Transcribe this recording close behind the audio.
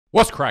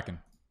What's cracking,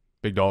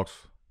 big dogs?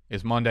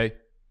 It's Monday,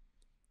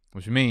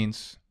 which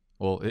means,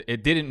 well,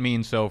 it didn't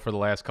mean so for the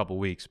last couple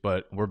weeks,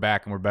 but we're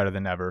back and we're better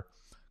than ever.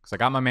 Because I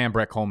got my man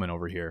Brett Kollmann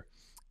over here,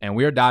 and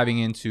we are diving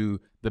into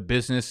the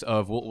business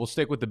of, we'll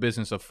stick with the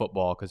business of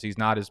football because he's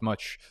not as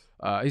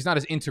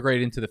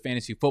integrated into the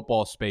fantasy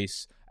football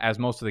space as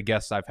most of the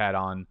guests I've had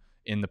on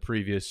in the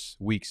previous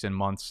weeks and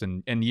months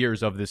and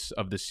years of this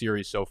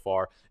series so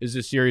far. This is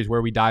a series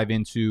where we dive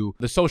into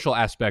the social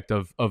aspect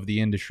of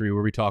the industry,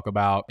 where we talk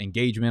about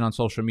engagement on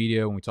social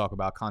media, when we talk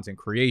about content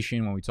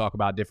creation, when we talk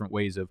about different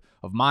ways of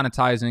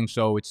monetizing.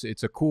 So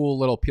it's a cool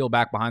little peel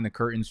back behind the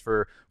curtains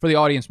for the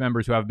audience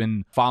members who have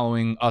been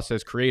following us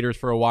as creators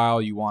for a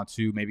while. You want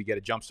to maybe get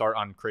a jump start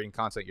on creating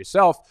content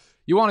yourself.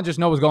 You want to just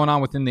know what's going on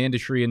within the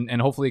industry,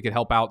 and hopefully it could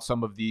help out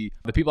some of the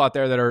people out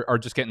there that are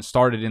just getting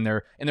started in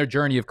their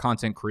journey of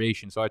content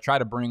creation. So I try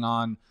to bring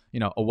on,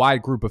 a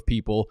wide group of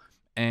people.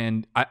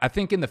 And I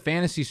think in the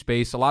fantasy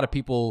space, a lot of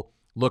people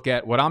look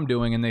at what I'm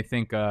doing and they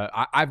think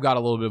I've got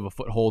a little bit of a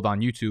foothold on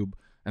YouTube.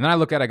 And then I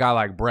look at a guy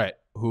like Brett,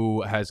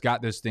 who has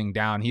got this thing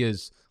down. He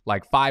is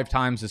like 5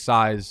 times the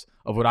size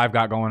of what I've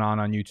got going on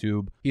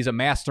YouTube. He's a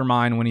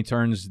mastermind when he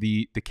turns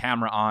the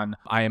camera on.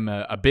 I am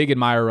a big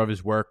admirer of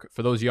his work.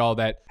 For those of y'all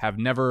that have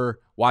never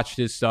watched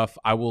his stuff,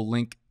 I will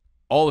link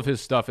all of his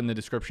stuff in the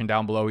description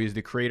down below. He's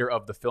the creator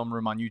of The Film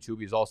Room on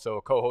YouTube. He's also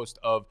a co-host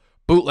of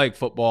Bootleg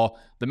Football.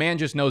 The man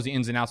just knows the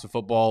ins and outs of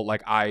football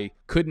like I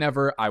could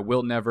never, I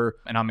will never,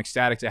 and I'm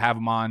ecstatic to have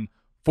him on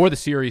for the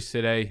series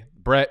today.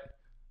 Brett,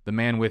 the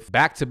man with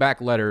back-to-back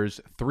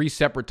letters, 3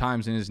 separate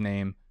times in his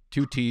name,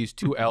 2 T's,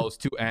 2 L's,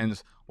 2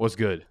 N's. What's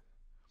good?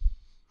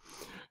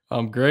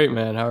 I'm great,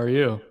 man. How are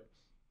you?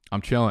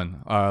 I'm chilling.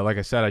 Like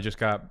I said, I just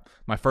got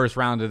my first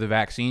round of the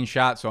vaccine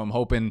shot, so I'm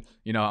hoping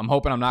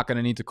I'm not going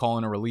to need to call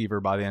in a reliever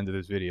by the end of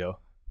this video.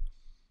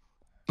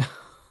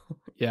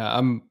 Yeah,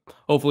 I'm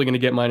hopefully going to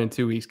get mine in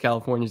 2 weeks.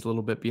 California's a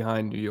little bit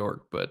behind New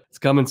York, but it's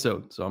coming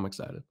soon, so I'm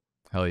excited.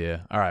 Hell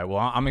yeah. All right. Well,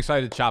 I'm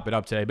excited to chop it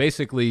up today.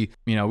 Basically,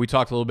 we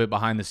talked a little bit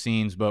behind the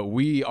scenes, but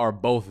we are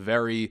both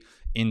very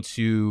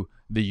into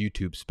the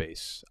YouTube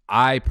space.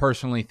 I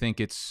personally think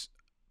it's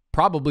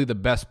probably the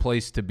best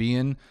place to be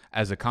in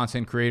as a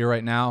content creator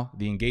right now.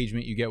 The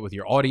engagement you get with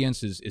your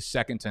audience is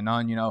second to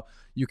none.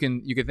 You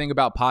can think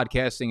about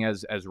podcasting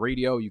as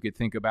radio. You could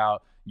think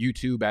about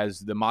YouTube as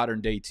the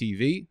modern day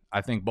TV.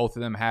 I think both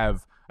of them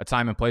have a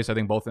time and place. I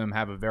think both of them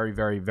have a very,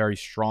 very, very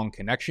strong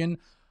connection.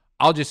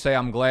 I'll just say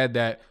I'm glad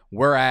that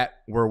we're at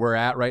where we're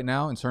at right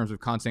now in terms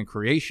of content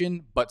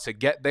creation. But to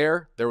get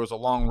there was a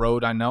long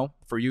road, I know.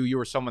 For you, you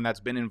were someone that's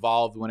been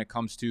involved when it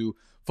comes to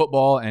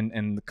football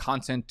and the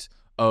content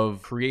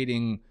of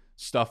creating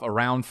stuff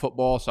around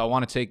football. So I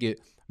want to take it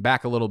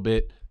back a little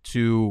bit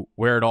to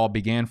where it all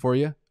began for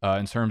you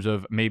in terms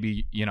of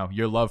maybe,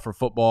 your love for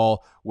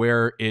football,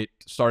 where it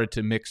started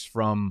to mix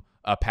from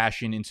a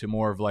passion into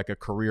more of like a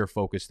career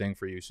focused thing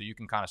for you. So you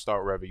can kind of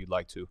start wherever you'd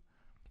like to.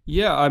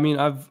 Yeah, I mean,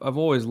 I've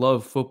always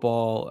loved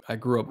football. I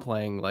grew up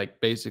playing like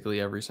basically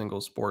every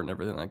single sport and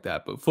everything like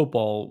that. But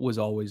football was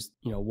always,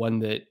 one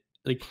that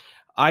like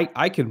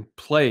I can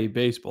play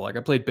baseball. Like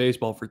I played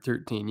baseball for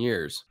 13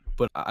 years,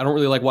 but I don't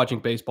really like watching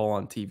baseball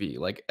on TV.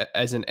 Like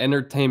as an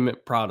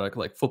entertainment product,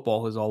 like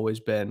football has always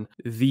been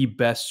the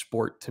best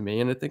sport to me.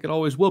 And I think it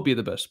always will be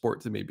the best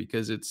sport to me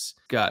because it's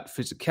got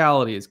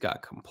physicality, it's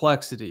got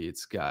complexity,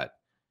 it's got,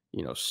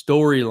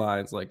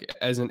 storylines. Like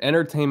as an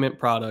entertainment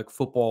product,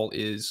 football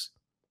is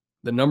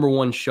the number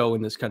one show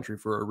in this country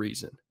for a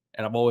reason.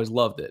 And I've always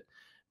loved it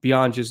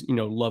beyond just,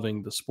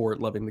 loving the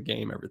sport, loving the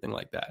game, everything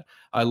like that.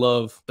 I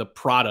love the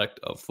product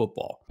of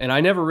football. And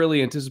I never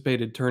really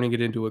anticipated turning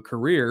it into a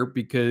career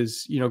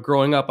because,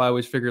 growing up, I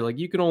always figured like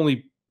you can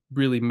only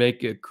really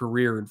make a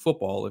career in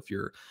football if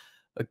you're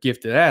a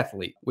gifted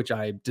athlete, which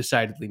I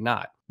decidedly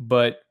not.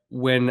 But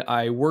when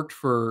I worked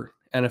for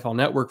NFL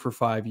Network for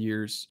 5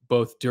 years,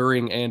 both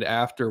during and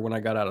after when I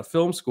got out of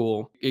film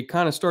school, it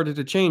kind of started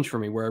to change for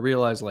me where I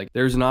realized like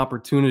there's an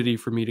opportunity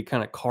for me to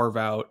kind of carve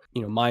out,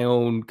 my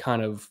own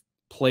kind of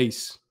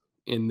place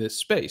in this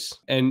space.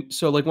 And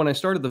so like when I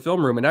started the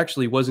film room, it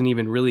actually wasn't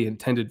even really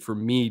intended for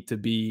me to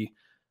be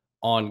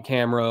on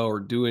camera or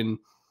doing,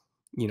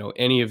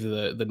 any of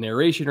the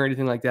narration or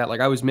anything like that.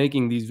 Like I was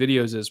making these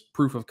videos as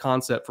proof of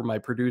concept for my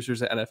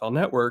producers at NFL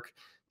Network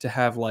to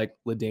have like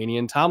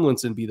LaDainian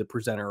Tomlinson be the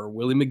presenter or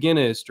Willie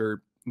McGinnis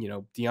or,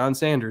 Deion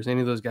Sanders,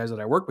 any of those guys that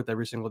I work with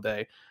every single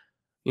day.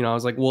 I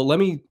was like, well, let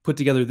me put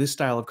together this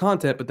style of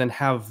content, but then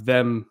have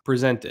them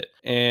present it.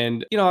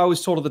 And, I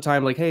was told at the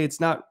time, like, hey, it's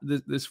not,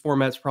 this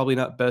format's probably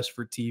not best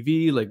for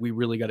TV. Like, we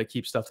really got to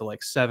keep stuff to like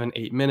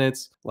 7-8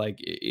 minutes. Like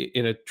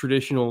in a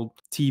traditional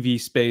TV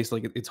space,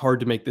 like it's hard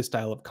to make this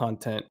style of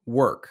content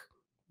work,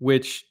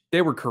 which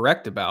they were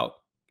correct about.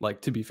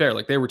 Like, to be fair,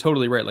 like they were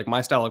totally right. Like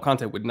my style of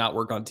content would not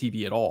work on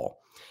TV at all,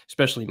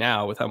 especially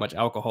now with how much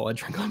alcohol I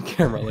drink on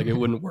camera. Like it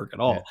wouldn't work at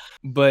all. Yeah.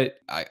 But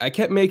I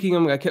kept making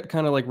them. I kept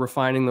kind of like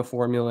refining the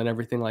formula and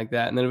everything like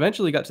that. And then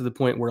eventually got to the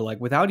point where like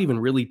without even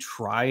really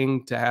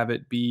trying to have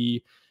it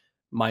be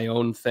my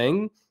own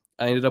thing,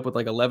 I ended up with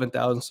like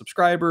 11,000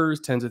 subscribers,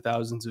 tens of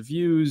thousands of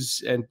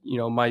views. And,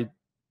 my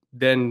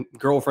then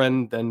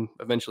girlfriend, then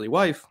eventually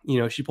wife,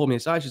 she pulled me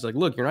aside. She's like,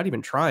 look, you're not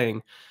even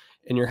trying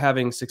and you're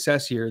having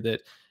success here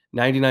that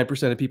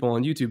 99% of people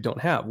on YouTube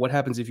don't have. What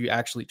happens if you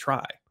actually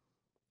try?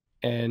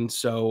 And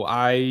so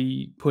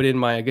I put in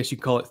my, I guess you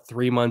could call it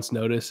 3 months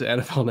notice at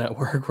NFL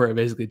Network, where I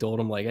basically told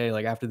them like, hey,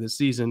 like after this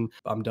season,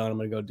 I'm done. I'm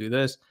going to go do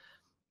this.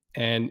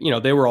 And,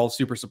 they were all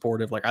super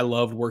supportive. Like I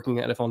loved working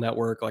at NFL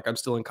Network. Like I'm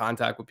still in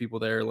contact with people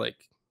there. Like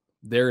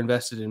they're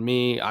invested in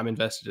me. I'm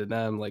invested in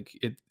them. Like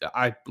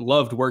I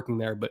loved working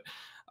there, but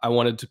I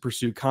wanted to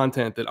pursue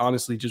content that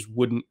honestly just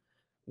wouldn't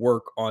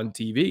work on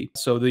TV.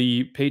 So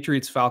the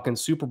Patriots Falcons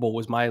Super Bowl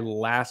was my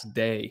last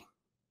day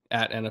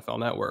at NFL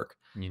Network.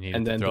 You needed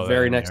And to then the throw that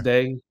very in next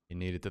there. day, You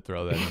needed to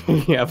throw that in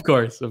there. yeah, of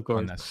course.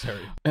 Unnecessary.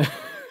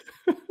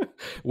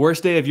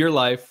 Worst day of your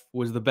life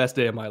was the best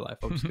day of my life.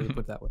 I'm just going to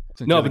put it that way.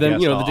 Since No, you're but the then,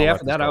 guest, the day I'll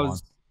after let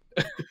this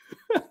that,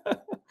 go on.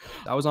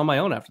 I was on my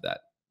own after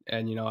that.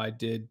 And, I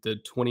did the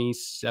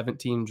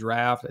 2017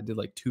 draft. I did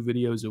like 2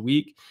 videos a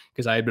week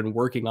because I had been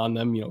working on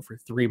them, for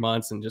 3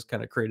 months and just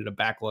kind of created a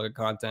backlog of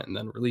content and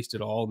then released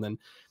it all. And then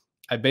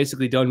I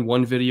basically done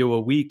 1 video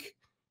a week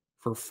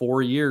for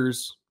 4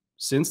 years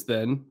since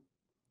then,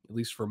 at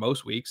least for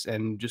most weeks,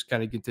 and just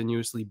kind of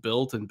continuously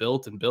built and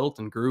built and built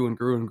and grew and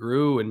grew and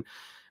grew. And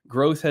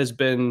growth has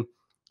been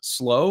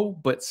slow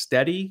but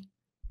steady,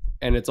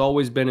 and it's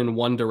always been in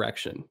one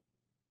direction.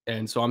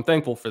 And so I'm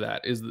thankful for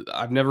that.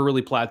 I've never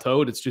really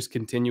plateaued. It's just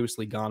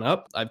continuously gone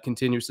up. I've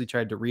continuously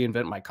tried to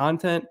reinvent my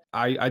content.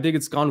 I think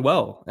it's gone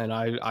well. And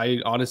I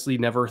honestly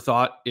never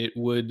thought it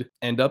would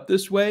end up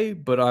this way,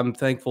 but I'm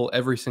thankful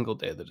every single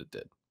day that it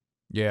did.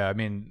 Yeah, I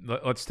mean,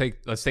 let's take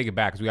it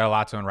back because we got a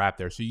lot to unwrap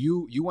there. So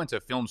you went to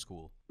film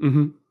school.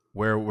 Mm-hmm.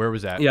 Where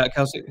was that? Yeah,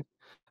 Cal State.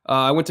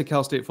 I went to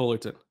Cal State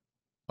Fullerton.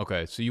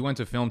 Okay, so you went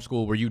to film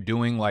school. Were you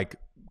doing like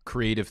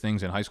creative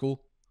things in high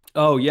school?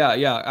 Oh yeah,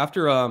 yeah.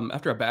 After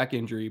a back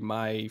injury,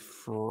 my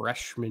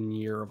freshman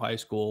year of high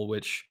school,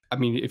 which I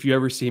mean, if you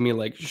ever see me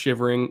like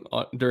shivering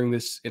during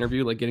this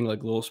interview, like getting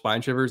like little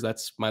spine shivers,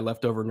 that's my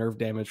leftover nerve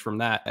damage from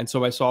that. And so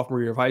my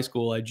sophomore year of high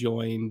school, I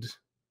joined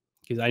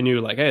because I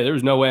knew like, hey,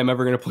 there's no way I'm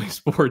ever going to play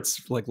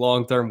sports like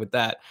long term with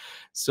that.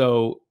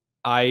 So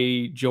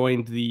I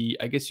joined the,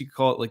 I guess you could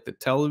call it like the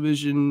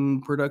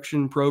television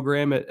production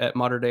program at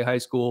Modern Day High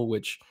School,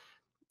 which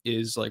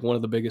is like one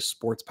of the biggest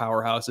sports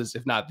powerhouses,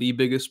 if not the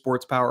biggest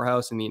sports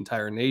powerhouse in the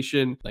entire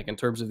nation. Like in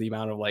terms of the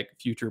amount of like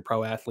future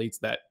pro athletes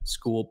that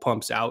school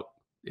pumps out,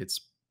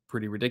 it's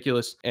pretty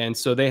ridiculous. And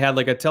so they had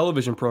like a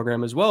television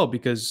program as well,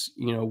 because,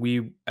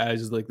 we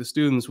as like the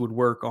students would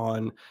work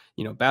on,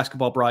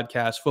 basketball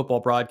broadcasts, football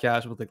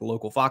broadcasts with like a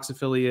local Fox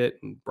affiliate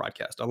and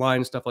broadcast online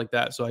and stuff like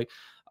that. So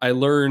I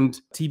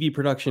learned TV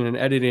production and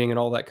editing and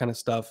all that kind of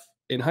stuff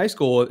in high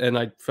school, and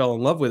I fell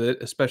in love with it,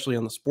 especially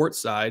on the sports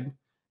side.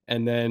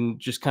 And then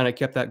just kind of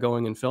kept that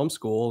going in film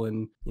school.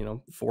 And,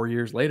 4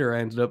 years later, I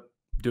ended up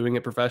doing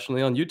it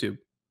professionally on YouTube.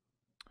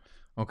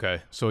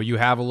 Okay, so you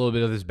have a little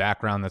bit of this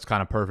background that's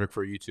kind of perfect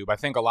for YouTube. I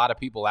think a lot of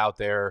people out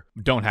there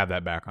don't have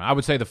that background. I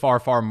would say the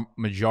far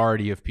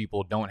majority of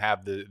people don't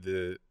have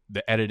the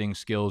editing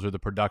skills or the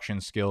production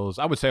skills.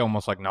 I would say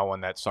almost like no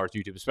one that starts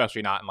YouTube,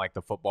 especially not in like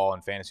the football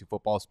and fantasy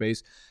football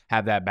space,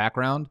 have that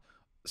background.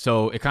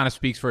 So it kind of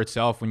speaks for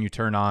itself when you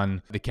turn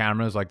on the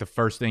cameras. Like the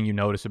first thing you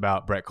notice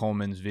about Brett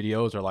Kollmann's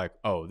videos are like,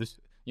 oh, this,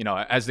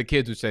 as the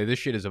kids would say, this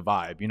shit is a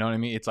vibe. You know what I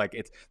mean? It's like,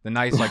 it's the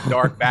nice, like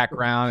dark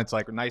background. It's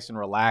like nice and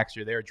relaxed.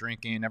 You're there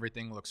drinking.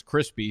 Everything looks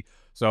crispy.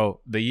 So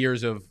the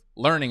years of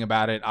learning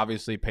about it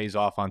obviously pays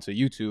off onto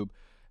YouTube.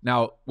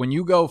 Now, when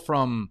you go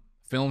from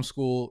film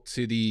school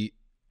to the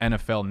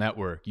NFL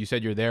Network, you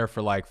said you're there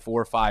for like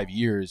 4 or 5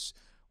 years.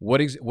 What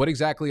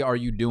exactly are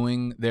you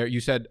doing there?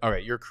 You said, all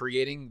right, you're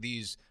creating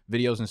these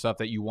videos and stuff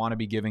that you want to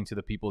be giving to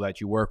the people that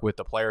you work with,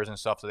 the players and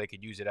stuff, so they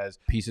could use it as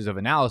pieces of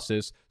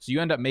analysis. So you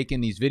end up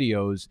making these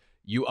videos.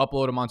 You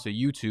upload them onto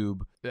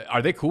YouTube.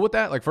 Are they cool with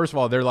that? Like, first of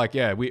all, they're like,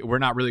 yeah, we're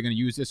not really going to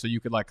use this. So you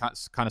could like kind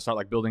of start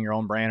like building your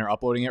own brand or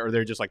uploading it, or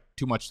they're just like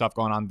too much stuff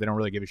going on. They don't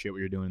really give a shit what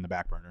you're doing in the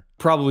back burner.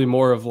 Probably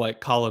more of like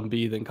column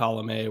B than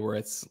column A,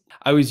 where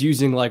I was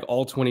using like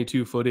all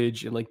 22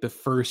 footage in like the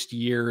first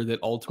year that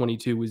all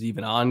 22 was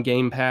even on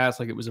Game Pass.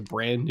 Like it was a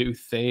brand new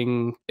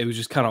thing. It was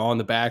just kind of on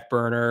the back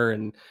burner.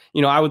 And,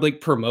 I would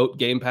like promote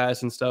Game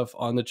Pass and stuff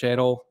on the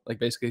channel, like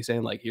basically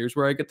saying like, here's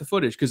where I get the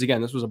footage. Cause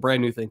again, this was a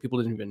brand new thing. People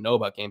didn't even know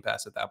about Game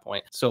Pass at that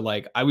point. So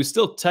like I was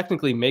still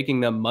technically making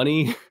them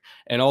money.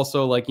 And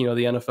also like, the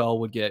NFL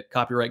would get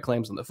copyright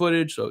claims on the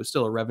footage. So it was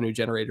still a revenue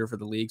generator for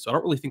the league. So I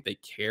don't really think they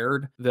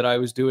cared that I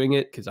was doing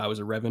it because I was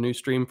a revenue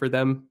stream for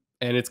them.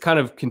 And it's kind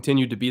of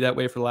continued to be that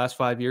way for the last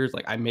 5 years.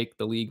 Like I make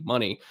the league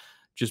money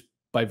just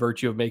by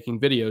virtue of making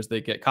videos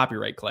that get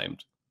copyright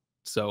claimed.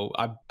 So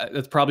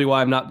that's probably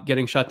why I'm not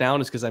getting shut down,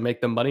 is because I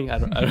make them money. I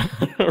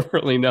don't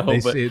really know.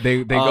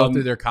 They go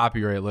through their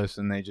copyright list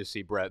and they just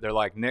see Brett. They're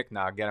like, Nick,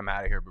 nah, get him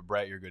out of here. But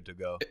Brett, you're good to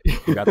go.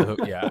 You got the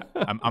hook. Yeah,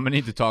 I'm gonna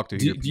need to talk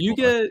to you. Do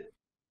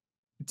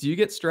you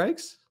get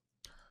strikes?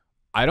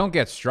 I don't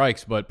get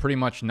strikes, but pretty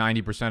much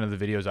 90% of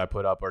the videos I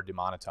put up are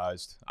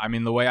demonetized. I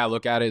mean, the way I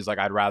look at it is like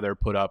I'd rather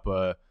put up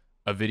a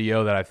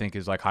video that I think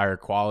is like higher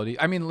quality.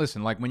 I mean,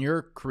 listen, like when you're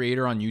a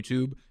creator on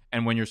YouTube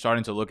and when you're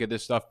starting to look at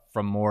this stuff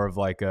from more of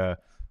like a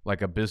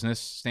business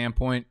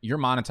standpoint, you're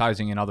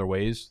monetizing in other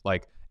ways.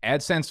 Like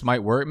AdSense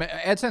might work.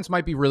 AdSense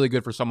might be really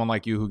good for someone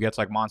like you who gets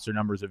like monster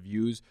numbers of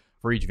views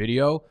for each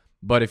video.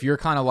 But if you're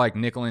kind of like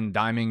nickel and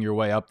diming your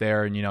way up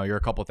there and, you know, you're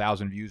a couple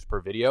thousand views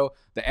per video,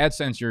 the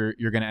AdSense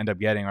you're going to end up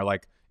getting are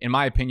like, in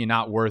my opinion,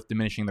 not worth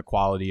diminishing the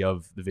quality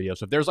of the video.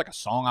 So if there's like a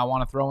song I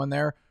want to throw in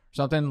there or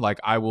something, like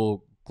I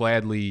will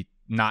gladly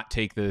not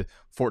take the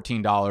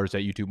 $14 that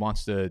YouTube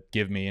wants to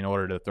give me in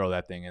order to throw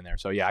that thing in there.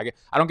 So yeah,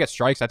 I don't get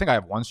strikes. I think I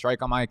have one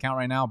strike on my account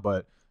right now,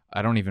 but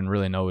I don't even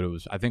really know what it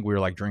was. I think we were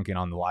like drinking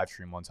on the live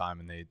stream one time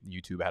and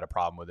YouTube had a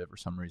problem with it for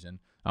some reason.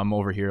 I'm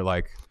over here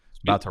like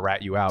about to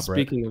rat you out, Brett.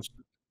 Speaking of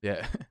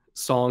Yeah.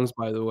 songs,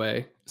 by the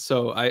way,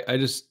 so I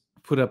just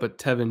put up a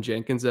Tevin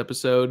Jenkins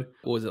episode.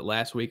 What was it,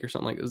 last week or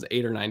something? Like it was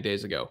 8 or 9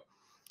 days ago.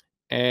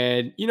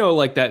 And you know,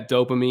 like that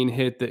dopamine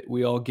hit that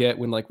we all get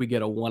when like we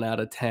get a 1 out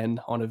of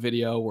 10 on a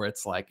video where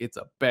it's like it's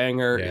a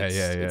banger, Yeah,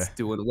 it's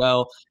doing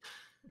well.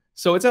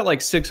 So it's at like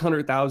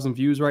 600,000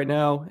 views right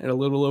now in a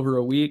little over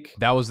a week.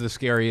 That was the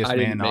scariest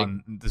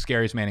man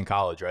in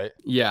college, right?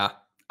 Yeah,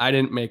 I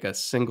didn't make a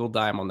single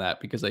dime on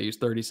that because I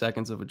used 30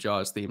 seconds of a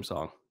Jaws theme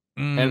song.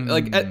 And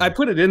like I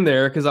put it in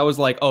there because I was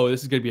like, oh,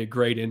 this is gonna be a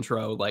great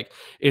intro. Like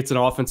it's an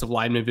offensive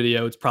lineman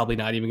video. It's probably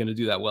not even gonna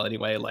do that well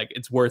anyway. Like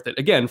it's worth it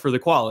again for the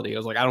quality. I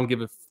was like, I don't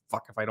give a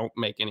fuck if I don't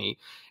make any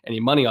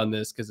money on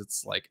this because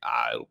it's like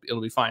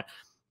it'll be fine.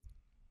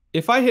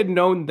 If I had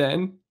known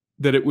then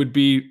that it would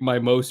be my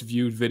most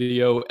viewed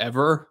video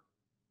ever,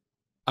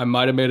 I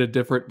might have made a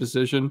different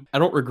decision. I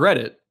don't regret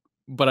it,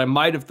 but I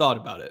might have thought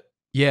about it.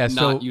 Yeah,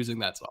 not using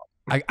that song.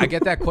 I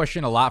get that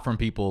question a lot from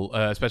people,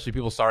 especially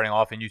people starting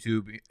off in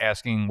YouTube,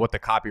 asking what the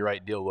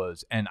copyright deal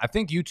was. And I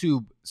think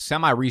YouTube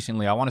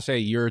semi-recently, I want to say a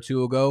year or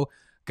two ago,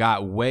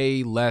 got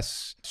way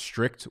less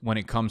strict when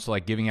it comes to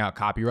like giving out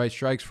copyright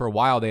strikes. For a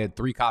while, they had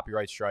 3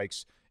 copyright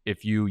strikes.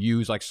 If you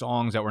use like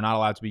songs that were not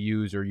allowed to be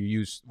used or you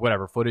use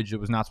whatever footage that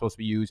was not supposed to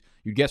be used,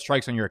 you'd get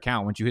strikes on your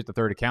account. Once you hit the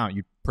 3rd account,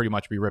 you'd pretty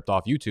much be ripped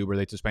off YouTube or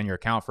they'd suspend your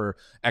account for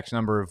X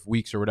number of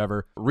weeks or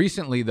whatever.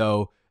 Recently,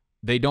 though,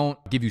 they don't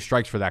give you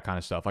strikes for that kind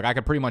of stuff. Like I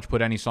could pretty much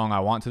put any song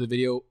I want to the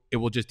video. It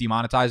will just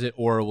demonetize it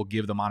or it will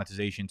give the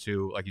monetization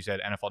to, like you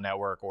said, NFL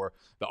Network or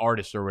the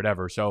artist or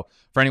whatever. So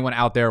for anyone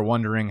out there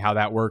wondering how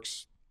that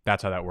works,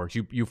 that's how that works.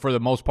 You for the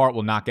most part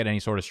will not get any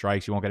sort of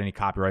strikes. You won't get any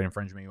copyright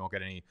infringement. You won't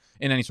get in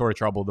any sort of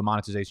trouble. The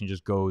monetization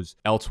just goes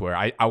elsewhere.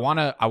 I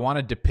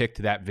wanna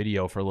depict that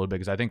video for a little bit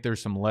because I think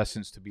there's some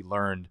lessons to be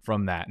learned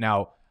from that.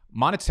 Now,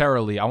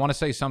 monetarily, I want to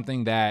say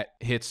something that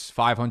hits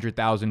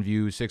 500,000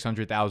 views,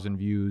 600,000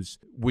 views.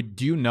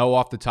 Do you know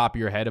off the top of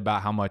your head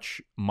about how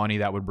much money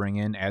that would bring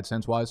in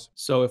AdSense wise?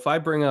 So if I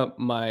bring up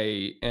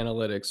my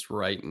analytics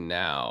right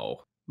now,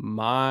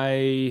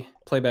 my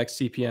playback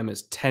CPM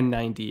is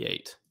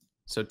 10.98.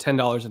 So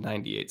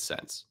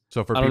 $10.98.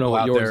 So for people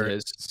out there,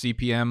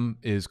 CPM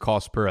is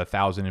cost per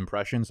 1,000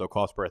 impressions. So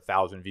cost per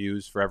 1,000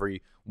 views. For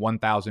every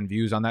 1,000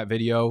 views on that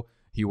video,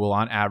 he will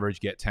on average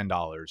get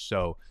 $10.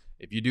 So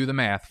if you do the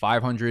math,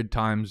 500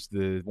 times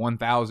the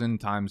 1,000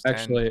 times 10,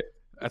 actually,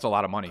 that's a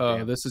lot of money.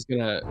 This is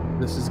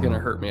gonna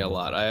hurt me a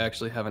lot. I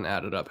actually haven't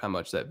added up how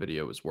much that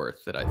video was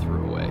worth that I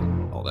threw away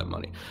all that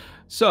money.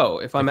 So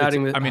if I'm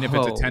adding this, I mean, if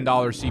it's a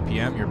 $10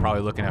 CPM, you're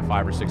probably looking at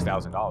 $5,000 or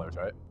 $6,000,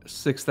 right?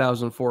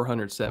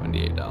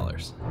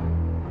 $6,478.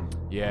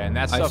 Yeah, and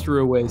that's I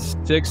threw away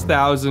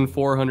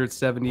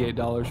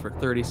 $6,478 for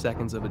 30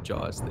 seconds of a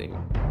Jaws theme.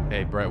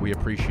 Hey, Brett, we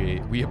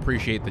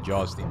appreciate the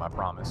Jaws theme, I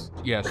promise.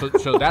 Yeah,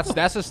 so that's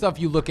the stuff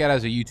you look at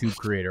as a YouTube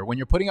creator. When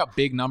you're putting up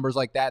big numbers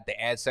like that, the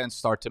AdSense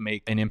start to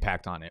make an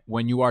impact on it.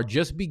 When you are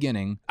just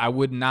beginning, I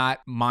would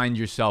not mind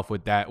yourself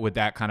with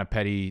that kind of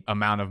petty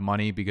amount of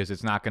money because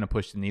it's not going to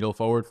push the needle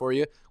forward for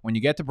you. When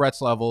you get to Brett's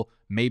level,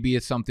 maybe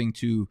it's something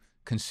to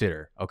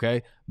consider,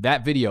 okay?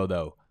 That video,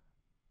 though,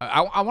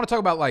 I want to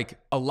talk about like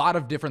a lot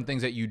of different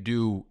things that you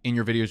do in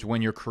your videos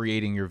when you're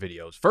creating your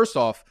videos. First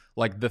off,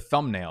 like the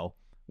thumbnail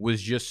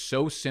was just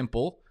so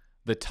simple.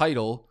 The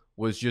title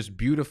was just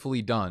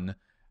beautifully done.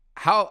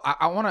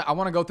 I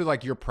want to go through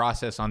like your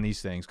process on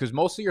these things because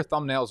most of your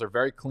thumbnails are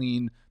very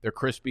clean. They're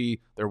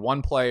crispy. They're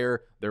one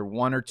player. They're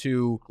 1 or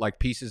 2 like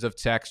pieces of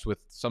text with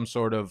some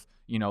sort of,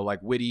 you know,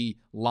 like witty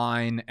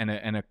line and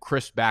a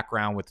crisp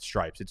background with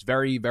stripes. It's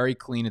very, very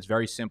clean. It's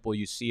very simple.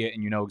 You see it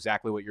and you know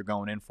exactly what you're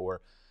going in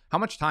for. How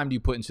much time do you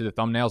put into the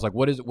thumbnails? Like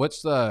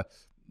what's the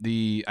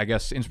I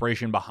guess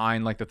inspiration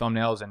behind like the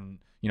thumbnails, and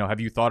you know, have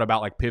you thought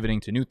about like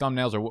pivoting to new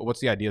thumbnails, or what's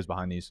the ideas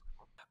behind these?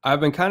 I've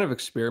been kind of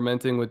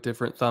experimenting with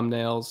different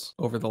thumbnails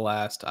over the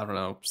last, I don't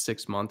know,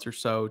 6 months or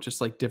so, just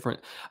like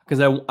different, because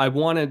I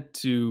wanted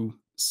to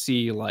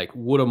see like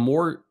would a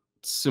more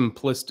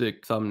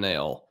simplistic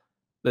thumbnail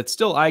that's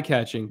still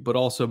eye-catching but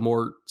also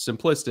more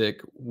simplistic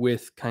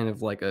with kind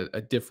of like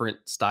a different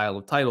style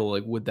of title,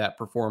 like would that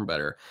perform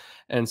better?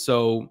 And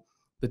so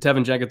the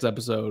Tevin Jenkins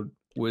episode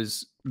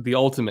was the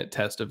ultimate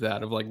test of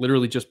that, of like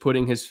literally just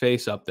putting his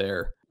face up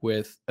there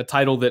with a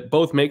title that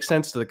both makes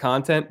sense to the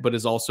content, but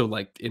is also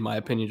like, in my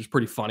opinion, just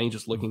pretty funny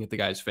just looking at the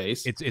guy's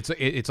face. It's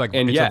like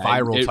And it's a yeah,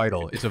 viral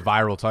title. It's a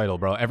viral title,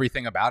 bro.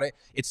 Everything about it.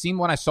 It seemed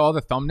when I saw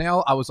the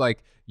thumbnail, I was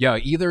like, yeah,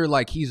 either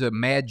like he's a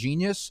mad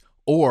genius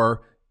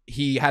or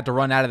he had to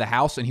run out of the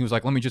house and he was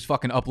like, let me just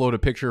fucking upload a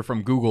picture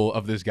from Google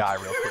of this guy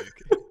real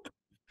quick.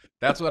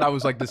 That's what I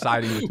was like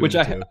deciding between which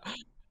the two.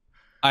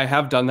 I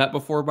have done that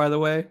before, by the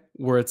way,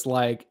 where it's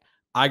like,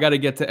 I got to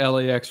get to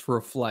LAX for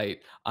a flight.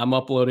 I'm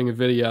uploading a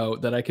video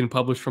that I can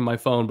publish from my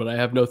phone, but I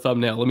have no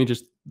thumbnail. Let me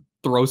just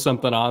throw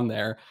something on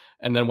there.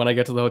 And then when I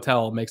get to the hotel,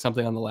 I'll make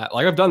something on the lap.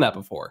 Like, I've done that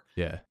before.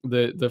 Yeah.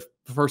 The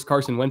first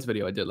Carson Wentz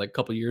video I did like a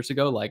couple years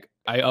ago, like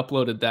I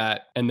uploaded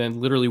that and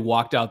then literally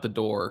walked out the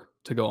door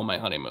to go on my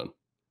honeymoon.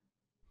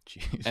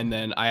 Jeez. And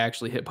then I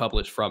actually hit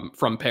publish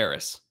from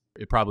Paris.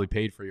 It probably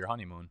paid for your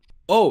honeymoon.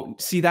 Oh,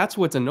 see, that's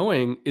what's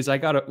annoying is I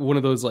got one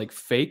of those like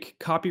fake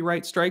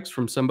copyright strikes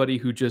from somebody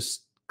who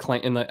just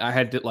claimed, and I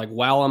had to like,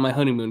 while on my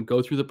honeymoon,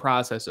 go through the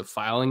process of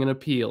filing an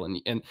appeal,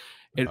 and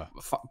it,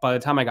 by the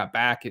time I got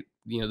back,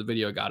 the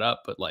video got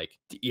up, but like,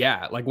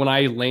 yeah, like when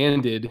I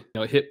landed,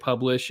 hit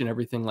publish and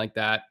everything like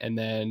that, and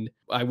then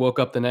I woke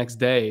up the next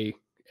day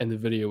and the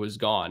video was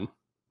gone,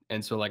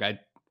 and so like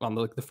on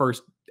the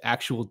first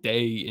actual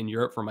day in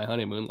Europe for my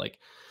honeymoon, like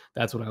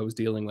that's what I was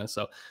dealing with,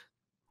 so.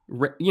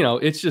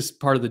 It's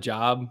just part of the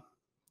job.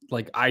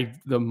 Like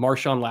the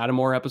Marshawn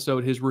Lattimore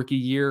episode, his rookie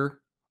year,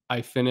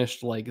 I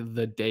finished like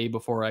the day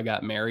before I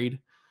got married.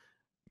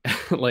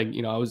 Like,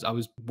 I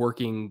was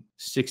working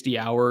 60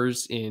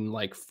 hours in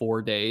like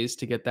 4 days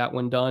to get that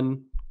one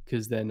done.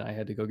 Cause then I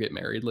had to go get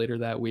married later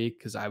that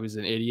week. Cause I was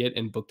an idiot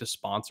and booked a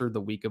sponsor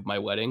the week of my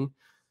wedding.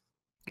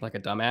 Like a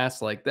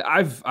dumbass. Like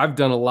I've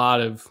done a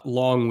lot of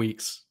long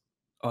weeks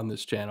on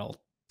this channel.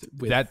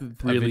 With that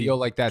really a video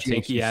like that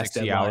takes you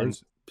 60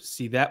 hours.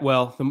 See that?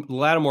 Well, the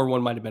Lattimore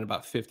one might have been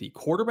about 50.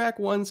 Quarterback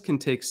ones can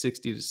take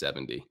 60 to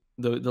 70.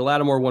 The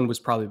Lattimore one was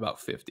probably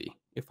about 50,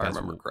 if I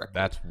remember correctly.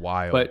 That's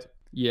wild. But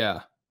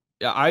yeah,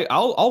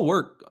 I'll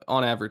work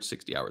on average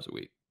 60 hours a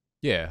week.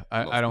 Yeah,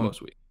 I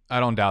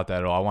don't doubt that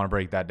at all. I want to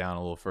break that down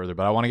a little further,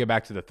 but I want to get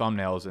back to the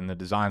thumbnails and the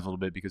designs a little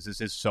bit because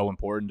this is so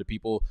important to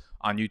people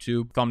on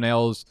YouTube.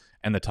 Thumbnails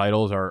and the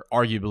titles are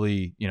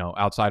arguably,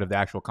 outside of the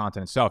actual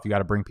content itself. You got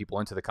to bring people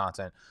into the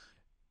content.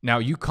 Now,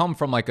 you come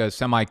from like a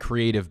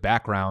semi-creative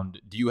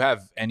background. Do you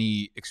have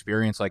any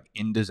experience like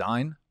in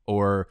design?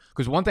 Or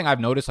because one thing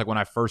I've noticed, like when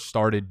I first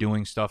started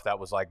doing stuff that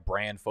was like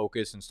brand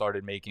focused and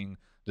started making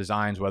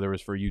designs, whether it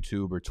was for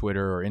YouTube or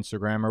Twitter or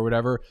Instagram or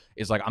whatever,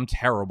 is like I'm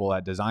terrible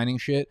at designing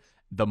shit.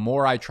 The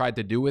more I tried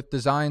to do with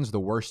designs, the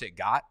worse it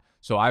got.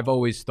 So I've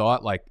always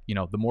thought like,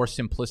 the more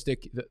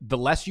simplistic, the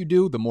less you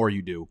do, the more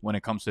you do when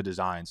it comes to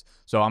designs.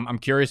 So I'm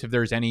curious if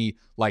there's any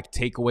like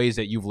takeaways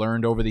that you've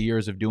learned over the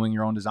years of doing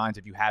your own designs,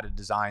 if you had a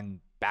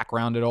design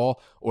background at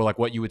all, or like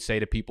what you would say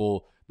to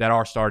people that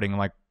are starting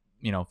like,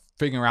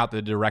 figuring out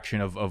the direction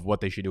of what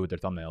they should do with their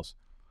thumbnails.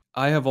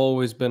 I have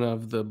always been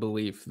of the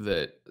belief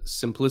that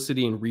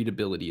simplicity and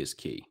readability is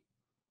key.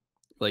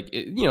 Like,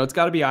 it's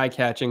got to be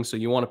eye-catching. So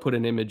you want to put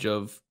an image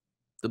of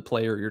the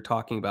player you're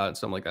talking about and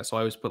something like that. So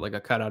I always put like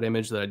a cutout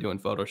image that I do in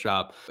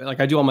Photoshop.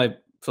 Like I do all my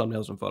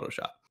thumbnails in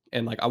Photoshop.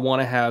 And like I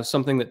want to have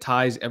something that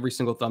ties every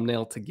single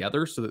thumbnail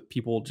together so that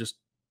people just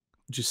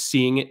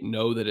seeing it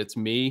know that it's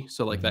me.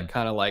 So like that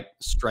kind of like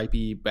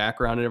stripy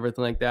background and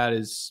everything like that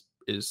is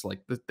like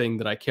the thing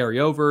that I carry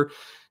over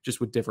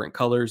just with different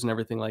colors and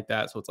everything like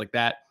that. So it's like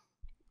that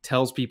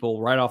tells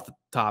people right off the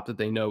top that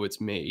they know it's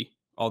me.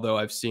 Although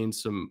I've seen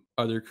some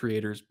other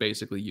creators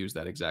basically use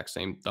that exact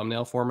same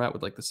thumbnail format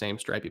with like the same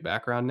stripy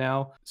background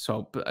now.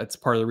 So that's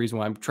part of the reason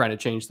why I'm trying to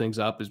change things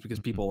up is because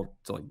people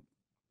are like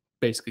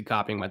basically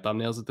copying my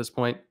thumbnails at this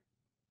point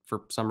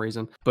for some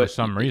reason. But for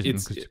some reason,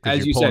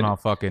 because you're pulling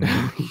off fucking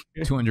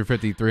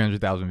 250,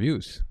 300,000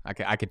 views.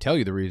 I could tell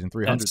you the reason,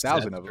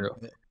 300,000 of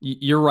them.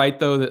 You're right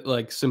though, that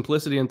like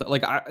simplicity and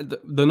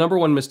the number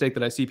one mistake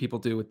that I see people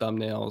do with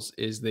thumbnails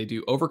is they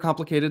do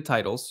overcomplicated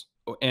titles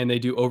and they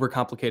do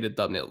overcomplicated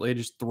thumbnail. They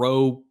just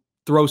throw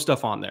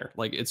stuff on there.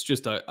 Like it's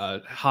just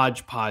a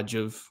hodgepodge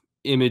of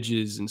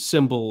images and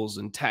symbols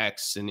and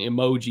texts and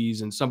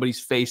emojis and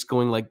somebody's face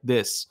going like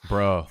this,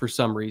 bro, for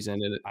some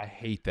reason. And I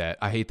hate that.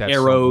 I hate that.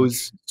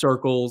 Arrows, so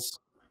circles.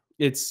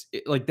 It's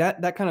like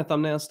that kind of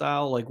thumbnail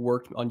style like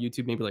worked on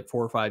YouTube maybe like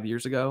 4 or 5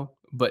 years ago.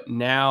 But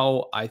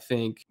now I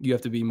think you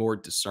have to be more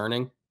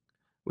discerning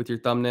with your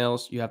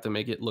thumbnails. You have to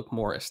make it look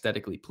more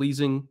aesthetically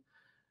pleasing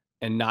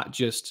and not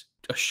just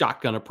a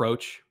shotgun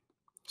approach.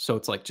 So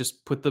it's like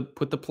just put the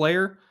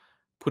player,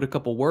 put a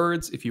couple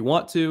words if you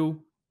want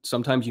to.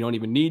 Sometimes you don't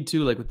even need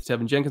to, like with the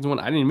Tevin Jenkins one.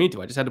 I didn't even need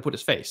to. I just had to put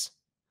his face.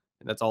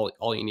 And that's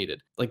all you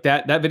needed. Like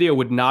that video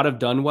would not have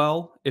done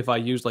well if I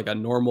used like a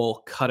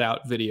normal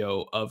cutout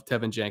video of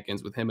Tevin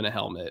Jenkins with him in a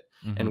helmet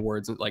and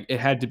words. Like it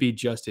had to be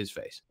just his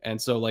face. And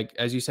so like,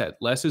 as you said,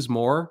 less is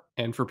more.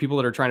 And for people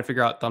that are trying to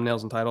figure out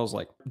thumbnails and titles,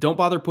 like don't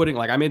bother putting,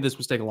 like I made this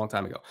mistake a long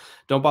time ago.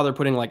 Don't bother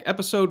putting like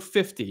episode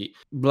 50,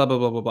 blah, blah,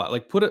 blah, blah, blah.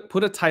 Like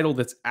put a title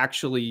that's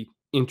actually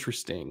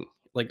interesting,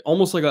 like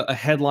almost like a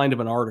headline of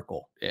an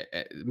article.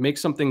 Make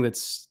something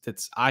that's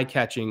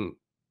eye-catching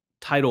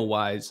title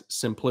wise,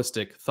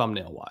 simplistic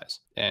thumbnail wise.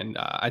 And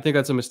I think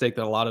that's a mistake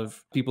that a lot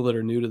of people that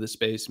are new to the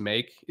space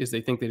make, is they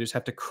think they just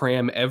have to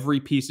cram every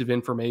piece of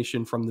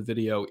information from the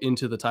video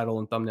into the title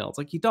and thumbnail. It's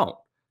like, you don't.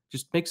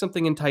 Just make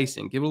something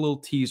enticing, give it a little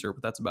teaser,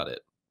 but that's about it.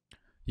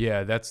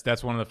 Yeah,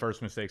 that's one of the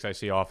first mistakes I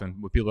see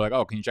often with people like,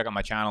 oh, can you check out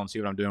my channel and see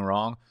what I'm doing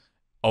wrong?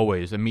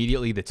 Always,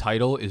 immediately the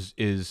title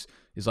is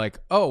like,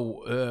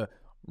 oh,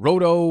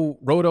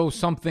 Roto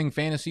something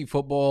fantasy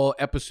football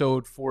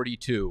episode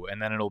 42,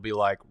 and then it'll be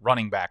like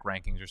running back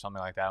rankings or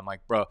something like that. I'm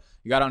like, bro,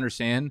 you got to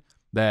understand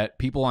that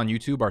people on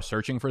YouTube are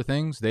searching for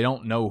things. They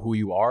don't know who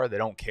you are. They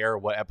don't care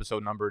what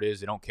episode number it is.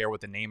 They don't care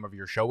what the name of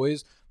your show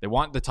is. They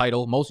want the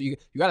title. You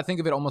got to think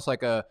of it almost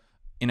like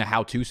in a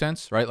how-to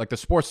sense, right? Like the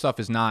sports stuff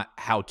is not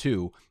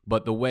how-to,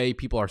 but the way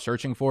people are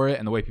searching for it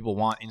and the way people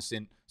want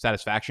instant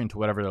satisfaction to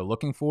whatever they're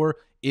looking for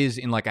is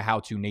in like a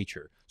how-to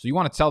nature. So you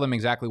want to tell them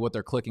exactly what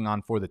they're clicking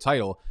on for the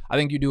title. I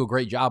think you do a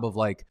great job of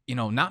like,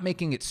 not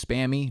making it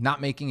spammy, not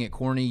making it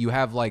corny. You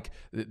have like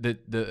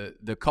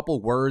the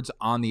couple words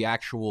on the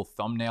actual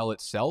thumbnail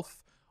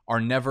itself are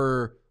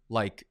never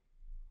like,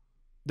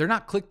 they're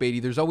not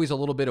clickbaity. There's always a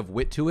little bit of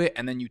wit to it,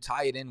 and then you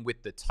tie it in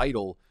with the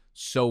title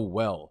so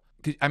well.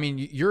 I mean,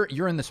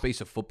 you're in the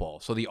space of football,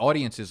 so the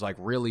audience is like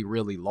really,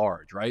 really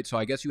large, right? So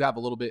I guess you have a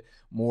little bit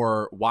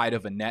more wide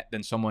of a net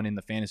than someone in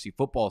the fantasy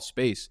football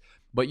space,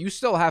 but you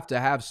still have to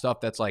have stuff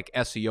that's like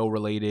SEO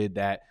related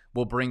that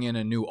will bring in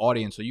a new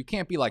audience. So you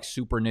can't be like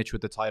super niche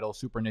with the title,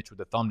 super niche with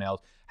the thumbnails.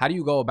 How do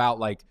you go about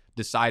like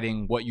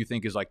deciding what you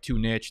think is like too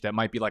niche, that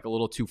might be like a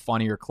little too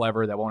funny or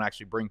clever, that won't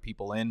actually bring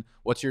people in?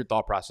 What's your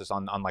thought process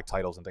on like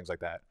titles and things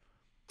like that?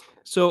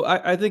 So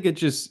I think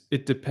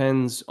it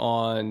depends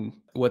on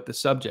what the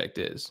subject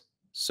is.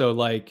 So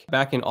like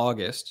back in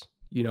August,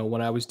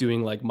 when I was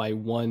doing like my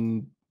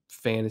one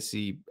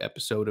fantasy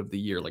episode of the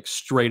year, like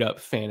straight up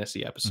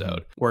fantasy Mm-hmm.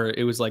 episode, where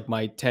it was like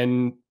my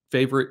 10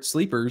 favorite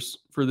sleepers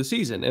for the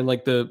season. And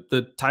like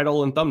the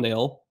title and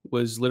thumbnail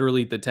was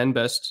literally the 10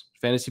 best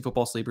fantasy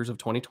football sleepers of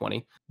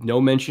 2020. No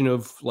mention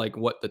of like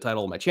what the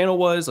title of my channel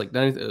was, like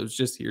none, it was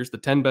just, here's the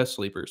 10 best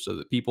sleepers, so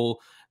that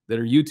people that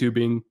are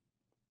YouTubing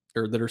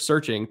or that are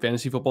searching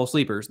fantasy football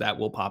sleepers, that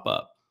will pop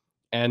up.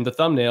 And the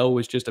thumbnail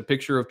was just a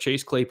picture of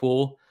Chase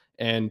Claypool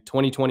and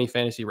 2020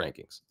 fantasy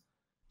rankings.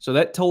 So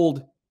that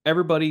told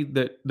everybody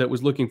that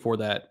was looking for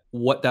that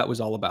what that was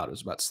all about. It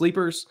was about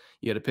sleepers.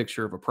 You had a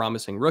picture of a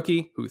promising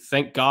rookie who,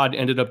 thank God,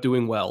 ended up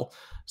doing well,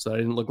 so I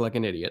didn't look like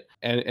an idiot,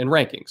 and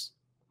rankings.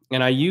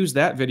 And I used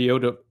that video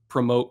to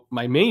promote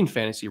my main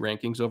fantasy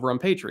rankings over on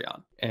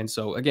Patreon. And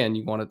so again,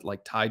 you want to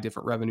like tie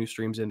different revenue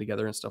streams in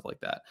together and stuff like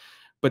that.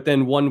 But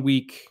then 1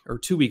 week or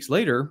 2 weeks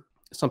later,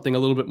 something a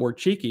little bit more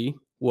cheeky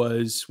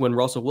was when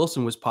Russell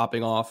Wilson was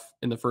popping off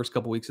in the first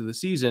couple weeks of the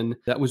season.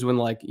 That was when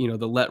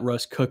the let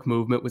Russ cook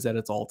movement was at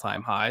its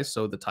all-time high.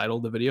 So the title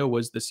of the video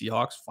was "The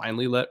Seahawks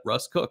Finally Let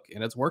Russ Cook,"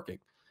 and it's working.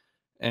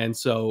 And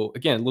so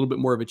again, a little bit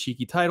more of a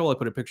cheeky title. I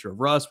put a picture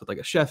of Russ with like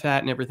a chef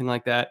hat and everything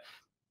like that.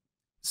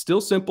 Still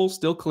simple,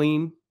 still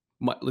clean.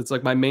 It's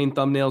like my main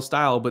thumbnail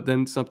style, but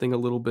then something a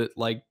little bit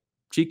like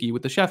cheeky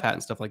with the chef hat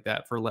and stuff like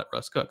that for "Let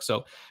Russ Cook."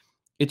 So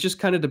it just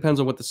kind of depends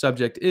on what the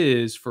subject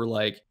is for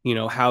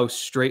how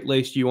straight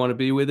laced you want to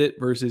be with it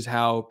versus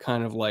how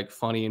kind of like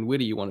funny and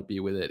witty you want to be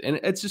with it. And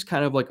it's just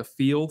kind of like a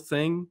feel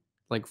thing,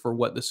 like for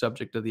what the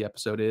subject of the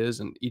episode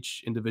is. And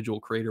each individual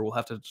creator will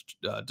have to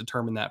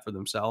determine that for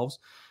themselves.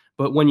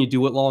 But when you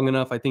do it long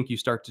enough, I think you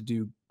start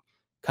to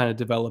kind of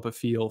develop a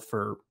feel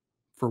for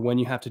when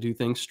you have to do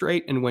things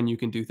straight and when you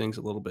can do things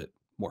a little bit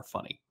more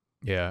funny.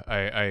 Yeah,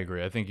 I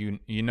agree. I think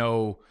you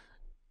know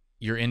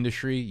your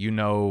industry,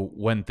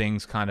 when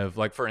things kind of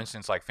like, for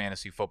instance, like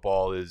fantasy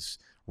football is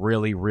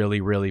really,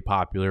 really, really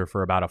popular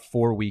for about a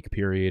 4 week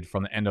period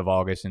from the end of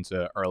August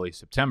into early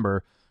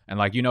September. And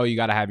like, you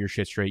got to have your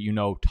shit straight.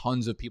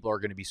 Tons of people are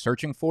going to be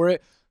searching for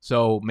it.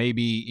 So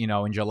maybe,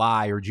 in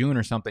July or June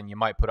or something, you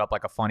might put up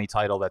like a funny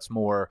title that's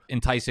more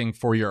enticing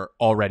for your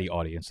already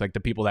audience, like the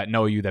people that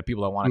know you, that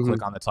people that want to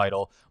click on the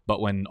title.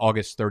 But when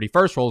August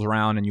 31st rolls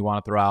around and you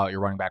want to throw out your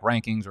running back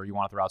rankings, or you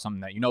want to throw out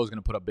something that is going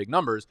to put up big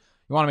numbers,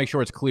 you want to make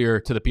sure it's clear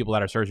to the people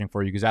that are searching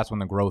for you, because that's when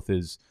the growth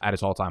is at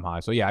its all-time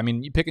high. So yeah, I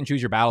mean, you pick and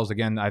choose your battles.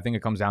 Again, I think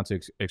it comes down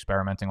to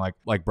experimenting,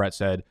 like Brett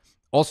said.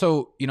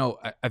 Also,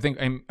 I think,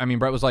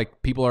 Brett was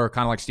like, people are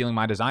kind of like stealing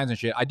my designs and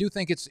shit. I do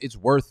think it's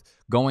worth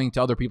going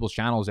to other people's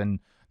channels and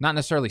not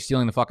necessarily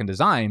stealing the fucking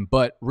design,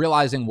 but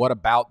realizing what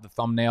about the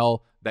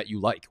thumbnail that you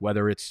like,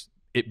 whether it's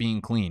it being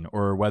clean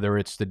or whether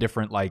it's the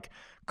different like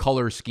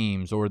color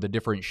schemes or the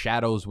different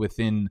shadows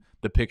within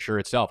the picture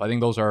itself. I think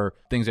those are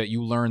things that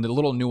you learn. The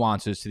little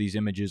nuances to these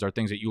images are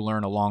things that you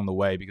learn along the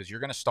way, because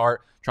you're going to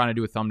start trying to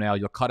do a thumbnail.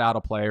 You'll cut out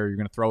a player. You're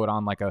going to throw it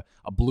on like a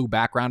blue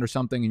background or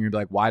something. And you're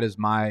like, why does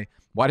mine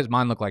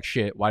look like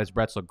shit? Why does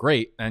Brett's look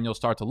great? And you'll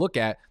start to look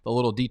at the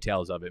little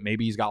details of it.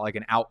 Maybe he's got like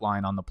an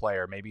outline on the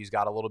player. Maybe he's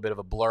got a little bit of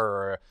a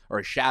blur or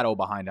a shadow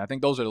behind it. I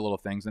think those are the little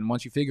things. And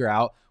once you figure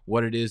out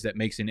what it is that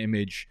makes an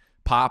image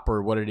pop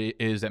or what it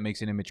is that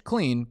makes an image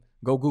clean,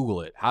 Go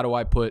Google it. How do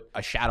I put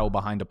a shadow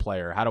behind a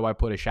player? How do I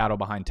put a shadow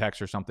behind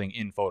text or something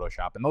in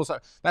Photoshop? And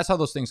that's how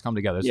those things come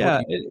together.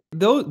 Yeah,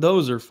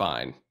 those are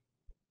fine.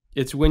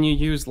 It's when you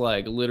use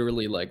like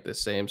literally like the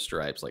same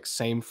stripes, like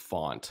same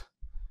font.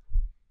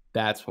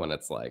 That's when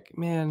it's like,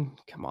 man,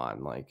 come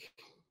on, like,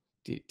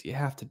 do you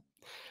have to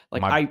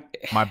like my I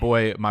my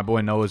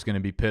boy Noah's gonna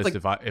be pissed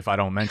like if I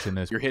don't mention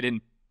this. You're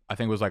hitting, I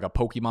think it was like a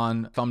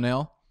Pokemon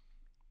thumbnail.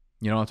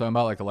 You know what I'm talking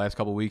about? Like the last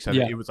couple of weeks,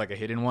 yeah. it was like a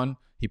hidden one.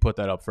 He put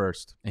that up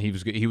first, and he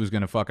was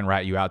gonna fucking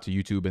rat you out to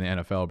YouTube and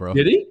the NFL, bro.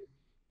 Did he?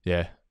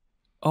 Yeah,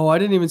 Oh, I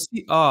didn't even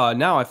see. Oh,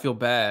 now I feel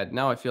bad.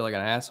 Now I feel like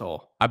an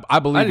asshole. I I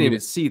believe didn't you.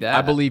 even see I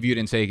that. believe you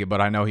didn't take it, but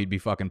I know he'd be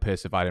fucking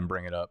pissed if I didn't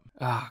bring it up.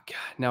 Oh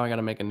god, now I got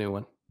to make a new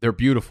one. They're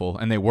beautiful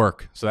and they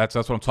work. So that's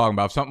what I'm talking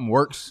about. If something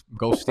works,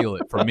 go steal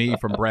it. From me,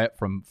 from Brett,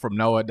 from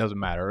Noah, it doesn't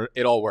matter.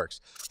 It all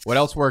works. What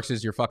else works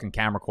is your fucking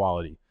camera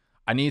quality.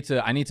 I need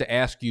to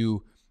ask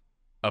you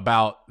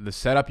about the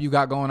setup you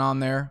got going on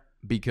there,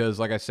 because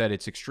like I said,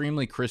 it's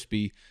extremely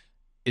crispy.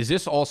 Is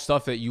this all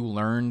stuff that you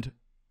learned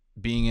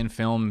being in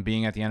film,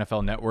 being at the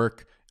NFL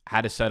Network,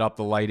 how to set up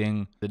the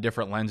lighting, the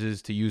different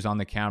lenses to use on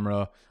the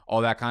camera,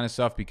 all that kind of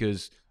stuff?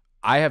 Because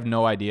I have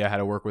no idea how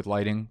to work with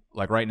lighting.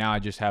 Like right now, I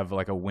just have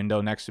like a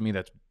window next to me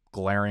that's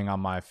glaring on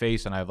my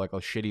face, and I have like a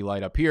shitty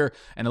light up here,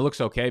 and it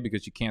looks okay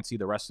because you can't see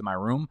the rest of my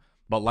room.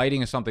 But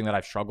lighting is something that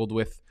I've struggled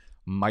with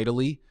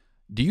mightily.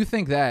 Do you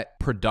think that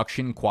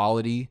production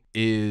quality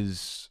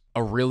is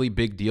a really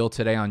big deal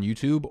today on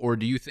YouTube, or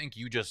do you think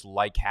you just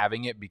like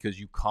having it because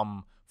you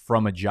come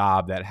from a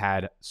job that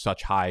had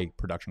such high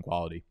production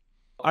quality?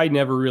 I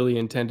never really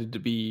intended to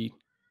be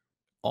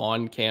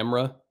on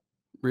camera,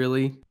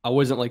 really. I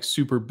wasn't like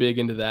super big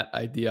into that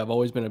idea. I've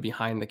always been a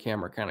behind the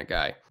camera kind of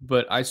guy.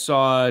 But I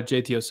saw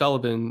JT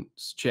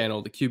O'Sullivan's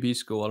channel, the QB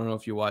School. I don't know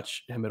if you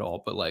watch him at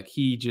all, but like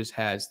he just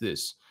has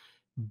this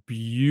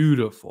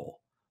beautiful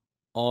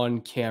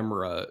on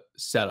camera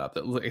setup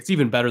that it's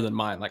even better than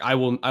mine. Like I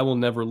will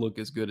never look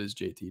as good as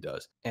JT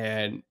does.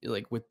 And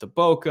like with the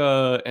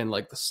bokeh and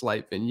like the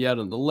slight vignette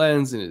on the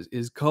lens, and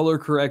his color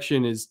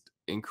correction is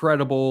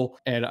incredible.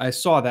 And I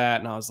saw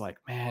that and I was like,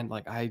 man,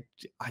 like I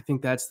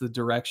think that's the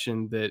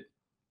direction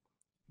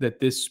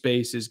that this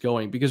space is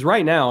going. Because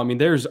right now, I mean,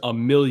 there's a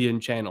million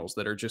channels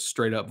that are just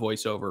straight up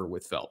voiceover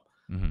with film.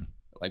 Mm-hmm.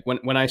 Like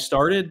when I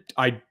started,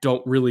 I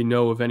don't really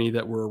know of any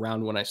that were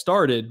around when I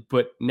started,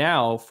 but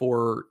now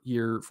 4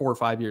 or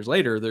 5 years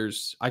later,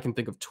 I can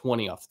think of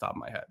 20 off the top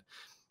of my head.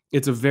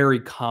 It's a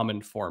very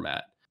common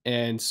format.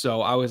 And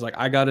so I was like,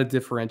 I got to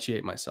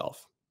differentiate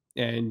myself.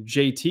 And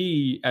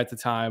JT at the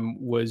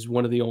time was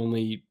one of the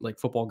only like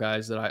football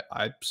guys that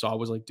I saw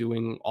was like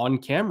doing on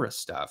camera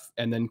stuff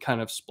and then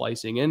kind of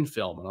splicing in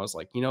film. And I was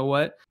like, you know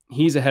what?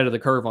 He's ahead of the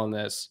curve on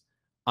this.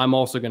 I'm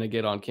also going to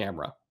get on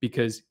camera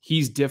because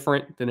he's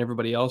different than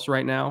everybody else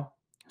right now.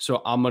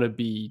 So I'm going to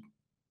be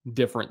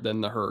different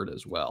than the herd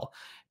as well.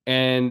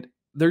 And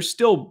there's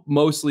still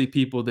mostly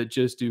people that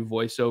just do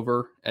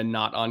voiceover and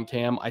not on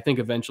cam. I think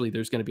eventually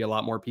there's going to be a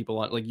lot more people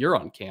on, like you're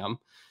on cam.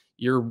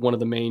 You're one of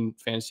the main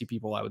fantasy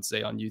people, I would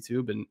say, on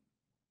YouTube, and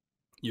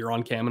you're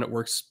on cam and it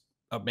works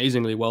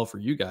amazingly well for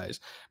you guys.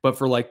 But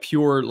for like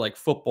pure like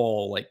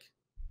football, like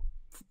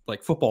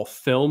football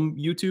film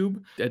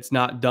YouTube, it's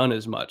not done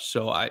as much.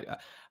 So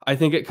I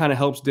think it kind of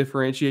helps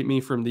differentiate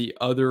me from the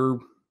other,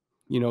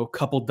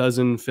 couple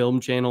dozen film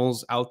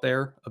channels out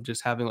there of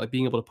just having like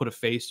being able to put a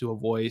face to a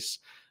voice,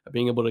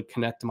 being able to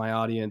connect to my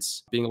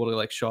audience, being able to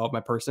like show off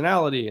my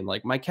personality and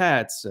like my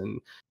cats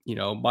and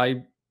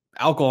my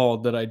alcohol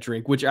that I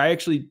drink, which I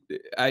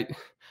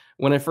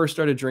when I first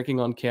started drinking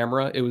on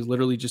camera, it was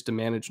literally just to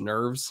manage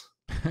nerves.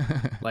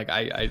 Like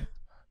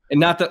and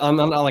not that I'm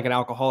not like an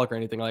alcoholic or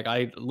anything. Like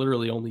I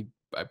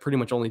pretty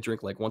much only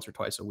drink like once or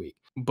twice a week.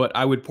 But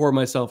I would pour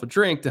myself a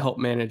drink to help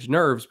manage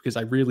nerves because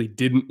I really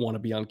didn't want to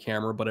be on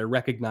camera, but I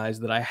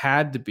recognized that I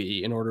had to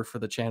be in order for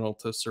the channel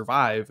to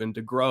survive and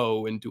to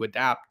grow and to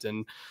adapt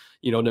and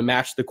to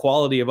match the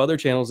quality of other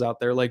channels out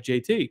there like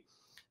JT.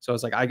 So I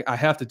was like, I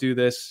have to do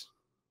this.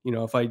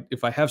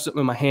 If I have something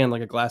in my hand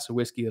like a glass of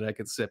whiskey that I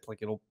could sip, like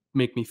it'll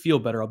make me feel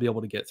better. I'll be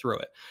able to get through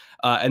it.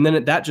 And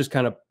then that just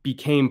kind of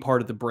became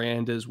part of the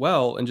brand as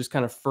well, and just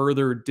kind of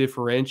further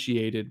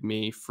differentiated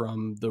me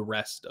from the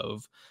rest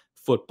of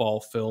football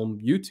film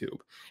YouTube.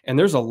 And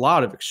there's a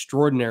lot of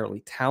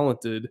extraordinarily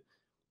talented,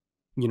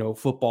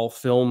 football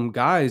film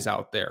guys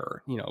out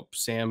there.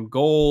 Sam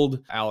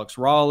Gold, Alex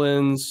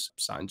Rollins,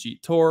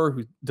 Sanjit Tor,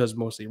 who does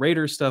mostly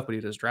Raiders stuff, but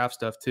he does draft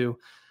stuff too.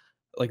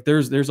 Like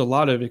there's a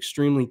lot of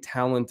extremely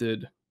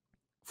talented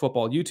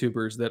football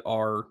YouTubers that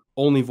are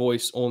only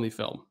voice, only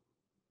film.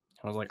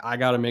 I was like, I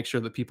got to make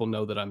sure that people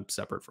know that I'm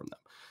separate from them.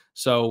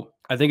 So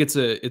I think it's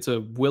a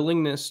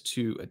willingness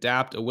to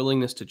adapt, a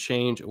willingness to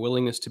change, a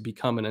willingness to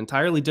become an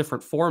entirely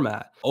different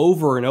format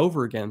over and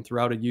over again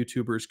throughout a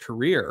YouTuber's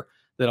career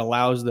that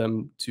allows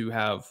them to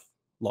have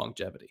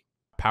longevity.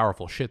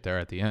 Powerful shit there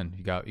at the end.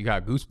 You got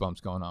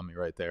goosebumps going on me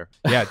right there.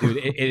 Yeah, dude,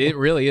 it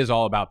really is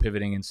all about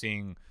pivoting and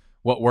seeing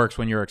what works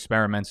when you're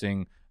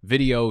experimenting.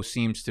 Video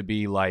seems to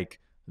be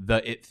like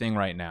the it thing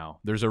right now.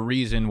 There's a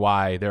reason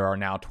why there are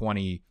now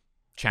 20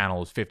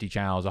 channels, 50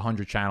 channels,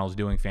 100 channels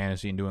doing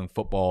fantasy and doing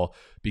football,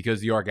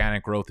 because the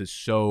organic growth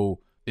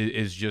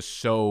is just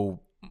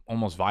so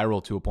almost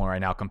viral to a point right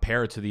now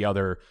compared to the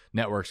other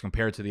networks,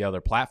 compared to the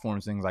other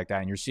platforms, things like that.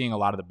 And you're seeing a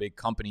lot of the big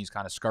companies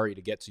kind of scurry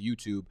to get to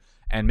YouTube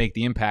and make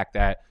the impact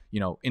that,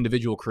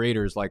 individual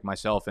creators like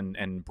myself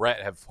and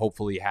Brett have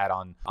hopefully had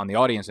on the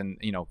audience, and,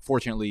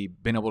 fortunately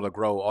been able to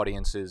grow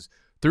audiences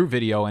through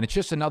video. And it's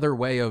just another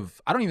way of,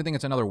 I don't even think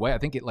it's another way. I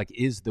think it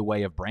is the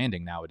way of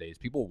branding nowadays.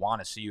 People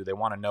want to see you. They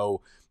want to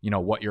know,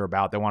 what you're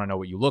about. They want to know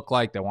what you look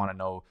like. They want to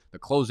know the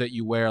clothes that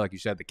you wear. Like you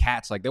said, the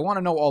cats, like they want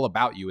to know all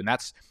about you. And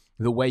that's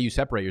the way you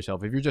separate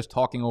yourself. If you're just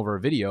talking over a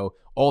video,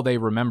 all they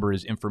remember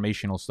is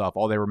informational stuff.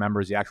 All they remember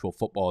is the actual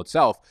football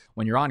itself.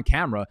 When you're on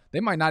camera,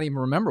 they might not even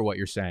remember what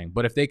you're saying.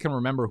 But if they can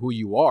remember who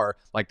you are,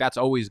 like that's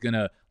always going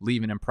to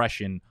leave an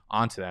impression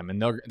onto them.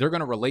 And they're going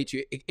to relate to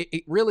you.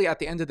 It really, at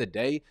the end of the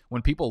day,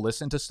 when people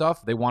listen to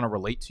stuff, they want to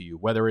relate to you,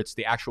 whether it's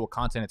the actual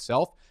content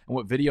itself. And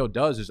what video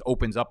does is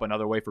opens up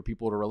another way for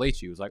people to relate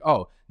to you. It's like,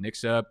 oh,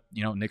 Nick's a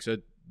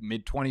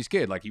mid-20s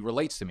kid. Like, he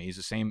relates to me. He's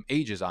the same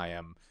age as I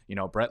am.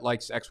 Brett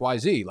likes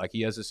XYZ. Like,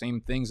 he has the same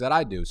things that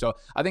I do. So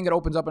I think it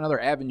opens up another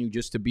avenue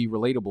just to be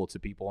relatable to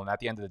people. And at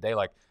the end of the day,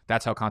 like,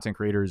 that's how content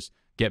creators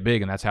get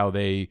big, and that's how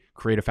they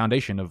create a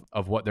foundation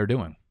of what they're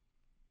doing.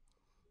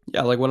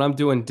 Yeah, like when I'm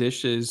doing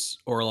dishes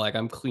or like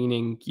I'm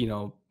cleaning,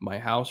 my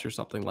house or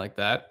something like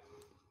that,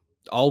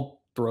 I'll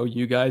throw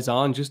you guys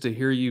on just to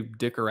hear you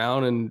dick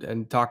around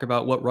and talk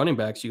about what running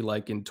backs you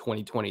like in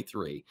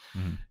 2023.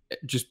 Mm-hmm.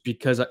 Just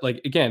because,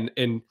 like, again,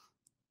 and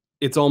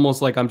it's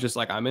almost like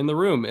I'm in the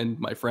room and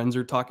my friends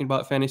are talking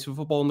about fantasy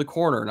football in the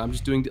corner, and I'm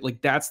just doing,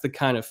 like, that's the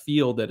kind of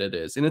feel that it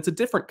is. And it's a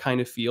different kind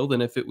of feel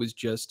than if it was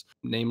just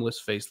nameless,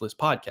 faceless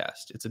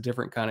podcast. It's a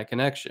different kind of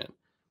connection.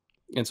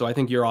 And so I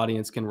think your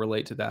audience can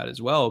relate to that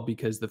as well,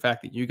 because the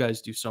fact that you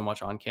guys do so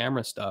much on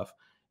camera stuff,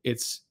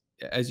 it's,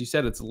 as you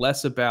said, it's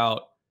less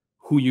about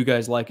who you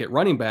guys like at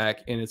running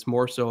back, and it's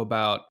more so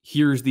about,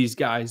 here's these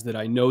guys that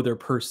I know their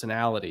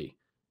personality,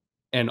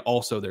 and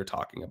also they're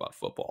talking about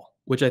football,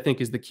 which I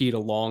think is the key to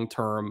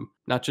long-term,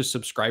 not just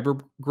subscriber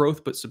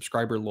growth, but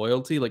subscriber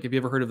loyalty. Like, have you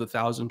ever heard of the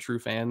 1,000 true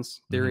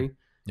fans theory?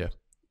 Mm-hmm. Yeah.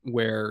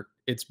 Where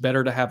it's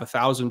better to have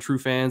 1,000 true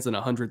fans than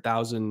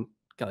 100,000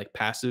 like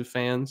passive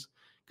fans,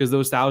 because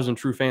those 1,000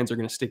 true fans are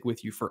going to stick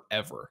with you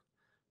forever.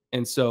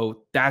 And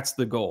so that's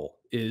the goal,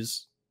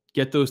 is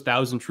get those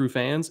 1,000 true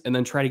fans and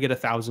then try to get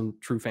 1,000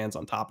 true fans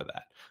on top of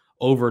that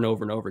over and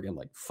over and over again.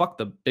 Like, fuck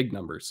the big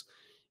numbers.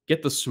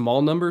 Get the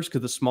small numbers,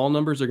 because the small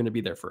numbers are going to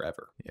be there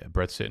forever. Yeah,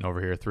 Brett's sitting over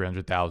here,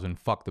 300,000.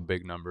 Fuck the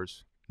big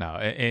numbers. No,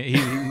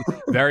 he's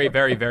very,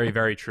 very, very,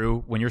 very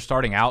true. When you're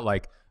starting out,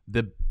 like,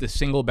 the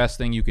single best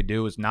thing you could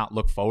do is not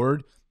look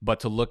forward, but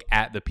to look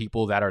at the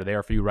people that are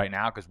there for you right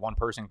now, because one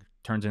person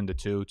turns into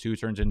two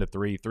turns into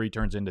three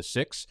turns into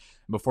six.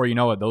 Before you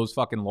know it, those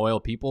fucking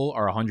loyal people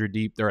are 100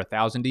 deep, they're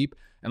 1,000 deep.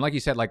 And like you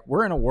said, like,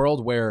 we're in a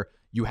world where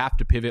you have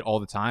to pivot all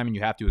the time and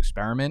you have to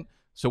experiment.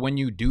 So when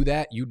you do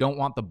that, you don't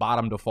want the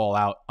bottom to fall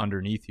out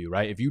underneath you,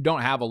 right? If you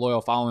don't have a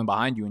loyal following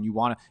behind you, and you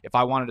want to, if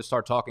I wanted to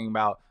start talking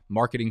about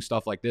marketing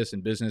stuff like this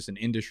and business and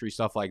industry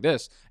stuff like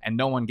this, and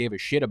no one gave a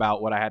shit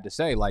about what I had to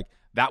say, like,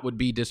 that would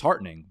be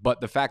disheartening.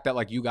 But the fact that,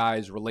 like, you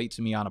guys relate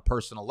to me on a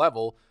personal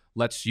level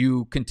lets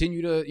you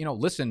continue to,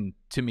 listen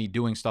to me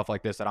doing stuff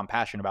like this that I'm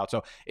passionate about.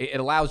 So it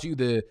allows you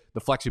the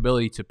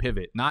flexibility to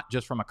pivot, not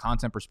just from a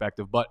content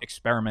perspective, but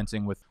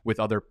experimenting with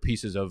other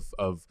pieces of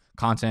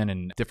content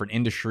and different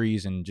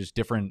industries and just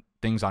different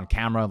things on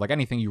camera, like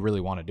anything you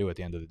really want to do at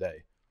the end of the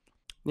day.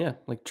 Yeah,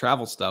 like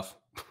travel stuff.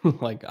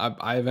 Like,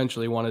 I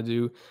eventually want to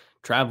do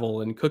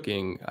travel and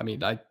cooking. I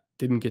mean, I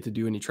didn't get to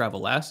do any travel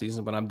last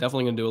season, but I'm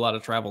definitely going to do a lot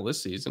of travel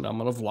this season. I'm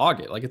going to vlog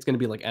it. Like, it's going to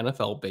be like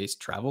NFL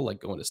based travel,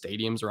 like going to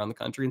stadiums around the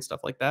country and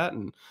stuff like that.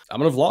 And I'm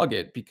going to vlog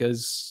it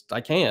because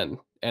I can,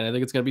 and I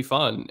think it's going to be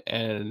fun.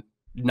 And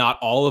not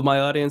all of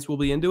my audience will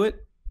be into it,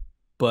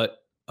 but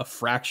a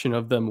fraction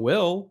of them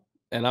will.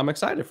 And I'm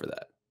excited for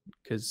that,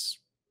 because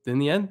in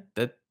the end,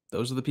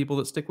 those are the people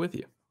that stick with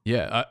you.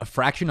 Yeah, a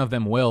fraction of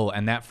them will,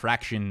 and that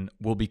fraction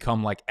will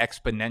become like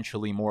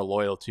exponentially more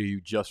loyal to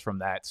you just from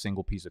that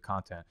single piece of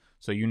content.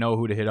 So you know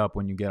who to hit up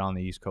when you get on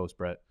the East Coast,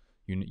 Brett.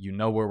 You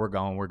know where we're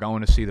going. We're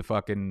going to see the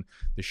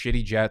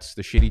shitty Jets,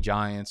 the shitty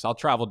Giants. I'll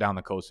travel down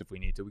the coast if we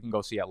need to. We can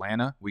go see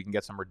Atlanta. We can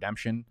get some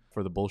redemption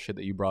for the bullshit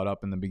that you brought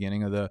up in the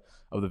beginning of the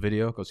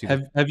video. Go see.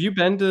 Have you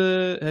been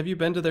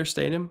to their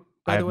stadium?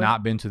 I have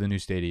not been to the new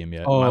stadium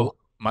yet. Oh,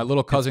 my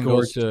little cousin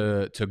goes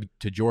to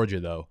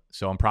Georgia, though,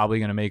 so I'm probably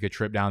going to make a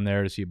trip down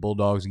there to see a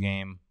Bulldogs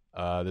game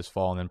this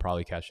fall, and then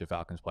probably catch the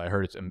Falcons play. I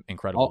heard it's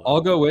incredible.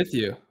 I'll go with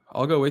you.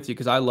 I'll go with you,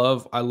 because I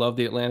love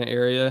the Atlanta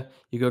area.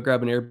 You go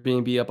grab an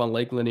Airbnb up on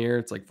Lake Lanier.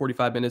 It's like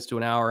 45 minutes to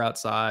an hour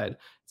outside.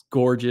 It's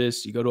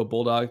gorgeous. You go to a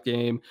Bulldog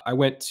game. I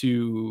went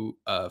to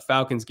a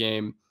Falcons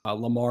game,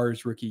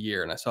 Lamar's rookie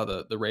year, and I saw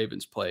the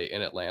Ravens play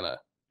in Atlanta.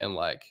 And,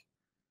 like,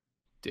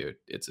 dude,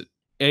 it's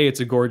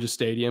a gorgeous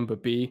stadium,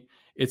 but B,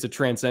 it's a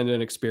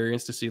transcendent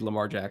experience to see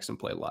Lamar Jackson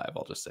play live.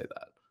 I'll just say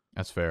that.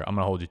 That's fair. I'm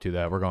gonna hold you to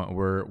that.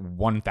 We're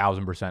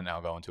 1,000%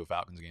 now going to a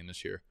Falcons game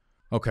this year.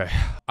 Okay.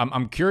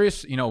 I'm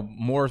curious,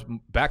 more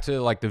back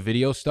to like the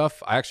video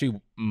stuff. I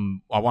actually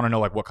I want to know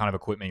like what kind of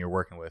equipment you're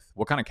working with.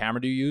 What kind of camera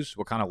do you use?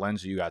 What kind of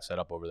lens do you got set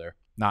up over there?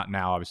 Not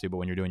now, obviously, but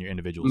when you're doing your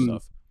individual Mm,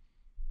 stuff.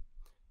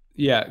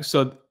 yeah,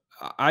 so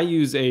I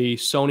use a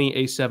Sony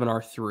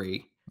A7R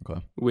III,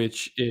 Okay.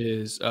 which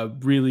is a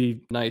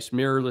really nice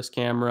mirrorless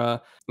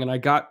camera. And I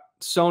got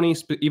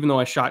Sony, even though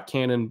I shot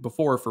Canon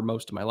before for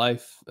most of my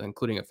life,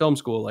 including at film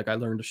school. Like I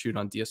learned to shoot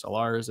on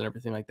DSLRs and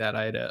everything like that.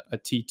 I had a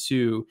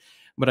T2,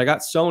 but I got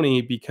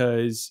Sony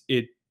because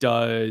it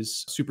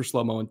does super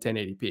slow mo in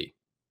 1080p,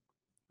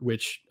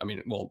 which I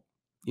mean, well,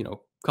 a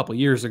couple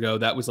years ago,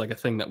 that was like a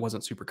thing that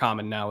wasn't super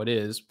common. Now it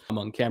is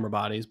among camera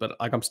bodies, but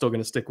like I'm still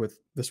going to stick with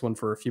this one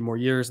for a few more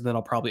years, and then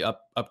I'll probably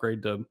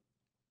upgrade to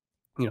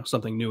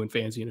something new and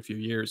fancy in a few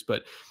years.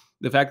 But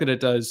the fact that it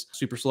does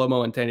super slow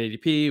mo and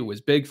 1080p was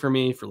big for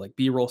me for like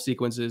b-roll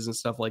sequences and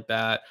stuff like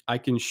that. I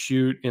can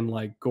shoot in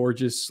like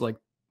gorgeous like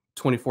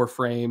 24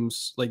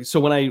 frames. Like so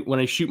when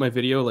I shoot my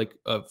video like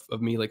of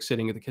me like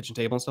sitting at the kitchen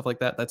table and stuff like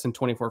that, that's in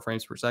 24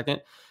 frames per second,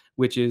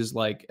 which is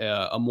like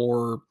a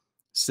more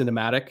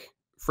cinematic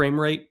frame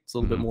rate. It's a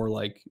little bit Hmm. more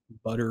like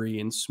buttery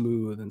and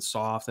smooth and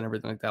soft and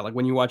everything like that. Like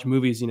when you watch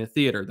movies in a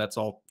theater, that's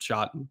all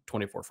shot in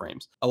 24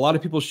 frames. A lot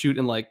of people shoot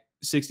in like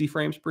 60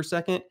 frames per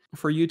second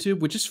for YouTube,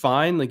 which is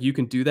fine. Like you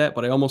can do that,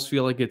 but I almost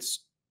feel like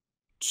it's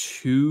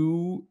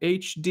too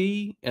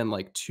HD and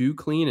like too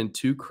clean and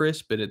too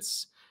crisp. And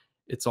it's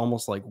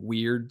almost like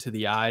weird to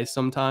the eye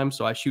sometimes.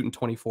 So I shoot in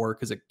 24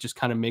 because it just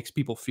kind of makes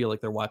people feel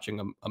like they're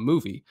watching a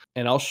movie.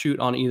 And I'll shoot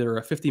on either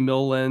a 50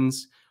 mil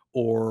lens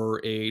or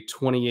a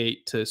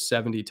 28 to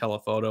 70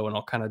 telephoto, and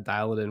I'll kind of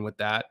dial it in with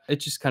that. It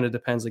just kind of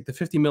depends. Like the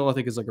 50 mil, I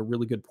think is like a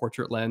really good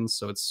portrait lens.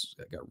 So it's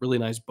got really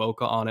nice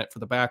bokeh on it for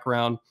the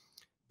background.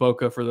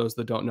 Bokeh, for those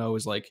that don't know,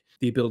 is like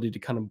the ability to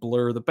kind of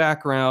blur the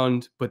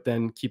background, but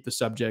then keep the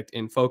subject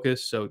in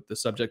focus. So the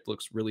subject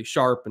looks really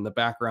sharp and the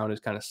background is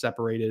kind of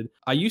separated.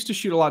 I used to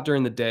shoot a lot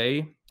during the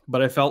day,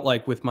 but I felt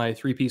like with my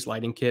three-piece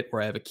lighting kit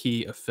where I have a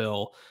key, a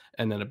fill,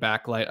 and then a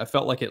backlight, I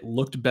felt like it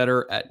looked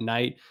better at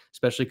night,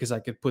 especially because I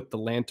could put the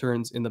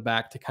lanterns in the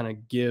back to kind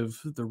of give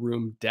the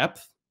room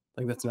depth.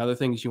 Like that's another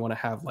thing is you want to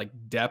have like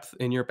depth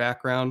in your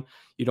background.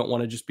 You don't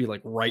want to just be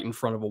like right in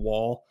front of a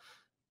wall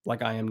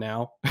like I am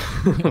now.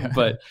 Yeah.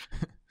 But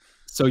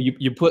so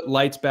you put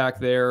lights back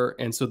there,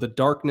 and so the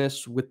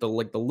darkness with the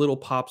like the little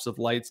pops of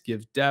lights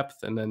gives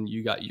depth, and then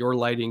you got your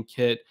lighting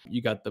kit, you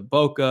got the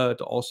bokeh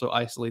to also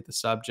isolate the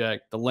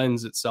subject. The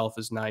lens itself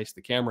is nice,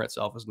 the camera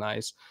itself is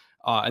nice,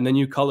 and then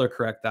you color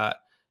correct that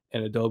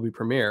in Adobe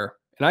Premiere.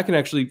 And I can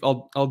actually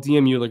I'll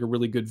DM you like a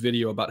really good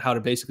video about how to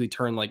basically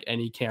turn like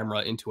any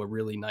camera into a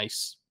really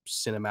nice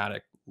cinematic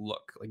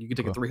look. Like you could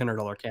take a Okay.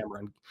 $300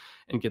 camera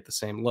and get the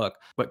same look,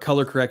 but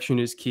color correction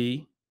is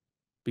key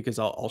because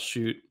I'll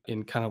shoot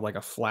in kind of like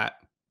a flat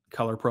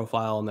color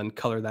profile and then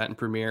color that in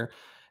Premiere.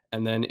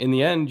 And then in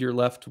the end, you're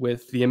left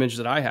with the image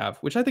that I have,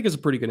 which I think is a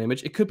pretty good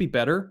image. It could be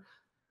better.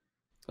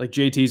 Like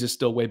JT's is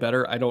still way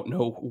better. I don't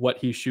know what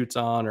he shoots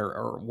on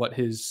or what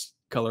his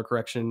color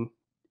correction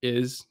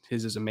is.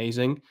 His is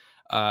amazing.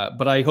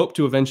 But I hope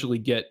to eventually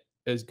get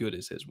as good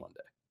as his one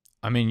day.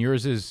 I mean,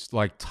 yours is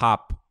like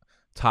top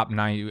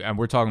 90, and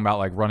we're talking about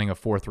like running a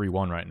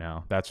 4-3-1 right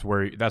now. That's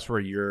where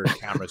your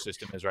camera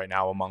system is right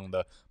now among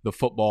the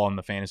football and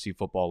the fantasy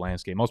football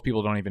landscape. Most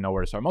people don't even know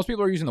where to start. Most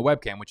people are using the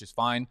webcam, which is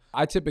fine.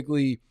 I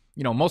typically,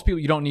 most people,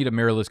 you don't need a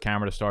mirrorless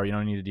camera to start. You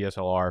don't need a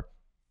DSLR.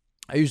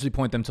 I usually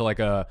point them to like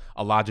a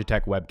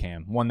Logitech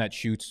webcam, one that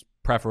shoots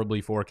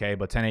preferably 4K,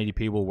 but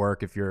 1080p will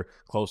work if you're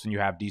close and you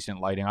have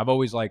decent lighting. I've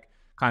always like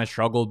kind of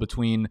struggled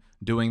between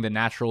doing the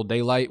natural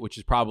daylight, which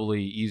is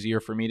probably easier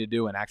for me to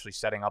do, and actually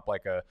setting up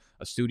like a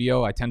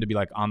studio. I tend to be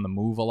like on the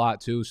move a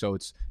lot too, so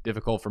it's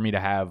difficult for me to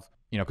have,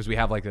 because we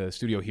have like a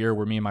studio here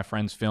where me and my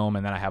friends film,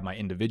 and then I have my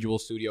individual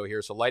studio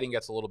here, so lighting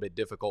gets a little bit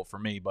difficult for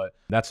me. But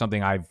that's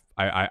something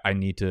I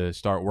need to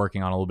start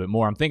working on a little bit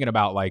more. I'm thinking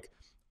about like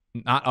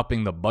not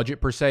upping the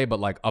budget per se, but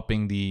like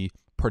upping the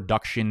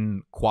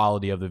production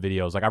quality of the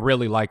videos. Like I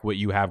really like what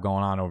you have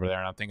going on over there,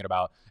 and I'm thinking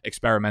about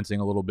experimenting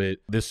a little bit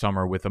this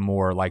summer with a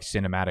more like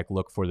cinematic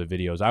look for the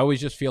videos. I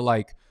always just feel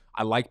like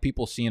I like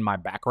people seeing my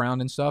background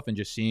and stuff, and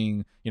just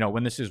seeing,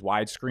 when this is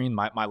widescreen,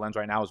 my lens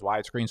right now is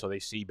widescreen, so they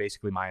see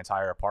basically my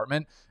entire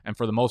apartment. And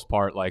for the most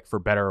part, like for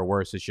better or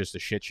worse, it's just a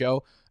shit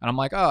show. And I'm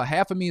like, oh,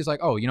 half of me is like,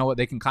 oh, you know what?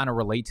 They can kind of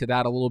relate to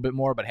that a little bit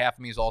more, but half of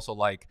me is also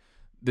like,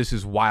 this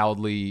is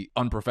wildly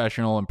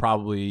unprofessional and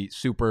probably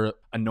super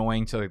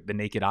annoying to the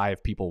naked eye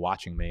of people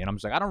watching me. And I'm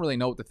just like, I don't really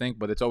know what to think,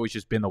 but it's always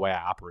just been the way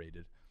I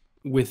operated.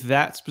 With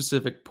that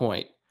specific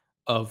point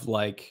of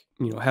like,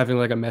 having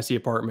like a messy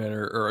apartment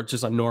or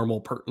just a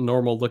normal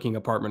looking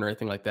apartment or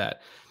anything like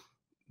that,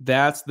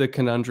 that's the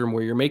conundrum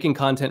where you're making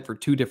content for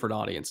two different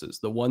audiences,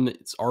 the one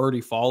that's already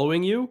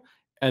following you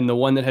and the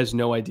one that has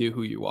no idea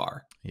who you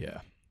are. Yeah.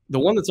 The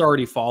one that's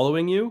already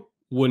following you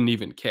wouldn't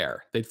even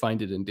care. They'd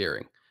find it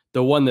endearing.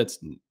 The one that's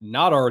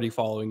not already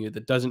following you,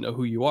 that doesn't know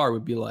who you are,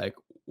 would be like,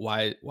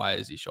 why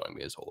is he showing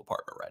me his whole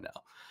apartment right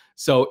now?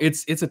 So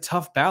it's a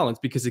tough balance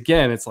because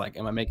again, it's like,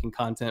 am I making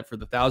content for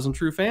the 1,000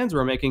 true fans, or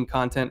am I making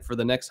content for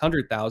the next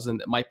 100,000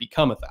 that might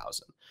become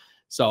 1,000?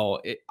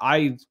 So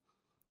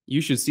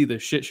you should see the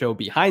shit show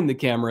behind the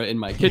camera in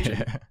my kitchen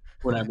Yeah.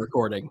 when I'm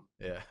recording.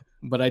 Yeah.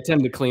 But I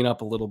tend to clean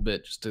up a little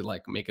bit just to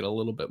like make it a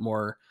little bit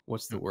more,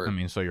 what's the I word?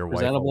 mean, so your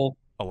wife Presentable.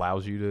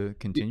 allows you to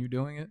continue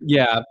doing it?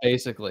 Yeah,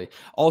 basically.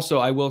 Also,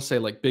 I will say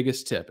like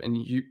biggest tip, and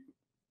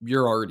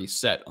you're already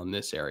set on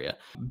this area.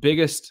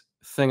 Biggest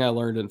thing I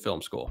learned in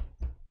film school.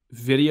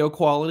 Video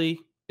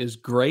quality is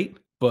great,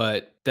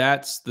 but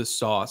that's the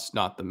sauce,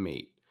 not the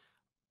meat.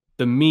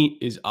 The meat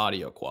is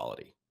audio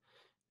quality.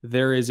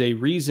 There is a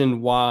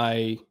reason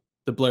why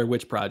the Blair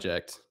Witch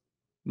Project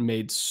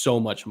made so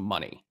much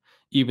money,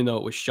 even though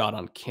it was shot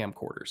on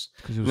camcorders.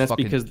 Because it And was that's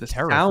fucking because the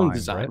sound terrifying, Brett.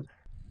 design.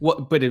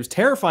 What but it was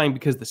terrifying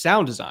because the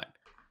sound design.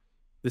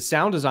 The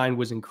sound design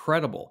was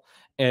incredible.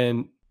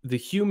 And the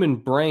human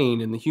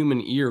brain and the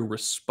human ear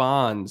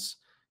responds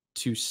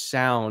to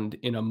sound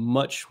in a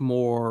much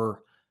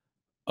more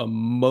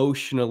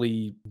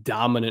emotionally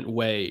dominant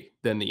way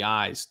than the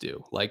eyes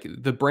do. Like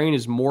the brain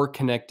is more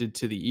connected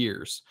to the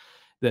ears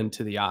than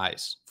to the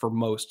eyes for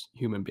most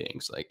human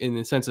beings. Like in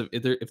the sense of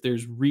if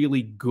there's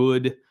really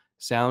good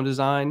sound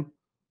design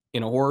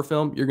in a horror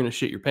film, you're going to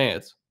shit your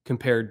pants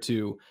compared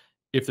to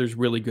if there's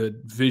really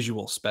good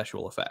visual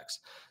special effects.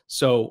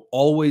 So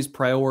always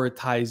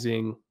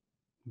prioritizing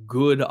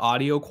good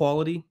audio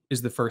quality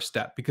is the first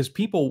step because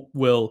people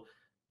will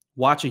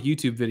watch a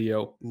YouTube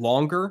video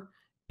longer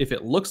if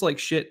it looks like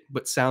shit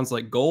but sounds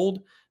like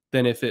gold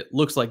than if it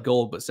looks like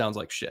gold but sounds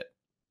like shit.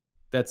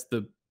 That's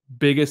the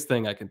biggest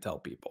thing I can tell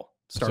people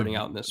It's a starting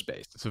out in this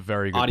space. it's a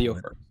very good Audio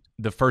point. first.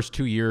 The first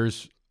 2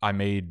 years I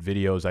made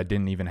videos, I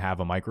didn't even have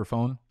a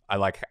microphone. I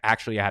like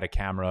actually had a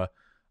camera.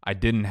 I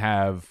didn't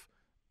have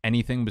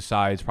anything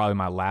besides probably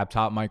my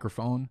laptop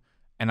microphone.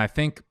 And I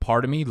think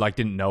part of me like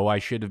didn't know I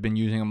should have been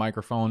using a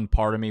microphone.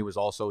 Part of me was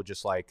also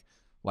just like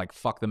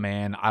fuck the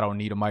man. I don't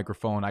need a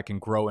microphone. I can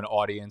grow an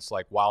audience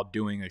like while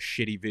doing a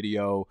shitty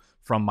video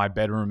from my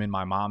bedroom in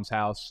my mom's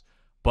house.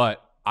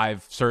 But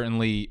I've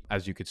certainly,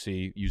 as you could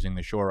see using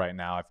the Shure right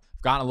now, I've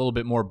gotten a little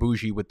bit more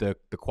bougie with the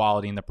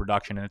quality and the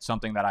production. And it's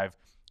something that I've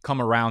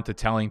come around to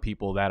telling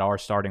people that are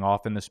starting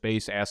off in the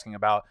space, asking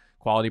about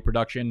quality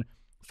production.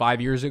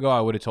 5 years ago,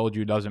 I would have told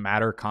you it doesn't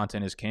matter.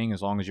 Content is king.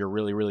 As long as you're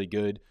really, really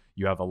good,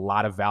 you have a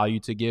lot of value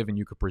to give and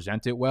you could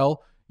present it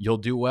well, you'll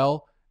do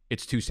well.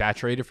 It's too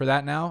saturated for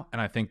that now.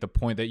 And I think the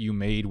point that you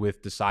made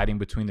with deciding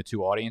between the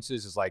two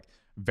audiences is like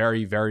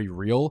very, very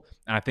real.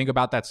 And I think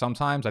about that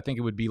sometimes. I think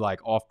it would be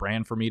like off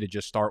brand for me to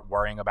just start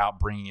worrying about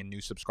bringing in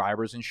new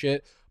subscribers and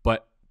shit.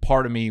 But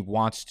part of me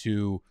wants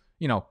to,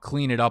 you know,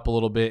 clean it up a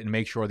little bit and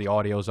make sure the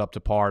audio's up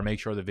to par, make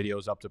sure the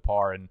video's up to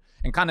par, and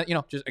kind of, you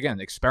know, just again,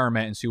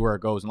 experiment and see where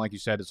it goes. And like you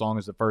said, as long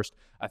as the first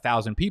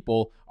 1,000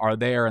 people are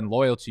there and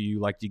loyal to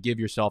you, like you give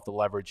yourself the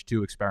leverage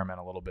to experiment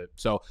a little bit.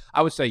 So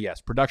I would say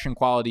yes, production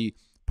quality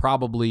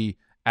probably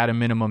at a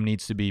minimum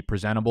needs to be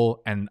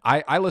presentable. And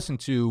I listen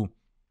to,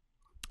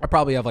 I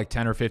probably have like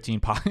 10 or 15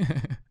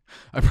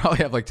 I probably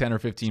have like 10 or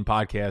 15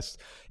 podcasts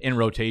in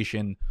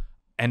rotation.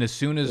 And as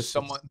soon as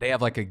they have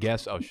like a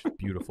guest, oh,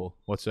 beautiful.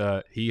 What's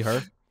he,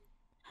 her?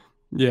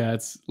 Yeah,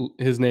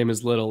 his name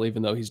is Little,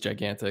 even though he's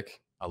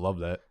gigantic. I love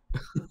that.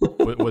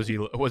 Was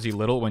he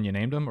little when you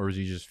named him, or was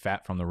he just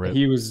fat from the rip?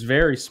 He was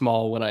very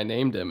small when I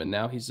named him, and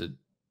now he's a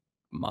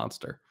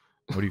monster.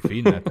 What are you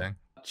feeding that thing?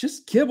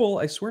 Just kibble,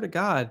 I swear to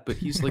God. But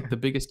he's like the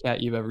biggest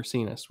cat you've ever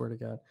seen. I swear to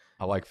God.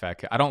 I like fat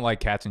cat. I don't like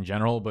cats in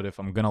general, but if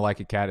I'm gonna like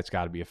a cat, it's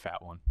got to be a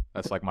fat one.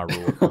 That's like my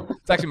rule of thumb.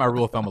 It's actually my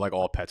rule of thumb with like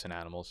all pets and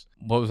animals.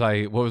 What was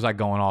I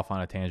going off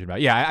on a tangent about?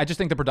 Yeah, I just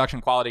think the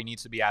production quality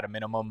needs to be at a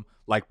minimum,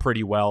 like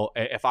pretty well.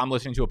 If I'm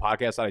listening to a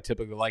podcast that I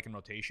typically like in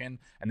rotation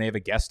and they have a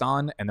guest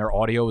on and their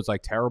audio is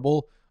like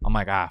terrible, I'm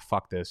like,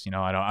 fuck this. You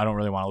know, I don't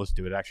really want to listen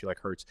to it. It actually like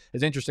hurts.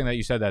 It's interesting that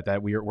you said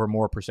that we're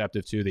more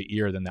perceptive to the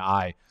ear than the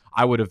eye.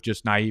 I would have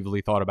just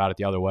naively thought about it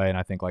the other way, and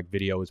I think like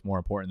video is more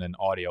important than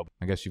audio.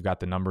 I guess you've got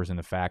the numbers and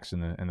the facts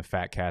and the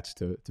fat cats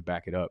to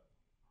back it up.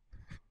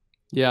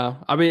 Yeah,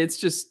 I mean, it's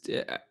just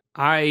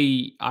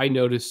I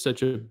noticed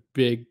such a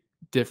big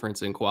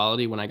difference in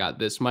quality when I got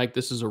this mic.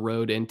 This is a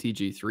Rode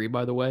NTG3,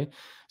 by the way.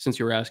 Since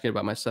you were asking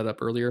about my setup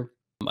earlier,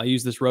 I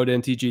use this Rode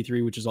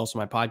NTG3, which is also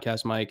my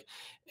podcast mic,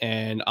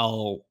 and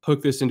I'll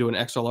hook this into an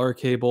XLR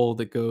cable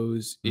that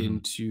goes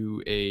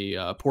into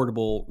a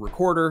portable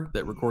recorder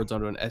that records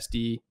onto an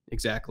SD,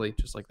 exactly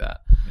just like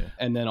that. Yeah.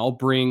 And then I'll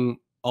bring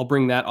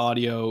that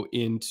audio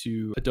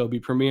into Adobe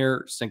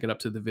Premiere, sync it up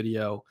to the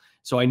video.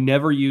 So I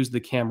never use the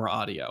camera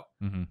audio.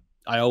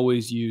 I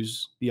always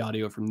use the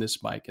audio from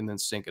this mic and then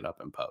sync it up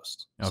in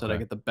post so that I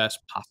get the best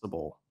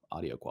possible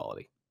audio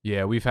quality.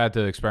 Yeah, we've had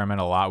to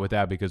experiment a lot with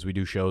that because we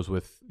do shows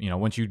with, you know,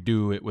 once you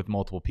do it with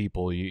multiple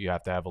people, you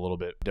have to have a little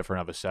bit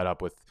different of a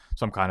setup with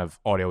some kind of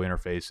audio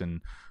interface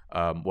and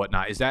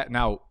whatnot. Is that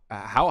now,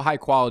 how high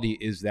quality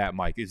is that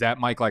mic? Is that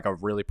mic like a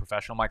really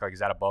professional mic? Like,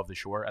 is that above the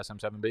Shure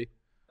SM7B?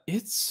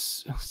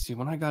 It's, let's see,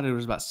 when I got it, it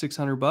was about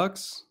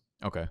 $600.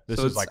 Okay. This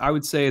So is it's, like, I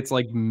would say it's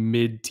like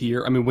mid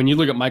tier. I mean, when you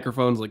look at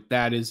microphones, like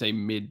that is a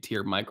mid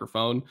tier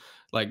microphone.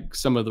 Like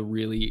some of the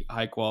really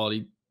high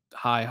quality,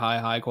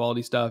 high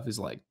quality stuff is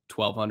like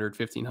 1200,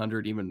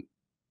 1500, even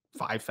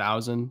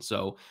 5,000.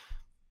 So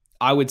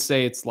I would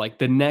say it's like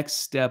the next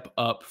step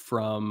up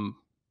from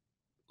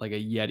like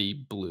a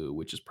Yeti Blue,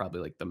 which is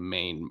probably like the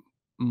main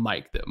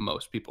mic that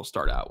most people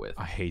start out with.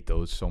 I hate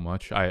those so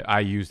much. I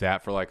use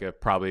that for like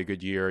probably a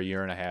good year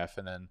and a half,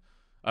 and then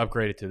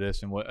upgraded to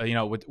this. And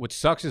what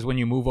sucks is when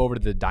you move over to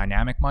the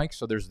dynamic mic.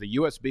 So there's the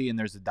USB and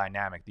there's the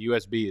dynamic. The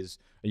USB is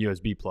a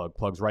USB plug,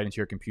 plugs right into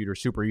your computer,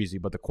 super easy,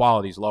 but the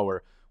quality's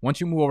lower. Once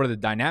you move over to the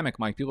dynamic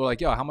mic, people are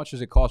like, "Yo, how much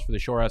does it cost for the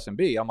Shure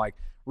SMB?" I'm like,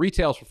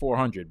 retails for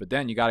 400, but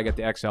then you got to get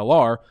the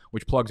XLR,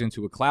 which plugs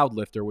into a cloud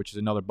lifter, which is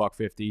another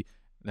 $150.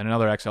 Then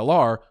another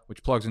XLR,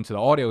 which plugs into the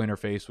audio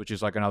interface, which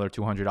is like another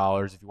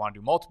 $200. If you want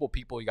to do multiple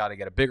people, you got to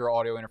get a bigger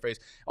audio interface.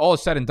 All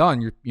is said and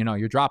done,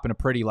 you're dropping a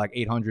pretty like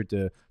 800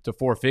 to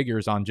four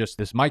figures on just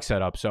this mic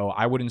setup. So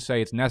I wouldn't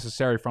say it's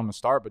necessary from the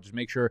start, but just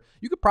make sure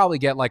you could probably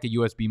get like a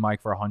USB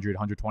mic for $100,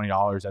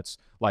 $120. That's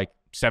like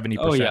 70%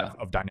 Oh yeah.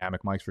 of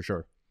dynamic mics for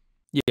sure.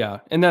 Yeah.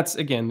 And that's,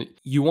 again,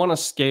 you want to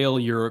scale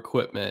your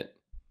equipment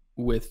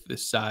with the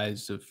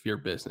size of your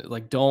business.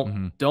 Like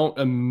don't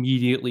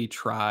immediately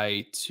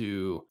try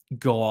to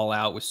go all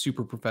out with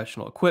super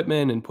professional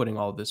equipment and putting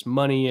all this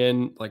money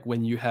in, like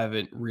when you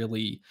haven't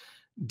really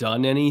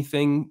done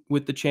anything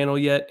with the channel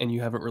yet and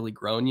you haven't really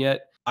grown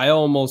yet. I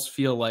almost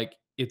feel like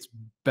it's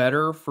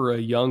better for a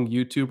young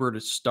YouTuber to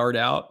start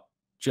out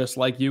just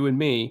like you and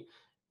me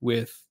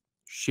with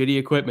shitty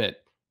equipment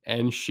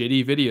and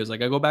shitty videos.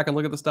 Like I go back and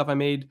look at the stuff I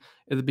made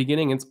at the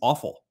beginning, it's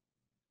awful.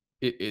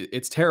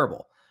 It's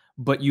terrible.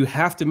 But you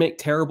have to make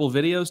terrible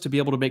videos to be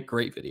able to make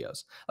great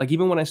videos. Like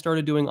even when I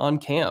started doing on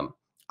cam,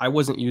 I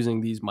wasn't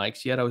using these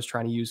mics yet. I was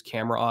trying to use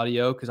camera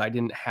audio because I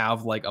didn't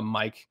have like a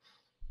mic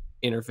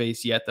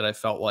interface yet that I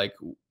felt like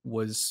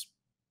was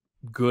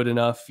good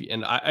enough.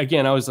 And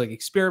I was like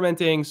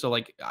experimenting. So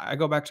like I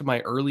go back to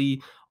my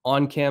early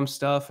on cam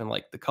stuff and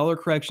like the color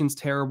correction's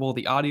terrible,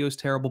 the audio's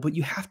terrible, but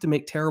you have to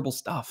make terrible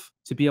stuff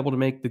to be able to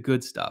make the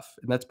good stuff.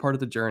 And that's part of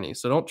the journey.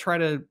 So don't try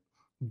to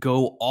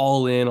go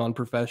all in on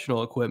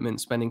professional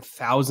equipment, spending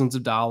thousands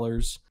of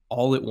dollars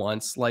all at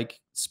once. Like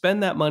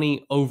spend that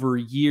money over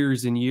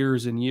years and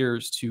years and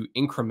years to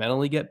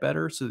incrementally get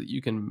better so that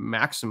you can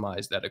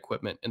maximize that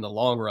equipment in the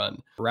long run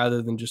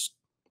rather than just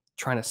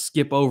trying to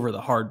skip over the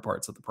hard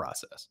parts of the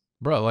process.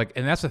 Bro, like,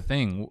 and that's the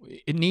thing.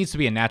 It needs to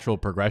be a natural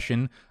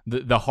progression.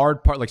 The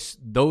hard part, like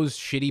those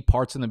shitty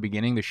parts in the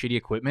beginning, the shitty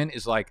equipment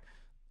is like,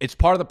 it's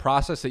part of the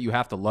process that you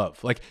have to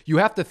love. Like you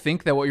have to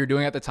think that what you're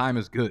doing at the time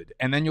is good.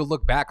 And then you'll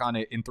look back on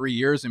it in 3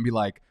 years and be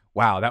like,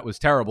 wow, that was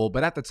terrible.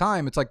 But at the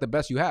time, it's like the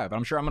best you have. And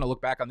I'm sure I'm going to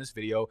look back on this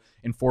video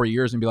in 4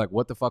 years and be like,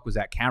 what the fuck was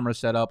that camera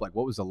set up? Like,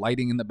 what was the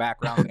lighting in the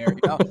background there?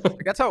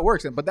 Like, that's how it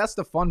works. But that's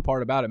the fun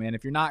part about it, man.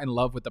 If you're not in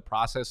love with the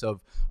process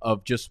of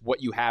just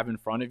what you have in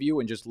front of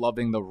you and just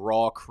loving the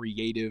raw,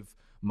 creative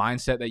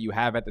mindset that you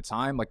have at the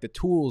time, like the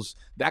tools,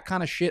 that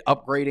kind of shit,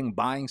 upgrading,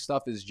 buying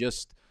stuff is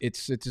just,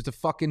 it's just a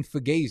fucking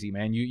fugazi,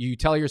 man. You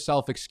tell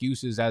yourself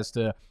excuses as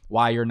to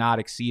why you're not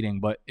exceeding,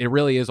 but it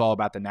really is all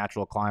about the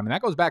natural climb. And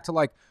that goes back to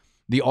like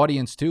the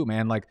audience too,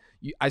 man. Like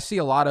I see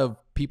a lot of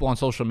people on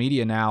social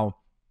media now,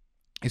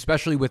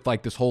 especially with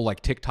like this whole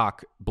like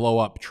TikTok blow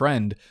up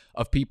trend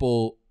of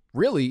people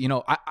really,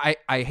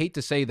 I hate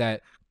to say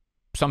that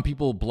some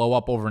people blow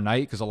up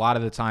overnight because a lot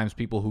of the times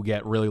people who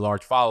get really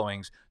large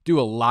followings do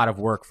a lot of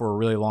work for a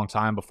really long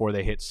time before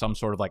they hit some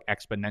sort of like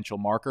exponential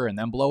marker and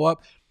then blow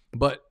up.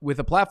 But with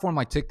a platform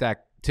like TikTok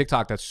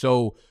that's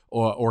so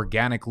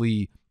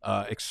organically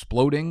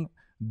exploding,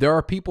 there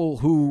are people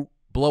who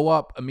blow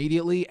up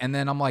immediately, and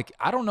then I'm like,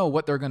 I don't know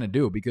what they're gonna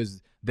do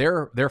because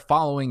their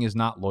following is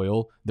not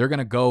loyal. They're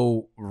gonna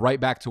go right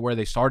back to where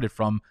they started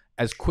from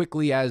as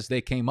quickly as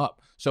they came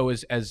up. So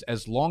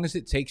as long as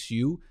it takes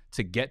you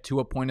to get to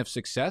a point of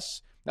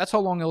success, that's how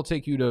long it'll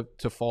take you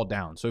to fall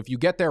down. So if you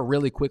get there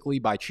really quickly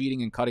by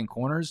cheating and cutting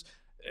corners,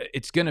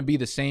 it's going to be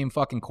the same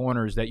fucking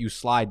corners that you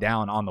slide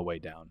down on the way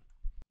down.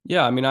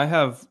 Yeah, I mean, I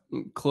have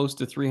close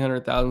to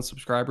 300,000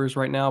 subscribers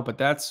right now, but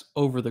that's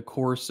over the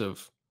course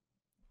of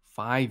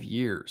 5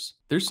 years.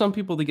 There's some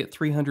people that get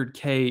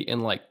 300K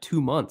in like 2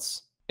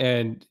 months,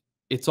 and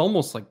it's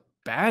almost like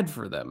bad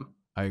for them.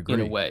 I agree.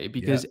 In a way,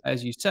 because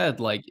as you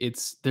said, like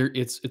it's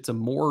a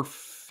more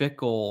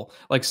fickle,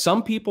 like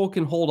some people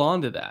can hold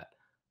on to that.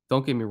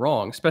 Don't get me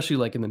wrong, especially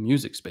like in the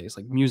music space.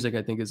 Like music,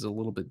 I think is a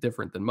little bit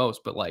different than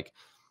most, but like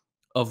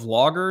a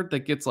vlogger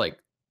that gets like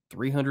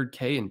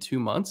 300K in 2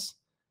 months,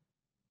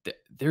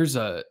 there's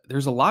a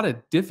lot of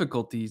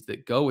difficulties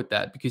that go with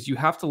that because you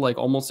have to like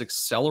almost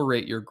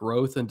accelerate your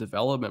growth and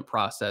development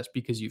process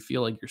because you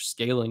feel like you're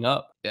scaling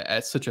up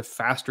at such a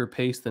faster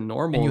pace than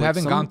normal. And you like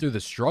haven't gone through the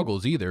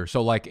struggles either.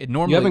 So like it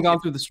normally, you haven't gone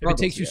through the struggles.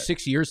 If it takes you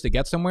 6 years to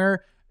get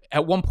somewhere,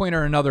 at one point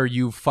or another,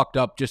 you've fucked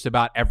up just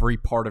about every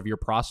part of your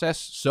process.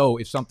 So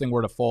if something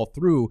were to fall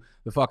through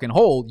the fucking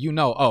hole,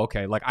 oh,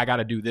 okay, like I got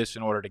to do this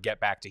in order to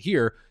get back to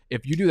here.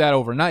 If you do that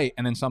overnight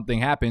and then something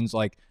happens,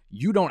 like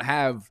you don't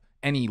have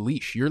any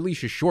leash. Your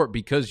leash is short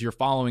because your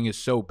following is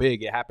so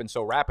big. It happens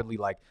so rapidly.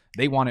 Like,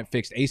 they want it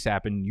fixed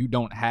ASAP, and you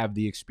don't have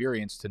the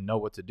experience to know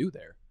what to do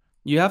there.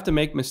 You have to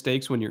make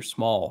mistakes when you're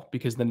small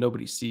because then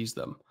nobody sees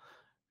them.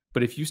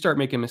 But if you start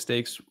making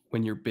mistakes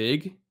when you're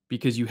big,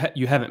 because you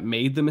haven't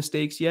made the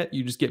mistakes yet,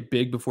 you just get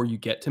big before you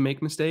get to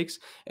make mistakes.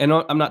 And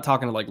I'm not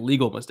talking like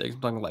legal mistakes.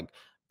 I'm talking like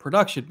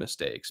production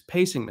mistakes,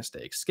 pacing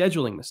mistakes,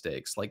 scheduling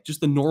mistakes, like just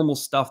the normal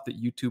stuff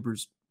that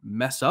YouTubers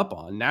mess up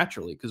on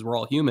naturally because we're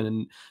all human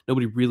and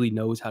nobody really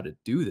knows how to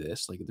do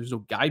this. Like there's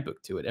no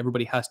guidebook to it.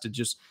 Everybody has to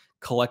just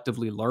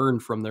collectively learn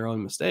from their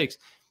own mistakes.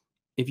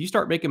 If you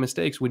start making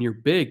mistakes when you're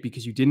big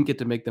because you didn't get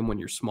to make them when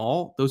you're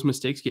small, those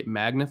mistakes get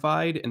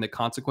magnified and the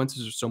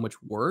consequences are so much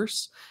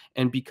worse.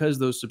 And because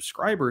those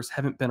subscribers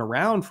haven't been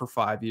around for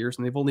 5 years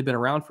and they've only been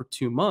around for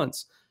 2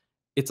 months,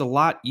 it's a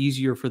lot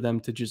easier for them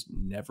to just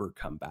never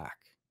come back.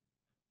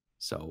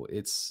 So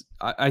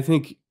I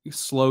think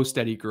slow,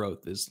 steady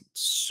growth is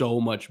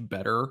so much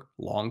better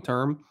long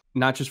term,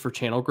 not just for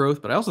channel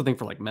growth, but I also think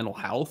for like mental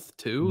health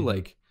too. Mhm.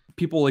 Like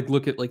people like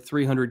look at like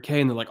 300K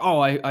and they're like,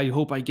 oh, I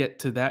hope I get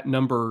to that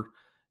number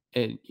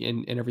and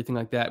everything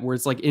like that.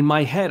 Whereas like in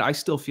my head, I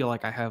still feel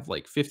like I have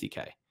like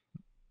 50K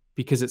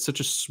because it's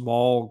such a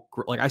small,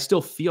 like I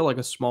still feel like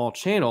a small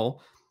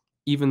channel,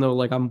 even though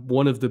like I'm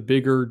one of the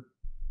bigger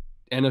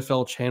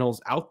NFL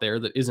channels out there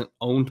that isn't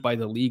owned by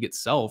the league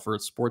itself or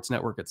its sports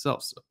network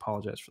itself. So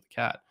apologize for the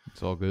cat.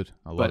 It's all good.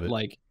 I love But it.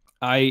 like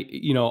I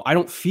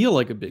don't feel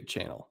like a big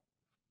channel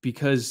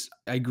because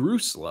I grew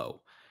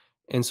slow.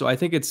 And so I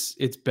think it's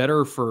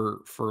better for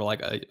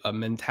like a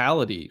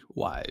mentality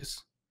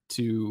wise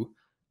to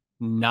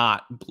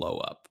not blow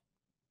up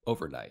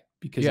overnight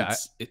because Yeah,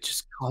 it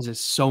just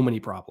causes so many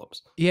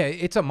problems. yeah,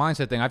 it's a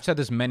mindset thing. I've said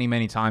this many,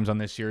 many times on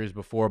this series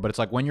before, but it's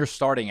like when you're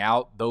starting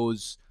out,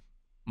 those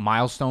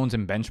milestones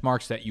and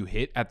benchmarks that you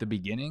hit at the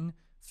beginning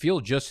feel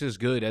just as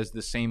good as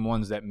the same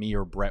ones that me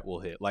or Brett will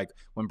hit. Like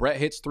when Brett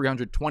hits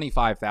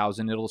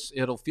 325,000,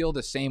 it'll feel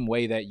the same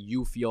way that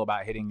you feel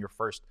about hitting your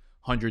first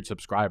 100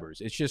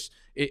 subscribers. It's just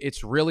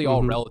it's really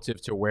all Mhm.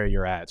 relative to where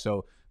you're at.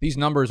 So these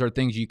numbers are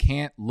things you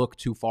can't look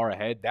too far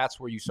ahead. That's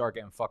where you start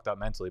getting fucked up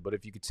mentally. But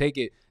if you could take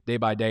it day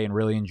by day and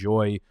really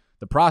enjoy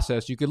the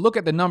process, you could look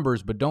at the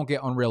numbers, but don't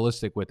get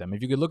unrealistic with them.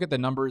 If you could look at the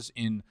numbers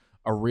in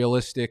a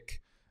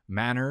realistic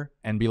manner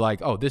and be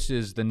like, oh, this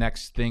is the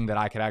next thing that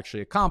I could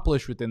actually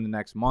accomplish within the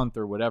next month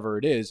or whatever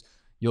it is,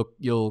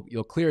 you'll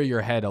clear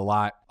your head a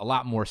lot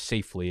more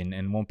safely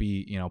and won't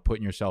be,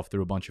 putting yourself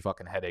through a bunch of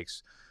fucking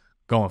headaches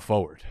going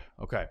forward.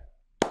 Okay.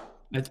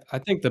 I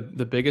think the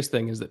biggest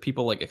thing is that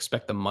people like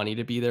expect the money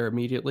to be there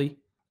immediately.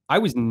 I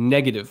was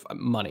negative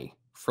money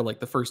for like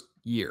the first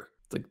year,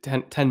 like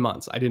 10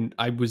 months.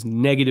 I was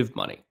negative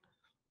money.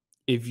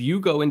 If you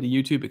go into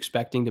YouTube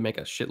expecting to make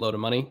a shitload of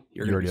money,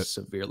 you're You going to be already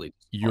severely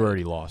you disappointed.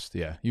 already lost.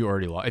 Yeah. You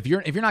already lost. If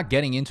you're not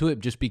getting into it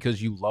just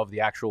because you love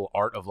the actual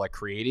art of like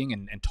creating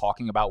and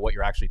talking about what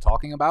you're actually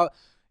talking about,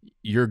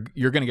 you're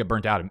gonna get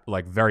burnt out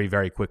like very,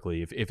 very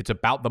quickly. If it's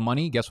about the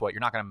money, guess what?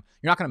 You're not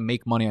gonna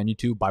make money on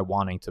YouTube by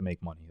wanting to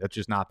make money. That's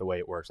just not the way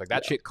it works. Like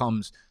that Yeah. shit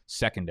comes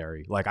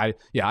secondary. Like I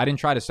didn't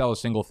try to sell a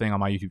single thing on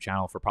my YouTube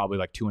channel for probably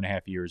like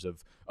 2.5 years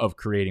of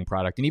creating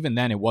product. And even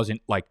then it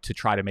wasn't like to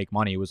try to make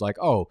money. It was like,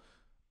 oh,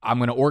 I'm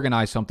going to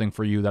organize something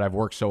for you that I've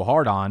worked so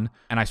hard on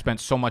and I spent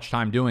so much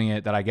time doing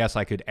it that I guess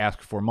I could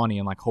ask for money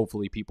and like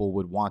hopefully people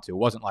would want to. It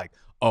wasn't like,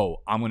 oh,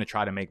 I'm going to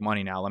try to make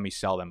money now. Let me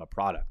sell them a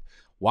product.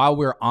 While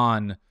we're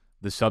on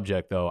the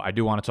subject though, I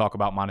do want to talk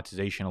about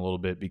monetization a little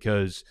bit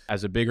because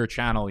as a bigger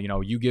channel,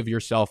 you give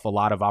yourself a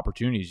lot of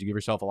opportunities. You give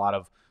yourself a lot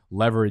of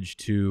leverage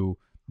to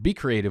be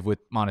creative with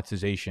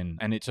monetization.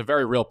 And it's a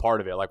very real part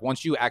of it. Like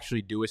once you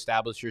actually do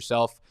establish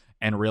yourself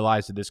and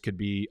realize that this could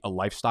be a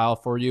lifestyle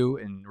for you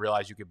and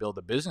realize you could build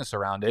a business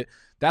around it,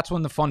 that's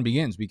when the fun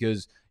begins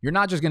because you're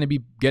not just going to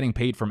be getting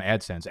paid from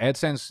AdSense.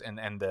 AdSense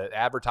and the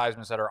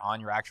advertisements that are on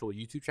your actual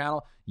YouTube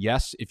channel,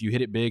 yes, if you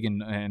hit it big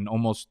and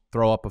almost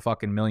throw up a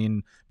fucking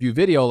million view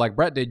video like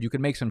Brett did, you can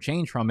make some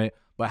change from it.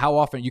 But how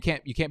often you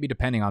can't be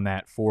depending on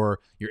that for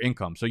your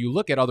income. So you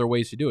look at other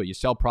ways to do it. You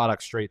sell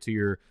products straight to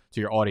your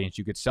audience.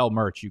 You could sell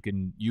merch. You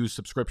can use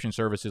subscription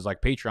services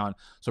like Patreon.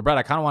 So Brett,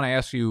 I kind of want to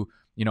ask you,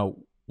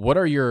 what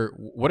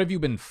have you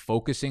been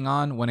focusing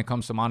on when it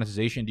comes to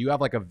monetization? Do you have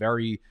like a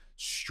very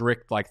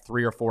strict like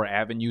 3 or 4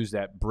 avenues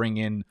that bring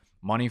in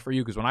money for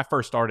you? Because when I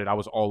first started, I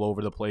was all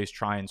over the place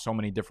trying so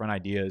many different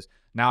ideas.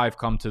 Now I've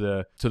come to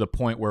the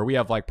point where we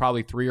have like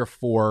probably 3 or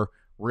 4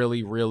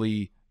 really,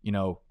 really,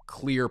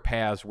 clear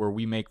paths where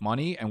we make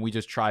money and we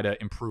just try to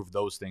improve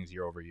those things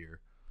year over year.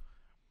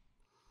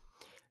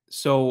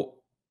 So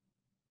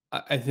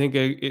I think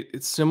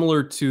it's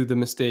similar to the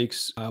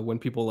mistakes when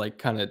people like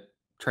kind of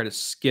try to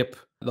skip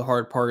the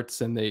hard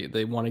parts and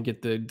they want to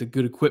get the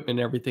good equipment and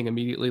everything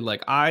immediately.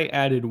 Like I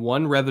added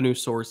one revenue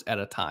source at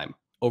a time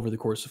over the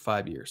course of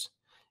 5 years.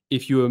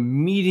 If you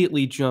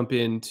immediately jump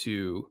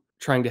into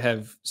trying to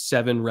have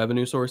 7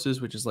 revenue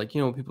sources, which is like,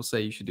 what people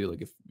say you should do,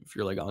 like if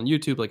you're like on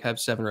YouTube, like have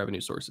 7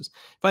 revenue sources.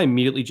 If I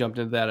immediately jumped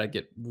into that, I'd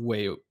get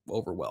way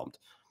overwhelmed.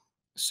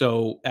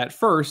 So at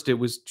first, it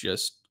was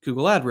just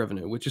Google ad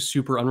revenue, which is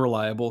super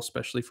unreliable,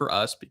 especially for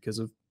us because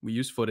of we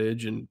use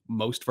footage and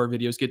most of our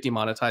videos get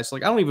demonetized. So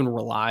like I don't even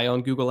rely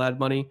on Google ad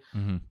money.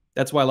 Mm-hmm.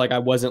 That's why like I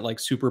wasn't like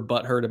super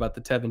butthurt about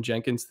the Tevin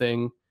Jenkins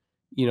thing,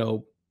 you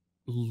know,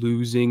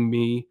 losing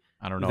me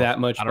I don't know if that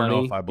much I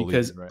money believe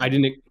because it right I now.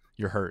 didn't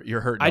You're hurt.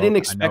 You're hurt, I dog.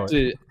 didn't I know expect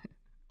it.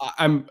 to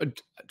I'm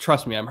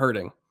trust me, I'm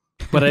hurting.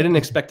 But I didn't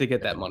expect to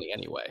get that money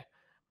anyway.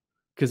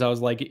 Because I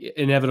was like,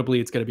 inevitably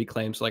it's going to be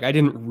claimed. So like, I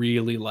didn't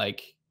really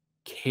like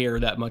care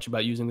that much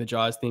about using the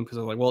Jaws theme because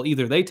I was like, well,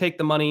 either they take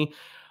the money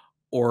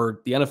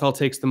or the NFL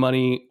takes the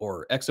money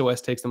or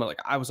XOS takes the money.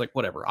 Like, I was like,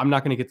 whatever, I'm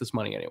not going to get this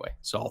money anyway.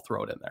 So I'll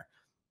throw it in there.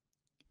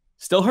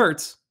 Still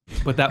hurts,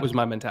 but that was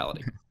my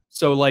mentality.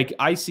 So like,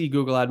 I see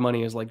Google ad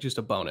money as like just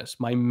a bonus.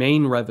 My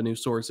main revenue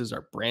sources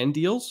are brand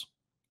deals,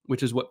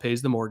 which is what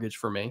pays the mortgage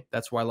for me.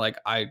 That's why like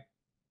I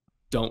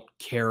don't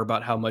care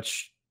about how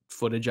much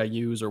footage I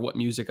use or what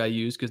music I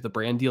use because the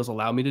brand deals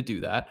allow me to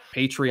do that.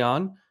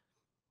 Patreon,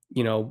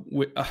 you know,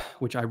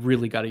 which I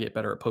really got to get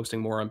better at posting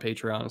more on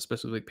Patreon,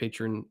 especially like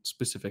patron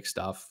specific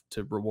stuff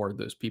to reward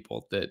those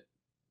people that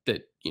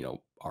you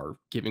know are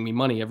giving me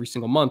money every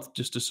single month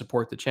just to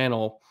support the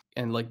channel.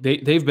 And like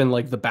they've been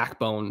like the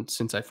backbone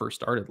since I first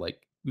started.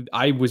 Like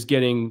I was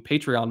getting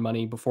Patreon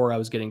money before I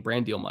was getting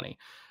brand deal money.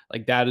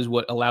 Like that is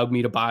what allowed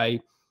me to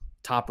buy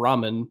top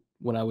ramen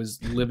when I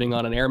was living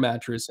on an air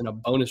mattress in a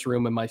bonus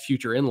room in my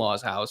future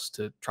in-laws house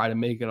to try to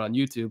make it on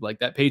YouTube. Like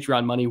that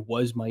Patreon money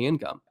was my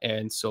income.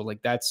 And so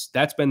like that's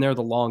been there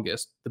the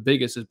longest. The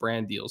biggest is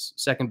brand deals.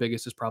 Second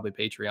biggest is probably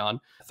Patreon.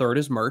 Third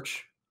is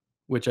merch,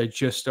 which I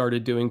just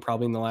started doing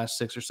probably in the last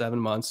 6 or 7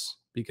 months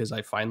because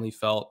I finally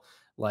felt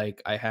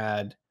like I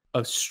had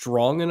a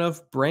strong enough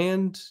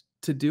brand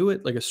to do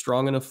it, like a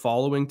strong enough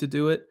following to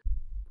do it,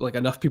 like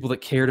enough people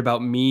that cared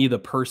about me, the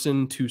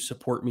person, to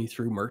support me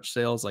through merch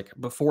sales. Like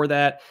before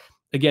that,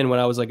 again, when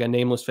I was like a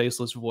nameless,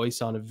 faceless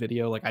voice on a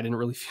video, like I didn't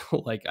really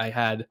feel like I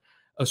had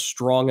a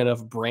strong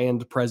enough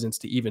brand presence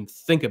to even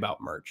think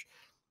about merch.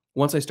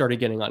 Once I started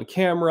getting on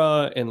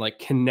camera and like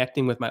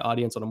connecting with my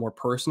audience on a more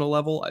personal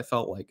level, I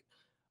felt like,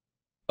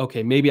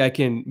 okay, maybe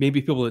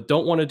people that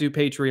don't want to do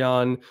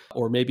Patreon,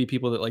 or maybe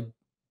people that like,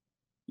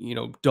 you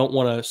know, don't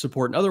want to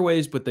support in other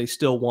ways, but they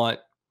still want,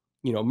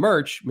 you know,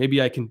 merch. Maybe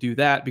I can do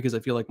that because I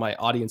feel like my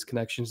audience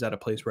connection is at a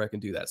place where I can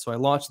do that. So I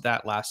launched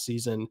that last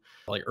season,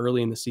 like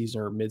early in the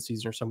season or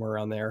mid-season or somewhere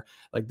around there.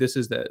 Like this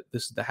is the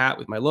hat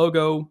with my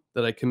logo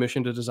that I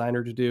commissioned a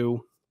designer to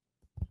do.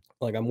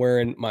 Like I'm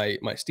wearing my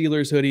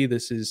Steelers hoodie.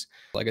 This is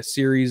like a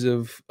series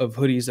of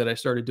hoodies that I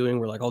started doing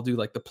where like I'll do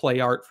like the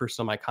play art for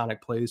some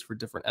iconic plays for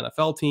different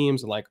NFL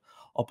teams, and like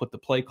I'll put the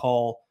play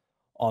call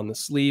on the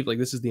sleeve. Like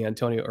this is the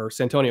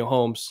Santonio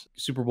Holmes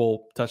Super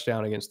Bowl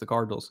touchdown against the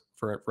Cardinals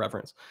for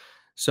reference.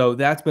 So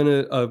that's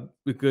been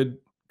a good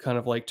kind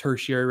of like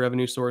tertiary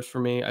revenue source for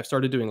me. I've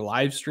started doing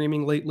live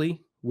streaming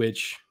lately,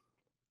 which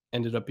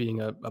ended up being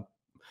a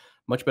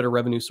much better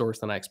revenue source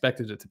than I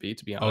expected it to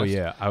be Oh honest.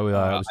 yeah, I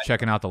was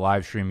checking out the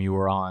live stream you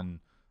were on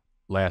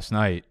last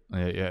night.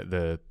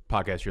 The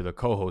podcast you're the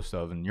co-host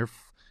of, and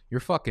you're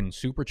fucking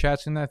super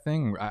chats in that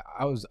thing.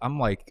 I'm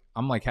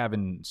like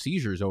having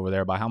seizures over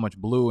there by how much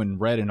blue and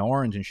red and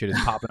orange and shit is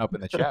popping up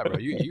in the chat, bro.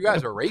 You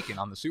guys are raking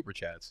on the super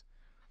chats.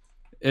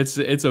 It's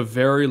a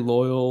very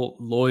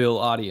loyal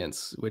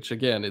audience, which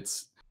again,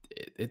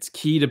 it's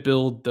key to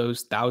build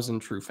those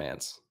 1,000 true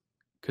fans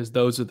because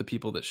those are the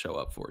people that show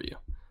up for you.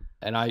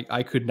 And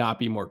I could not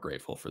be more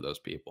grateful for those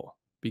people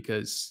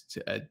because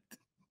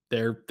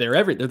they're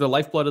the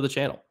lifeblood of the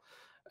channel,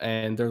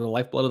 and they're the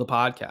lifeblood of the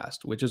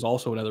podcast, which is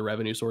also another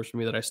revenue source for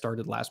me that I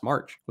started last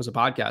March. Was a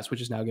podcast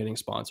which is now getting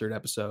sponsored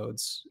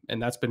episodes,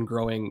 and that's been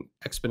growing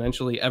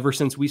exponentially ever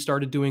since we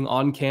started doing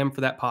on cam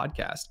for that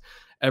podcast.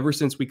 Ever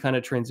since we kind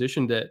of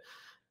transitioned it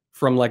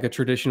from like a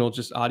traditional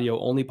just audio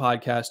only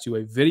podcast to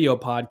a video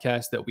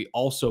podcast that we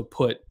also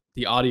put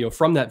the audio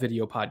from that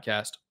video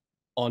podcast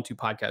onto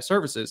podcast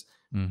services,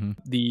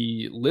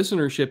 the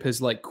listenership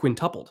has like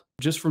quintupled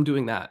just from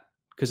doing that.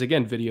 Because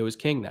again, video is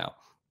king now.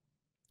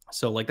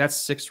 So like that's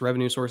 6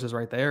 revenue sources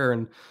right there.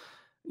 And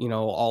you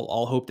know,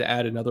 I'll hope to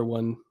add another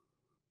one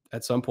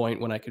at some point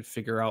when I could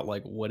figure out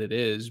like what it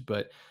is.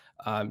 But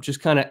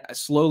just kind of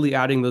slowly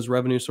adding those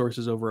revenue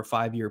sources over a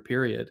 5-year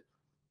period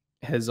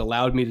has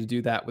allowed me to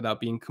do that without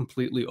being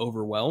completely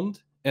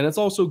overwhelmed. And it's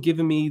also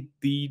given me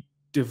the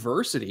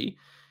diversity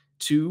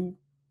to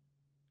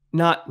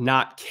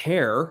not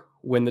care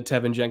when the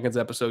Tevin Jenkins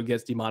episode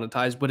gets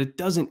demonetized, but it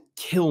doesn't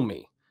kill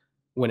me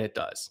when it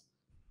does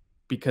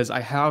because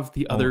I have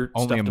the other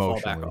Only stuff to fall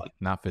back emotionally, on.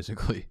 not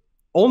physically.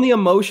 Only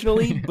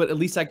emotionally, but at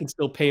least I can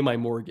still pay my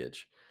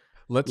mortgage.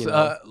 Let's You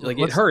know, like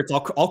it hurts.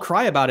 I'll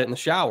cry about it in the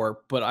shower,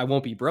 but I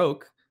won't be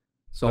broke.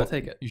 So I'll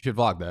take it. You should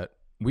vlog that.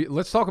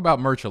 Let's talk about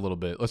merch a little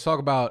bit. Let's talk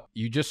about,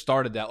 you just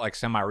started that like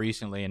semi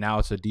recently, and now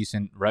it's a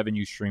decent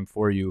revenue stream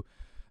for you.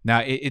 Now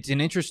it's an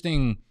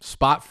interesting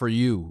spot for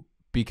you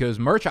because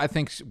merch, I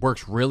think,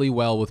 works really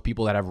well with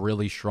people that have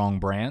really strong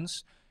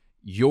brands.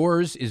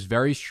 Yours is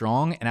very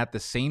strong, and at the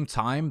same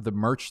time, the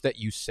merch that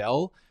you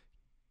sell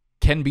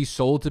can be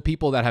sold to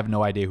people that have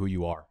no idea who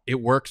you are.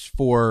 It works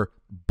for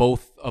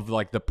both of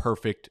like the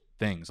perfect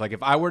things. Like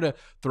if I were to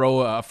throw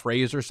a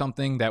phrase or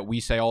something that we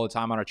say all the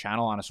time on our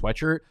channel on a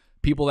sweatshirt,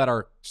 people that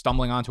are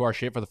stumbling onto our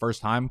shit for the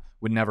first time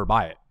would never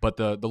buy it. But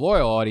the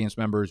loyal audience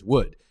members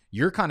would.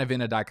 You're kind of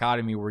in a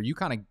dichotomy where you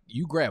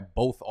grab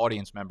both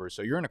audience members.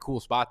 So you're in a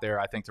cool spot there,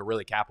 I think, to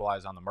really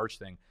capitalize on the merch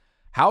thing.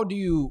 How do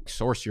you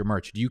source your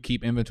merch? Do you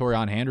keep inventory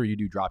on hand or you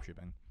do drop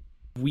shipping?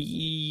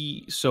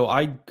 So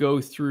I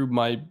go through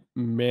my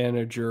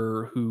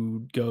manager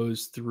who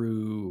goes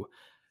through,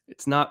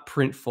 it's not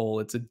Printful,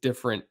 it's a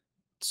different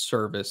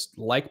service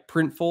like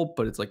Printful,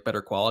 but it's like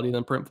better quality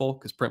than Printful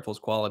because Printful's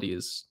quality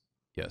is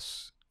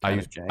Yes. kind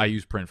of I jank.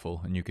 use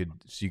Printful, and you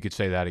could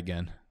say that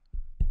again.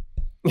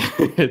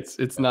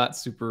 It's not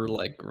super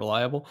like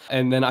reliable.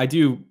 And then I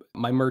do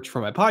my merch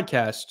for my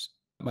podcast.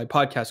 My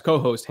podcast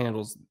co-host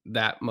handles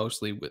that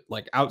mostly with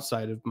like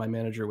outside of my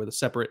manager with a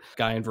separate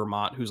guy in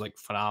Vermont who's like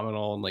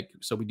phenomenal. And like,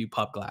 so we do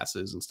pub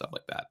glasses and stuff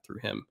like that through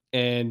him.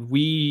 And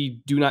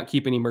we do not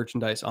keep any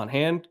merchandise on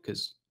hand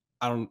because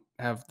I don't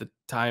have the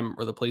time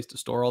or the place to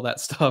store all that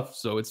stuff.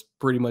 So it's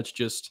pretty much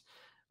just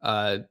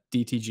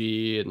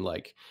DTG, and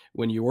like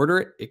when you order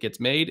it, it gets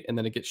made and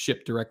then it gets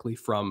shipped directly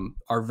from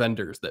our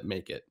vendors that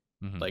make it.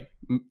 Mm-hmm. Like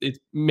it's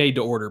made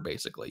to order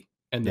basically,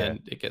 and Yeah. then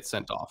it gets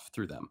sent off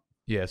through them.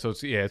 Yeah, so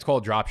it's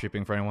called drop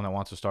shipping for anyone that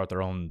wants to start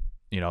their own,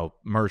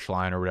 merch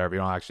line or whatever.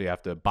 You don't actually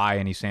have to buy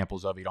any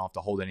samples of it. You don't have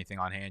to hold anything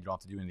on hand. You don't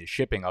have to do any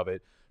shipping of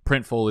it.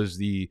 Printful is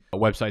the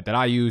website that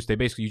I use. They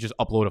basically, you just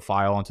upload a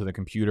file onto the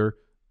computer,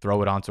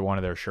 throw it onto one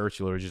of their shirts.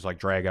 You literally just like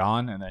drag it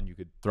on, and then you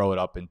could throw it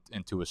up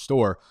into a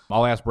store.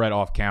 I'll ask Brett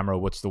off camera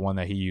what's the one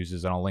that he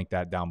uses, and I'll link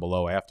that down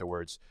below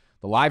afterwards.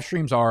 The live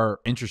streams are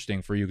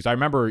interesting for you because I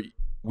remember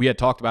we had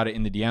talked about it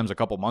in the DMs a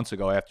couple months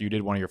ago after you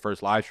did one of your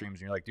first live streams,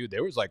 and you're like, dude,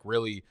 it was like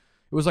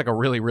a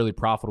really, really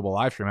profitable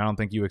live stream. I don't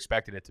think you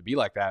expected it to be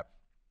like that.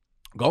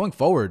 Going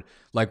forward,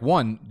 like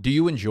one, do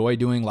you enjoy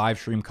doing live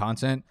stream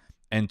content?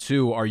 And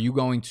two, are you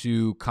going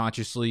to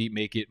consciously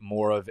make it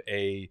more of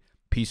a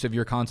piece of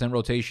your content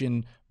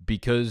rotation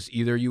because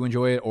either you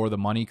enjoy it or the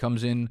money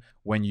comes in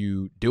when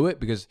you do it?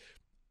 Because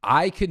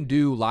I can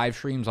do live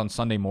streams on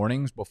Sunday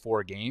mornings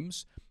before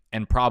games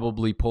and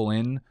probably pull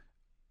in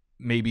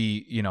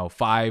maybe,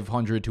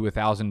 $500 to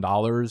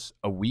 $1,000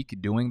 a week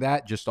doing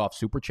that just off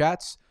super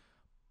chats.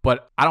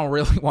 But I don't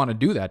really want to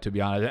do that, to be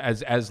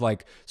honest. As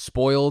like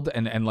spoiled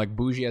and like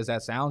bougie as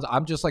that sounds,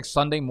 I'm just like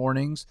Sunday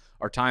mornings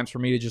are times for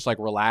me to just like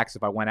relax.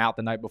 If I went out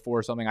the night before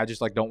or something, I just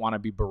like don't want to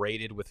be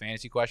berated with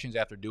fantasy questions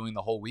after doing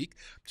the whole week.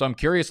 So I'm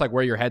curious like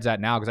where your head's at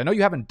now, because I know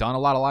you haven't done a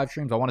lot of live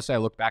streams. I want to say I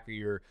looked back at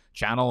your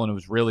channel and it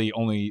was really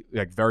only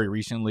like very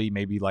recently,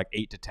 maybe like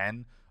 8 to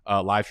 10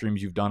 live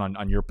streams you've done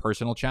on your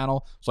personal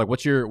channel. So like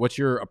what's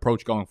your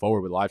approach going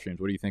forward with live streams?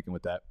 What are you thinking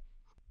with that?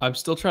 I'm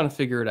still trying to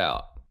figure it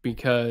out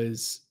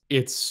because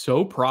it's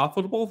so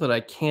profitable that I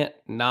can't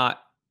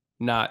not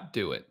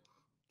do it.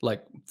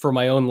 Like for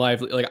my own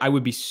life, like I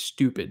would be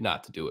stupid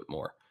not to do it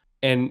more.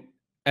 And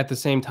at the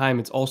same time,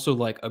 it's also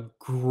like a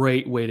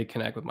great way to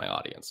connect with my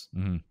audience.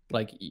 Mm-hmm.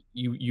 Like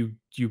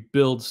you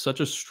build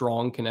such a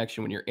strong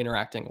connection when you're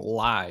interacting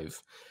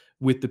live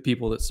with the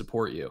people that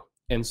support you.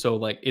 And so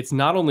like it's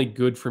not only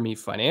good for me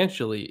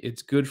financially,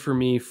 it's good for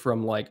me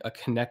from like a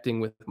connecting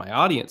with my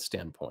audience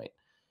standpoint.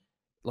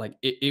 Like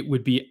it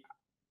would be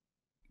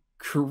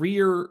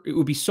it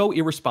would be so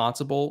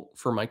irresponsible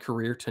for my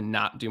career to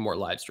not do more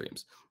live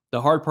streams. The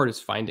hard part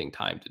is finding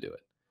time to do it.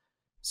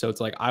 So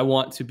it's like I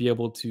want to be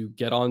able to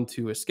get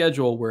onto a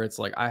schedule where it's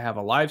like I have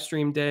a live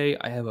stream day,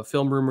 I have a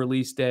film room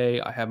release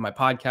day, I have my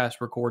podcast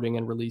recording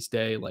and release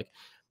day. Like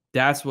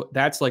that's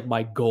like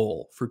my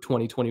goal for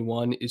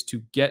 2021 is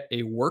to get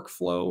a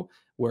workflow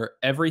where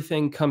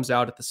everything comes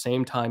out at the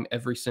same time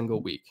every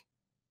single week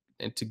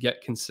and to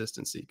get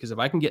consistency. Because if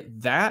I can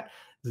get that,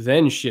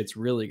 then shit's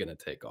really going to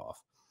take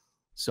off.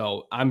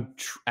 So I'm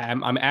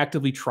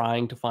actively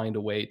trying to find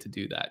a way to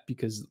do that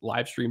because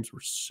live streams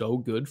were so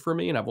good for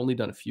me and I've only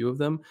done a few of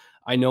them.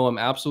 I know I'm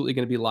absolutely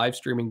going to be live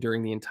streaming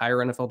during the entire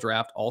NFL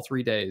draft, all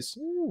 3 days,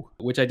 Ooh.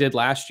 which I did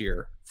last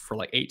year for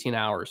like 18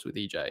 hours with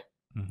EJ.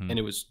 Mm-hmm.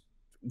 And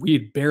we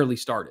had barely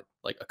started,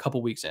 like a couple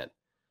weeks in.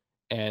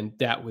 And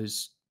that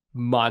was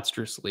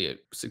monstrously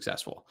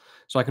successful.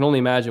 So I can only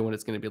imagine what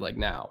it's going to be like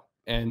now.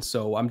 And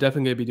so I'm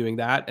definitely going to be doing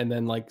that. And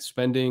then like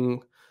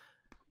spending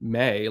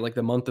May, like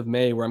the month of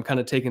May, where I'm kind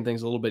of taking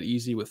things a little bit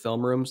easy with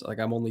film rooms. Like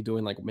I'm only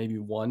doing like maybe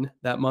one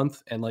that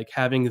month and like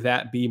having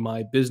that be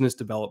my business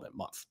development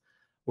month,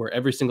 where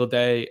every single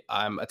day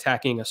I'm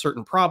attacking a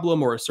certain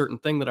problem or a certain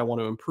thing that I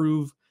want to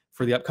improve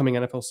for the upcoming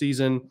NFL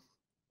season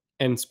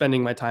and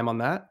spending my time on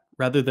that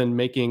rather than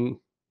making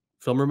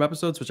film room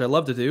episodes, which I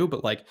love to do,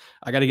 but like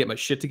I got to get my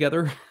shit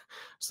together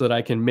so that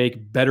I can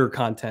make better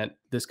content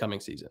this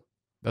coming season.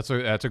 That's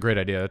a great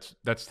idea.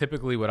 That's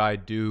typically what I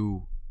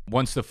do.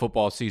 Once the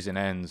football season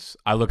ends,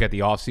 I look at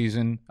the off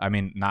season. I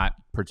mean, not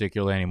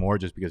particularly anymore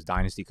just because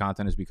dynasty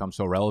content has become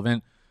so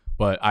relevant.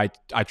 but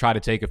I try to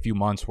take a few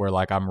months where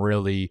like I'm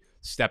really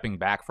stepping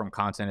back from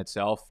content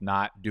itself,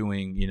 not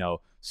doing,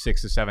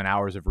 6 to 7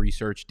 hours of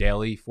research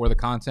daily for the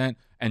content,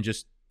 and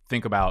just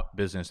think about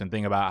business and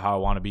think about how I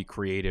want to be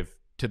creative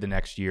to the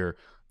next year.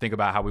 Think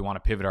about how we want to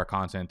pivot our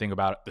content. Think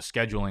about the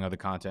scheduling of the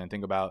content.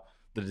 Think about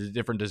the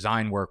different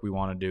design work we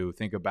want to do.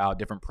 Think about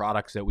different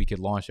products that we could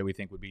launch that we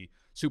think would be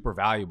super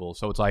valuable.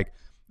 So it's like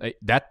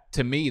that,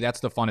 to me, that's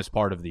the funnest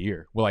part of the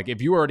year. Well, like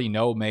if you already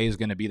know May is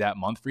going to be that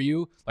month for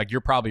you, like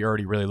you're probably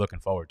already really looking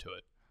forward to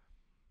it.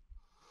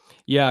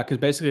 Yeah, because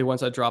basically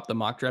once I drop the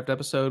mock draft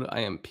episode,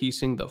 I am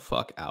piecing the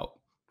fuck out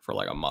for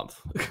like a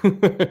month. It's Like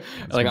going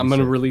to I'm be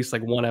gonna sick. release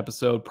like one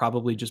episode,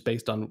 probably just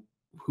based on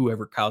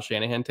whoever Kyle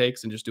Shanahan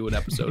takes, and just do an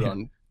episode Yeah.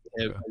 on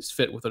Okay. his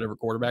fit with whatever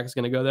quarterback is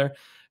gonna go there.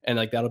 And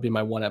like that'll be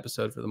my one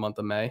episode for the month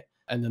of May.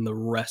 And then the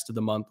rest of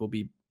the month will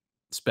be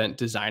spent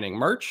designing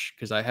merch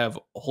because I have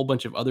a whole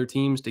bunch of other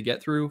teams to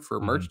get through for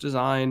Mhm. merch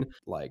design,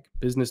 like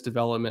business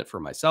development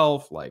for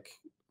myself, like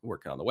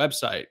working on the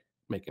website,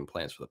 making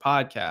plans for the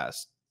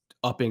podcast,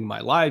 upping my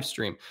live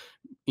stream,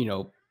 you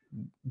know,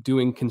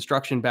 doing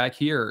construction back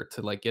here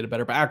to like get a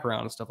better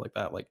background and stuff like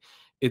that. Like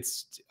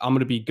I'm going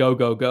to be go,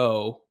 go,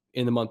 go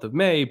in the month of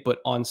May, but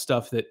on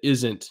stuff that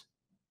isn't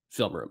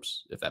film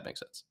rooms, if that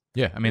makes sense.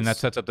 Yeah, I mean that Because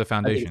sets up the I think,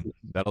 foundation.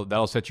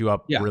 That'll set you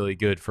up yeah, really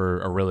good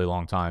for a really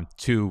long time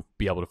to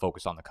be able to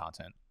focus on the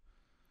content.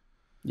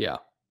 yeah.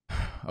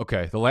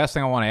 Okay, the last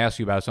thing I want to ask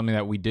you about is something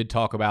that we did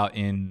talk about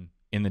in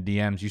the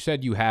DMs. You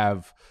said you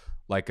have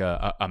like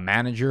a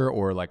manager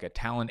or like a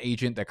talent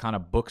agent that kind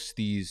of books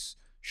these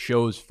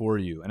shows for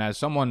you. And as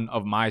someone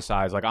of my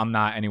size, like I'm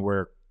not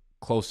anywhere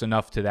close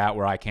enough to that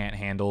where I can't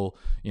handle,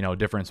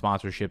 different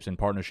sponsorships and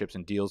partnerships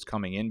and deals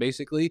coming in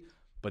basically.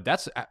 But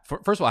that's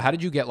first of all, how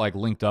did you get like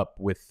linked up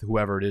with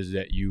whoever it is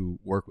that you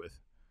work with?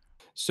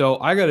 So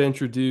I got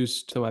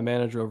introduced to my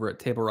manager over at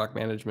Table Rock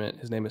Management.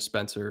 His name is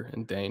Spencer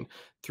and Dane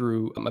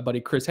through my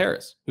buddy Chris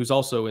Harris, who's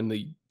also in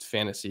the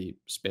fantasy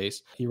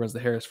space. He runs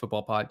the Harris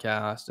Football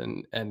Podcast,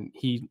 and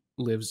he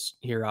lives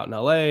here out in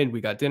LA. And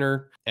we got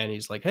dinner, and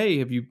he's like, "Hey,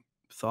 have you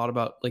thought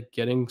about like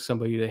getting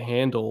somebody to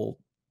handle,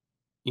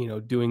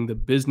 doing the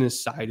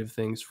business side of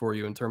things for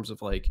you in terms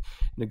of like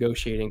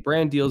negotiating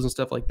brand deals and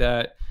stuff like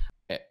that,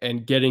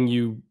 and getting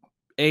you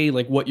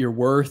like what you're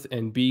worth,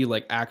 and b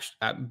like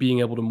being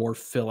able to more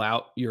fill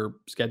out your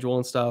schedule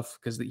and stuff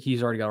because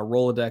he's already got a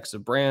Rolodex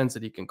of brands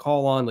that he can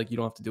call on. Like you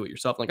don't have to do it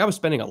yourself. Like I was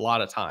spending a lot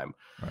of time,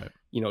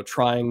 Right.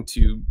 trying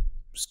to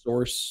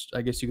source,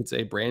 I guess you could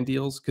say, brand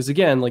deals, because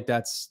again, like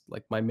that's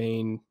like my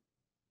main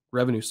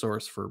revenue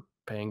source for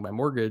paying my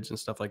mortgage and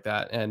stuff like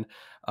that. And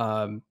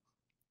um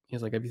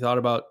he's like, have you thought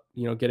about,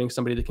 getting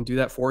somebody that can do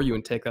that for you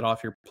and take that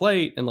off your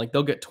plate? And like,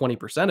 they'll get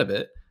 20% of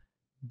it.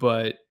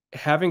 But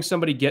having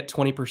somebody get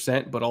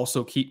 20%, but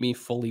also keep me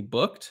fully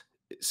booked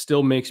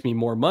still makes me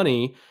more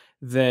money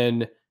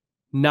than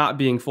not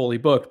being fully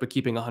booked, but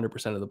keeping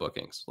 100% of the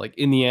bookings. Like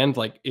in the end,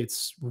 like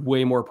it's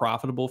way more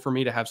profitable for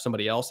me to have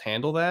somebody else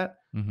handle that.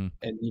 Mm-hmm.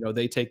 And,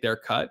 they take their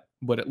cut,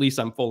 but at least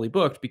I'm fully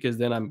booked because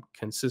then I'm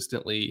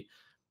consistently,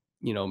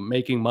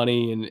 making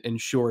money and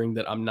ensuring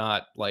that I'm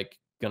not like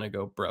gonna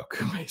go broke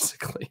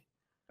basically.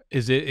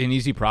 Is it an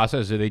easy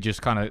process? Or they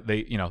just kind of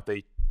they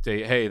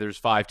say, hey, there's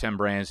 5, 10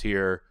 brands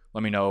here.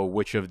 Let me know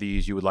which of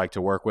these you would like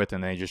to work with,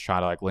 and they just try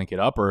to like link it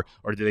up, or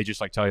do they just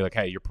like tell you like,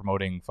 hey, you're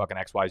promoting fucking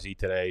XYZ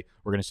today.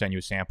 We're gonna send you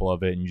a sample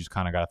of it, and you just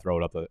kind of got to throw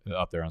it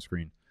up there on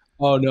screen.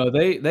 Oh no,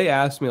 they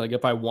asked me like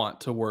if I want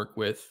to work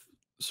with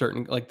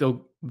certain, like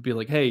they'll be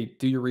like, "Hey,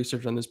 do your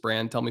research on this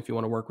brand. Tell me if you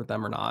want to work with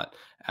them or not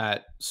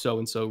at so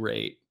and so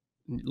rate.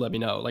 Let me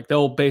know." Like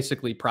they'll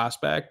basically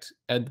prospect,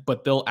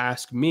 but they'll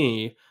ask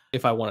me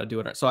if I want to do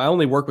it. So I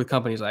only work with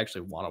companies I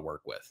actually want to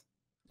work with.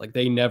 Like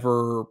they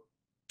never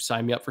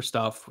sign me up for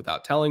stuff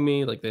without telling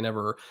me. Like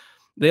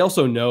they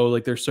also know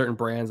like there's certain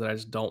brands that I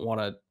just don't want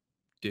to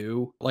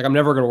do. Like I'm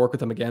never going to work with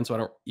them again, so I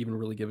don't even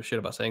really give a shit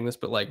about saying this,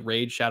 but like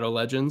Raid Shadow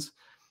Legends,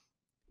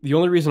 the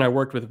only reason I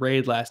worked with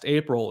Raid last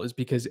April is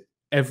because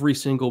every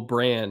single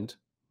brand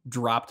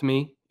dropped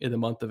me in the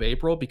month of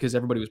April because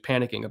everybody was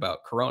panicking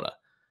about Corona.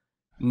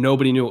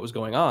 Nobody knew what was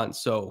going on.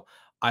 So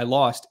I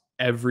lost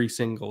every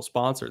single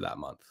sponsor that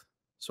month.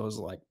 So I was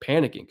like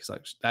panicking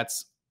because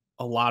that's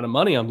a lot of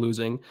money I'm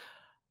losing.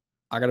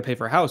 I got to pay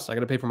for a house. I got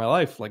to pay for my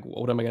life. Like,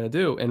 what am I going to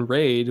do? And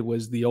Raid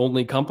was the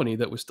only company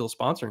that was still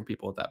sponsoring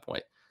people at that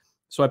point.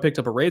 So I picked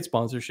up a Raid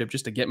sponsorship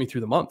just to get me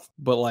through the month.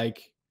 But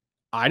like,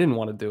 I didn't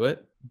want to do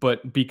it.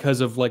 But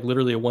because of like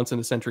literally a once in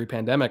a century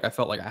pandemic, I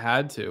felt like I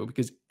had to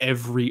because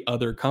every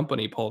other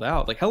company pulled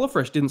out. Like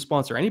HelloFresh didn't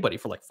sponsor anybody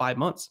for like 5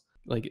 months,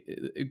 like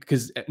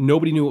because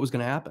nobody knew what was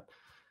going to happen.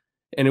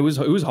 And it was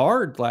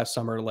hard last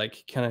summer,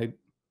 like kind of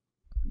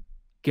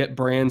get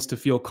brands to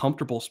feel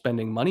comfortable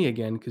spending money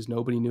again because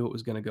nobody knew what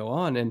was going to go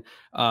on. And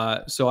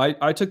so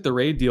I took the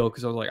Raid deal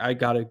because I was like, I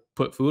got to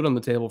put food on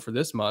the table for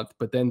this month.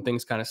 But then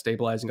things kind of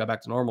stabilized and got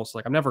back to normal. So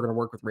like, I'm never going to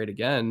work with Raid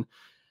again.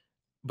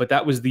 But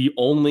that was the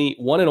only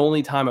one and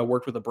only time I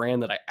worked with a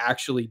brand that I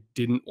actually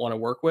didn't want to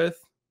work with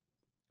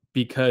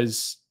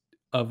because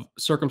of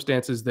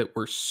circumstances that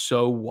were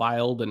so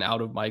wild and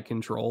out of my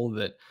control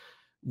that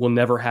will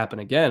never happen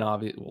again.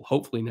 Obviously, well,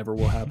 hopefully never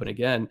will happen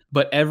again.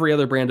 But every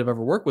other brand I've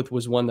ever worked with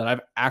was one that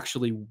I've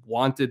actually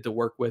wanted to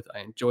work with. I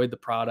enjoyed the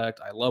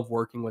product. I love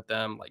working with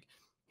them. Like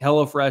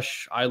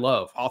HelloFresh, I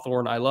love.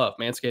 Hawthorne, I love.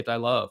 Manscaped, I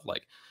love.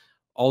 Like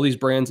all these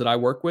brands that I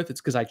work with, it's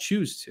because I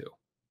choose to,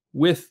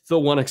 with the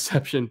one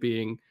exception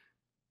being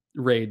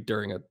Raid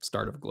during a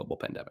start of a global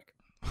pandemic.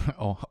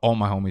 All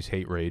my homies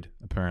hate Raid.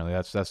 Apparently,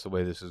 that's the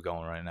way this is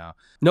going right now.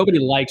 Nobody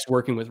likes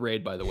working with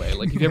Raid, by the way.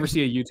 Like, if you ever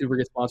see a YouTuber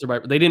get sponsored by,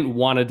 they didn't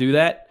want to do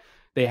that.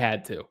 They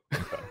had to.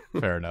 Okay,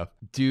 fair enough.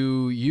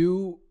 Do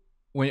you,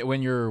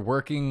 when you're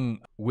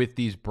working with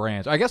these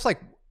brands, I guess, like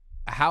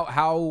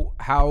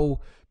how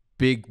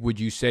big would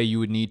you say you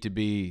would need to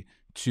be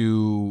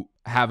to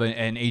have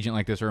an agent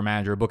like this, or a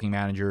manager, a booking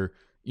manager,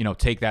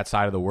 take that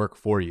side of the work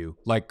for you?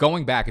 Like,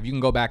 going back, if you can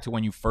go back to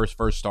when you first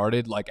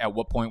started, like at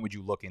what point would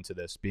you look into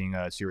this being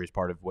a serious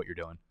part of what you're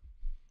doing?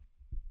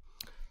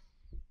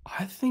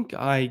 I think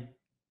I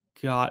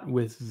got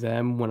with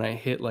them when I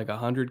hit like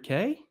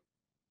 100K,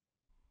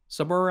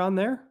 somewhere around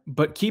there.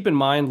 But keep in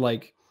mind,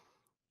 like,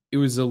 it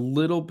was a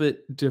little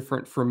bit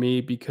different for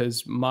me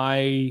because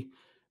my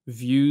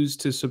views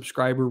to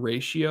subscriber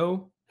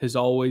ratio has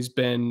always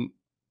been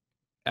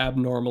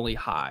abnormally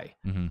high.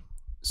 Mm-hmm.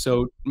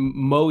 So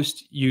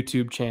most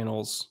YouTube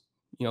channels,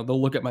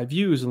 they'll look at my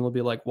views and they'll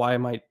be like, why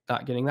am I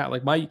not getting that?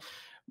 Like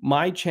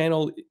my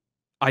channel,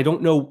 I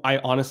don't know. I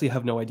honestly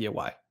have no idea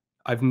why.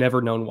 I've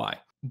never known why.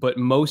 But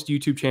most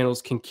YouTube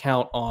channels can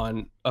count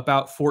on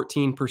about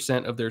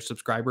 14% of their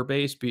subscriber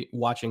base be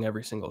watching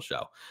every single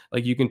show.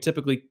 Like, you can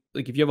typically,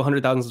 like, if you have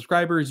 100,000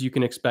 subscribers, you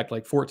can expect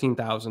like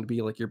 14,000 to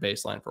be like your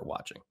baseline for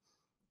watching.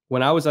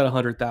 When I was at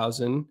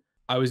 100,000,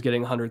 I was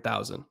getting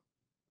 100,000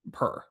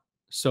 per.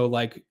 So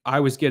like I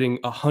was getting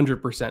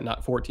 100%,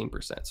 not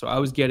 14%. So I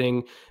was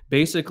getting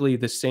basically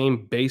the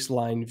same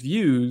baseline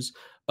views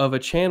of a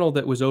channel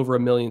that was over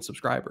 1 million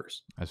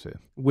subscribers. I see.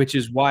 Which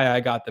is why I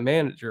got the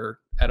manager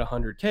at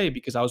 100K,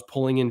 because I was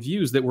pulling in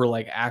views that were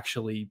like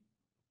actually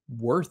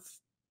worth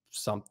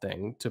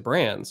something to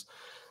brands.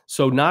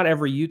 So not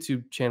every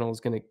YouTube channel is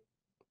going to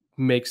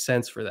make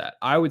sense for that.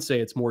 I would say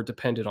it's more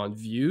dependent on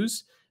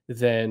views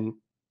than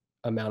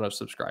amount of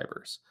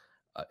subscribers.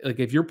 Like,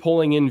 if you're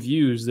pulling in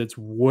views that's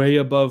way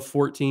above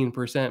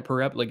 14%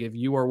 per ep, like if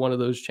you are one of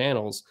those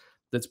channels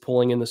that's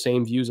pulling in the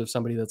same views of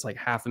somebody that's like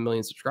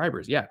 500,000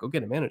 subscribers, yeah, go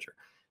get a manager,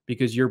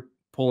 because you're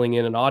pulling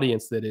in an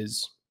audience that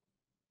is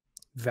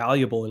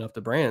valuable enough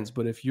to brands.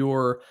 But if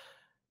you're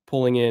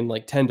pulling in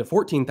like 10 to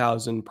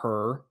 14,000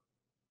 per,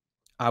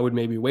 I would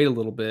maybe wait a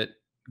little bit,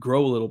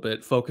 grow a little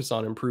bit, focus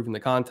on improving the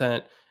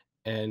content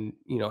and,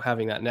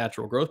 having that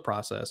natural growth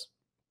process,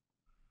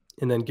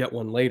 and then get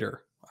one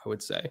later, I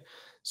would say.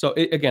 So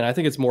again, I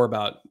think it's more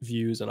about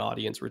views and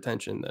audience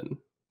retention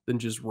than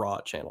just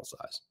raw channel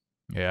size.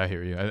 Yeah, I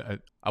hear you.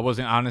 I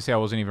wasn't, honestly, I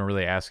wasn't even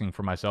really asking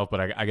for myself,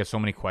 but I get so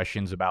many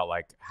questions about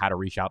like how to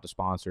reach out to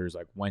sponsors,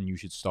 like when you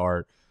should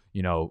start,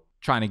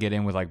 trying to get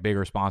in with like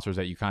bigger sponsors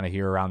that you kind of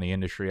hear around the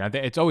industry. I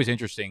think it's always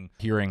interesting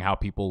hearing how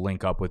people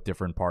link up with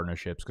different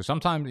partnerships, because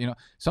sometimes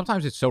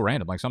it's so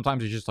random. Like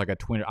sometimes it's just like a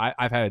Twitter.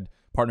 I've had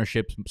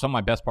partnerships. Some of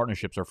my best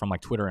partnerships are from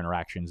like Twitter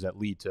interactions that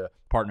lead to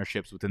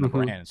partnerships within the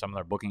brand and some of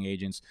their booking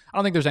agents. I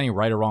don't think there's any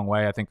right or wrong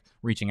way. I think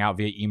reaching out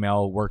via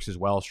email works as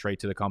well, straight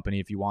to the company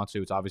if you want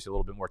to. It's obviously a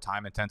little bit more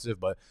time intensive,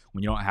 but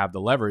when you don't have the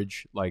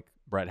leverage like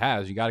Brett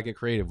has, you got to get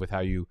creative with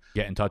how you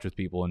get in touch with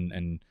people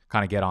and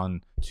kind of get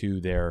on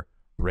to their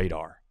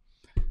radar.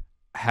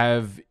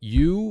 Have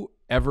you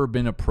ever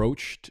been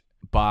approached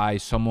by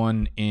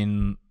someone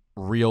in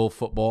real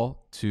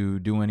football to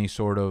do any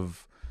sort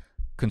of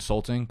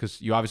consulting?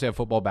 Because you obviously have a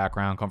football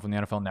background, come from the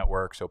NFL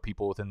Network, so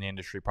people within the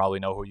industry probably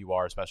know who you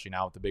are, especially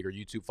now with the bigger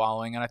YouTube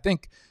following. And I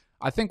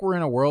think we're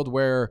in a world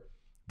where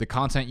the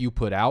content you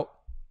put out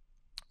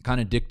kind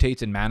of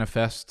dictates and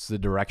manifests the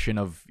direction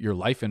of your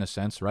life in a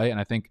sense, right? And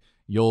I think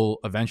you'll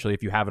eventually,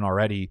 if you haven't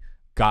already,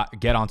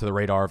 get onto the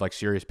radar of like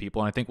serious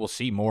people. And I think we'll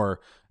see more,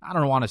 I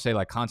don't want to say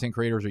like content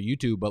creators or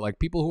YouTube, but like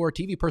people who are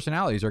TV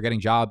personalities are getting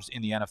jobs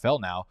in the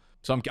NFL now.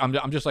 So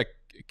I'm just like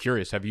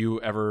curious, have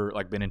you ever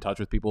like been in touch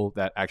with people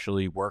that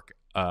actually work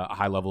a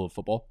high level of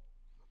football?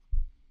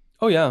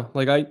 Oh yeah.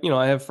 Like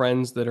I have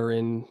friends that are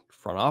in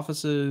front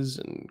offices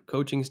and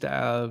coaching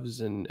staffs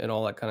and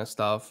all that kind of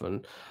stuff.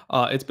 And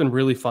it's been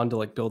really fun to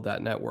like build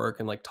that network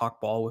and like talk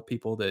ball with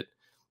people that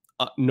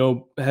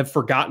have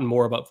forgotten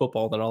more about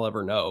football than I'll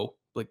ever know.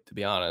 Like, to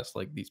be honest,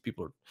 like these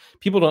people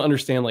don't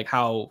understand like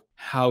how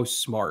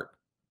smart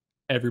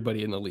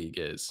everybody in the league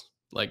is.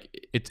 Like,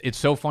 it's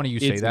so funny you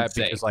say that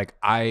insane. Because like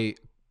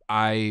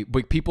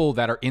but people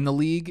that are in the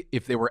league,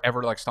 if they were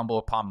ever to like stumble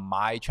upon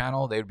my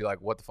channel, they would be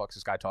like, what the fuck is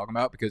this guy talking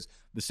about? Because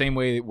the same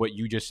way what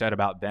you just said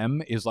about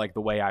them is like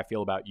the way I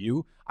feel about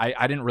you.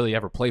 I didn't really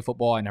ever play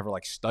football. I never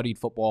like studied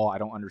football. I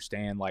don't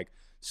understand like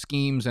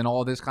schemes and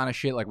all this kind of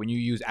shit. Like when you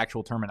use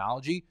actual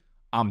terminology,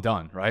 I'm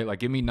done, right? Like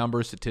give me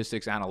numbers,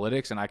 statistics,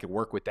 analytics, and I could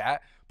work with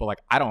that. But like,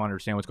 I don't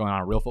understand what's going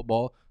on in real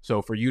football.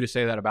 So for you to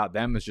say that about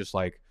them is just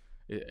like,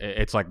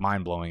 it's like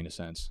mind blowing in a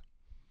sense.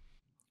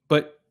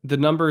 But the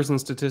numbers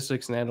and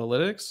statistics and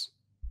analytics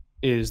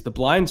is the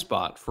blind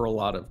spot for a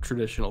lot of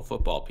traditional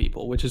football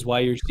people, which is why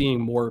you're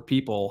seeing more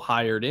people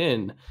hired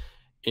in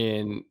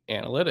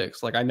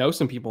analytics. Like I know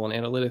some people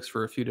in analytics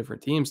for a few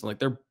different teams, and like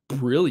they're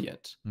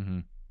brilliant Mm-hmm.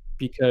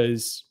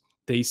 because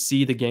they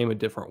see the game a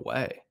different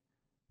way.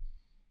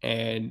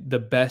 And the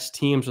best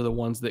teams are the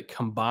ones that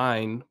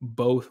combine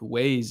both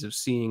ways of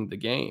seeing the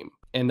game.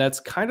 And that's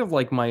kind of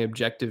like my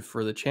objective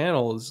for the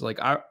channel is like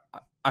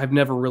I've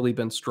never really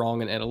been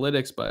strong in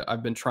analytics, but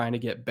I've been trying to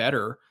get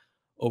better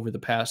over the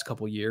past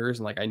couple years.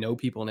 And like I know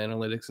people in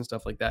analytics and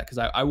stuff like that because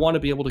I want to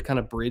be able to kind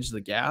of bridge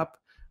the gap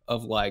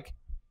of like,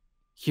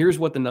 here's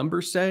what the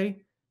numbers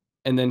say,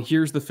 and then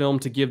here's the film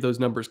to give those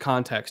numbers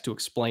context to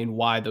explain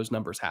why those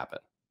numbers happen.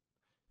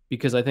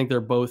 Because I think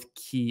they're both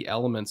key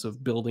elements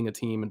of building a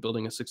team and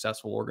building a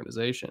successful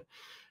organization.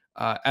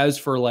 As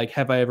for like,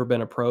 have I ever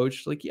been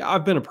approached? Like, yeah,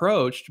 I've been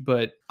approached,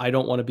 but I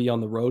don't want to be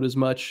on the road as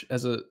much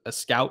as a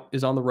scout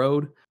is on the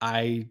road.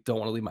 I don't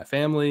want to leave my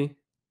family.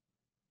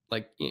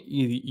 Like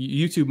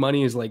YouTube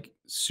money is like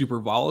super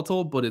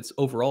volatile, but it's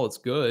overall it's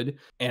good.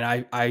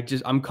 And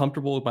I'm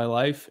comfortable with my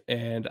life.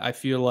 And I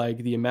feel like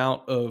the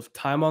amount of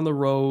time on the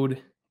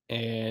road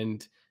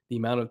and the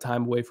amount of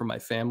time away from my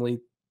family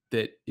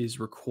that is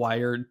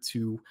required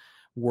to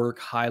work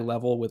high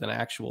level with an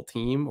actual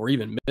team or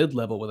even mid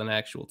level with an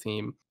actual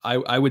team,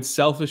 I would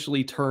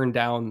selfishly turn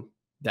down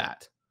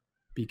that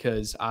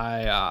because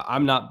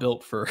I'm not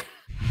built for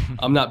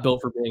I'm not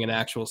built for being an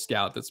actual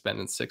scout that's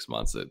spending 6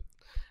 months at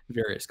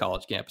various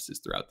college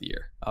campuses throughout the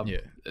year.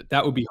 Yeah.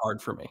 That would be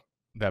hard for me.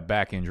 That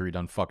back injury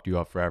done fucked you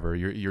up forever.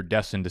 You're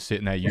destined to sit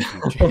in that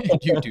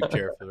YouTube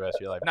chair for the rest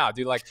of your life. No,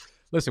 dude, like,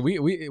 listen,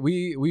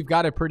 we've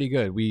got it pretty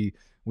good.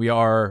 We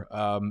are,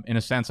 in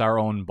a sense, our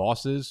own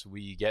bosses.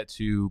 We get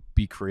to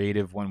be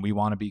creative when we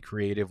want to be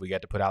creative. We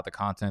get to put out the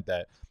content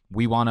that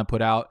we want to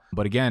put out.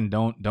 But again,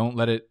 don't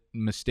let it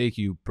mistake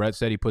you. Brett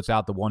said he puts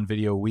out the one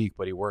video a week,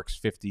 but he works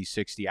 50,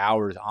 60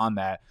 hours on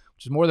that,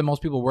 which is more than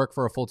most people work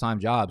for a full-time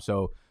job.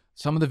 So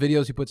some of the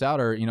videos he puts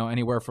out are,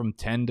 anywhere from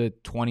 10 to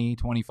 20,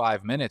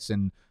 25 minutes.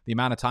 And the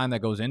amount of time that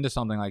goes into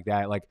something like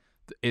that, like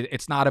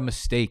it's not a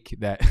mistake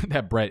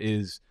that Brett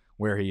is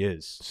where he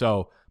is.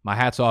 So my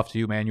hat's off to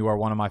you, man. You are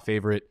one of my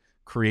favorite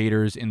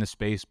creators in the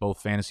space, both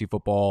fantasy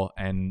football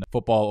and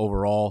football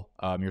overall.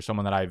 You're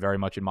someone that I very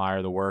much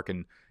admire the work,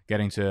 and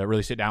getting to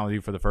really sit down with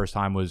you for the first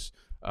time was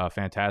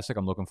fantastic.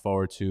 I'm looking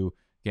forward to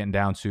getting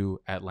down to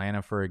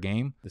Atlanta for a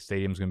game. The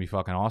stadium's going to be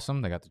fucking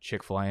awesome. They got the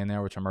Chick-fil-A in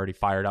there, which I'm already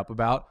fired up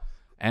about.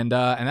 And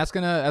that's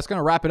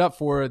gonna wrap it up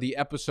for the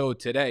episode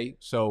today.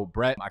 So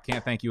Brett, I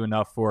can't thank you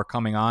enough for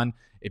coming on.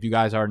 If you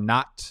guys are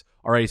not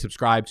already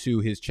subscribed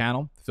to his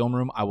channel, Film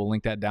Room, I will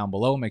link that down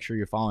below. Make sure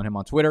you're following him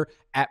on Twitter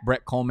at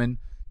Brett Kollmann.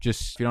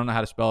 Just if you don't know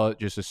how to spell it,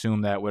 just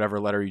assume that whatever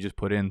letter you just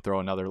put in,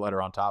 throw another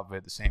letter on top of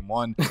it, the same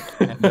one.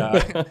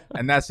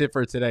 And that's it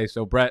for today.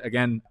 So Brett,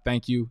 again,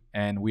 thank you,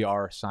 and we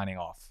are signing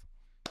off.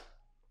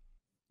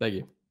 Thank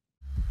you.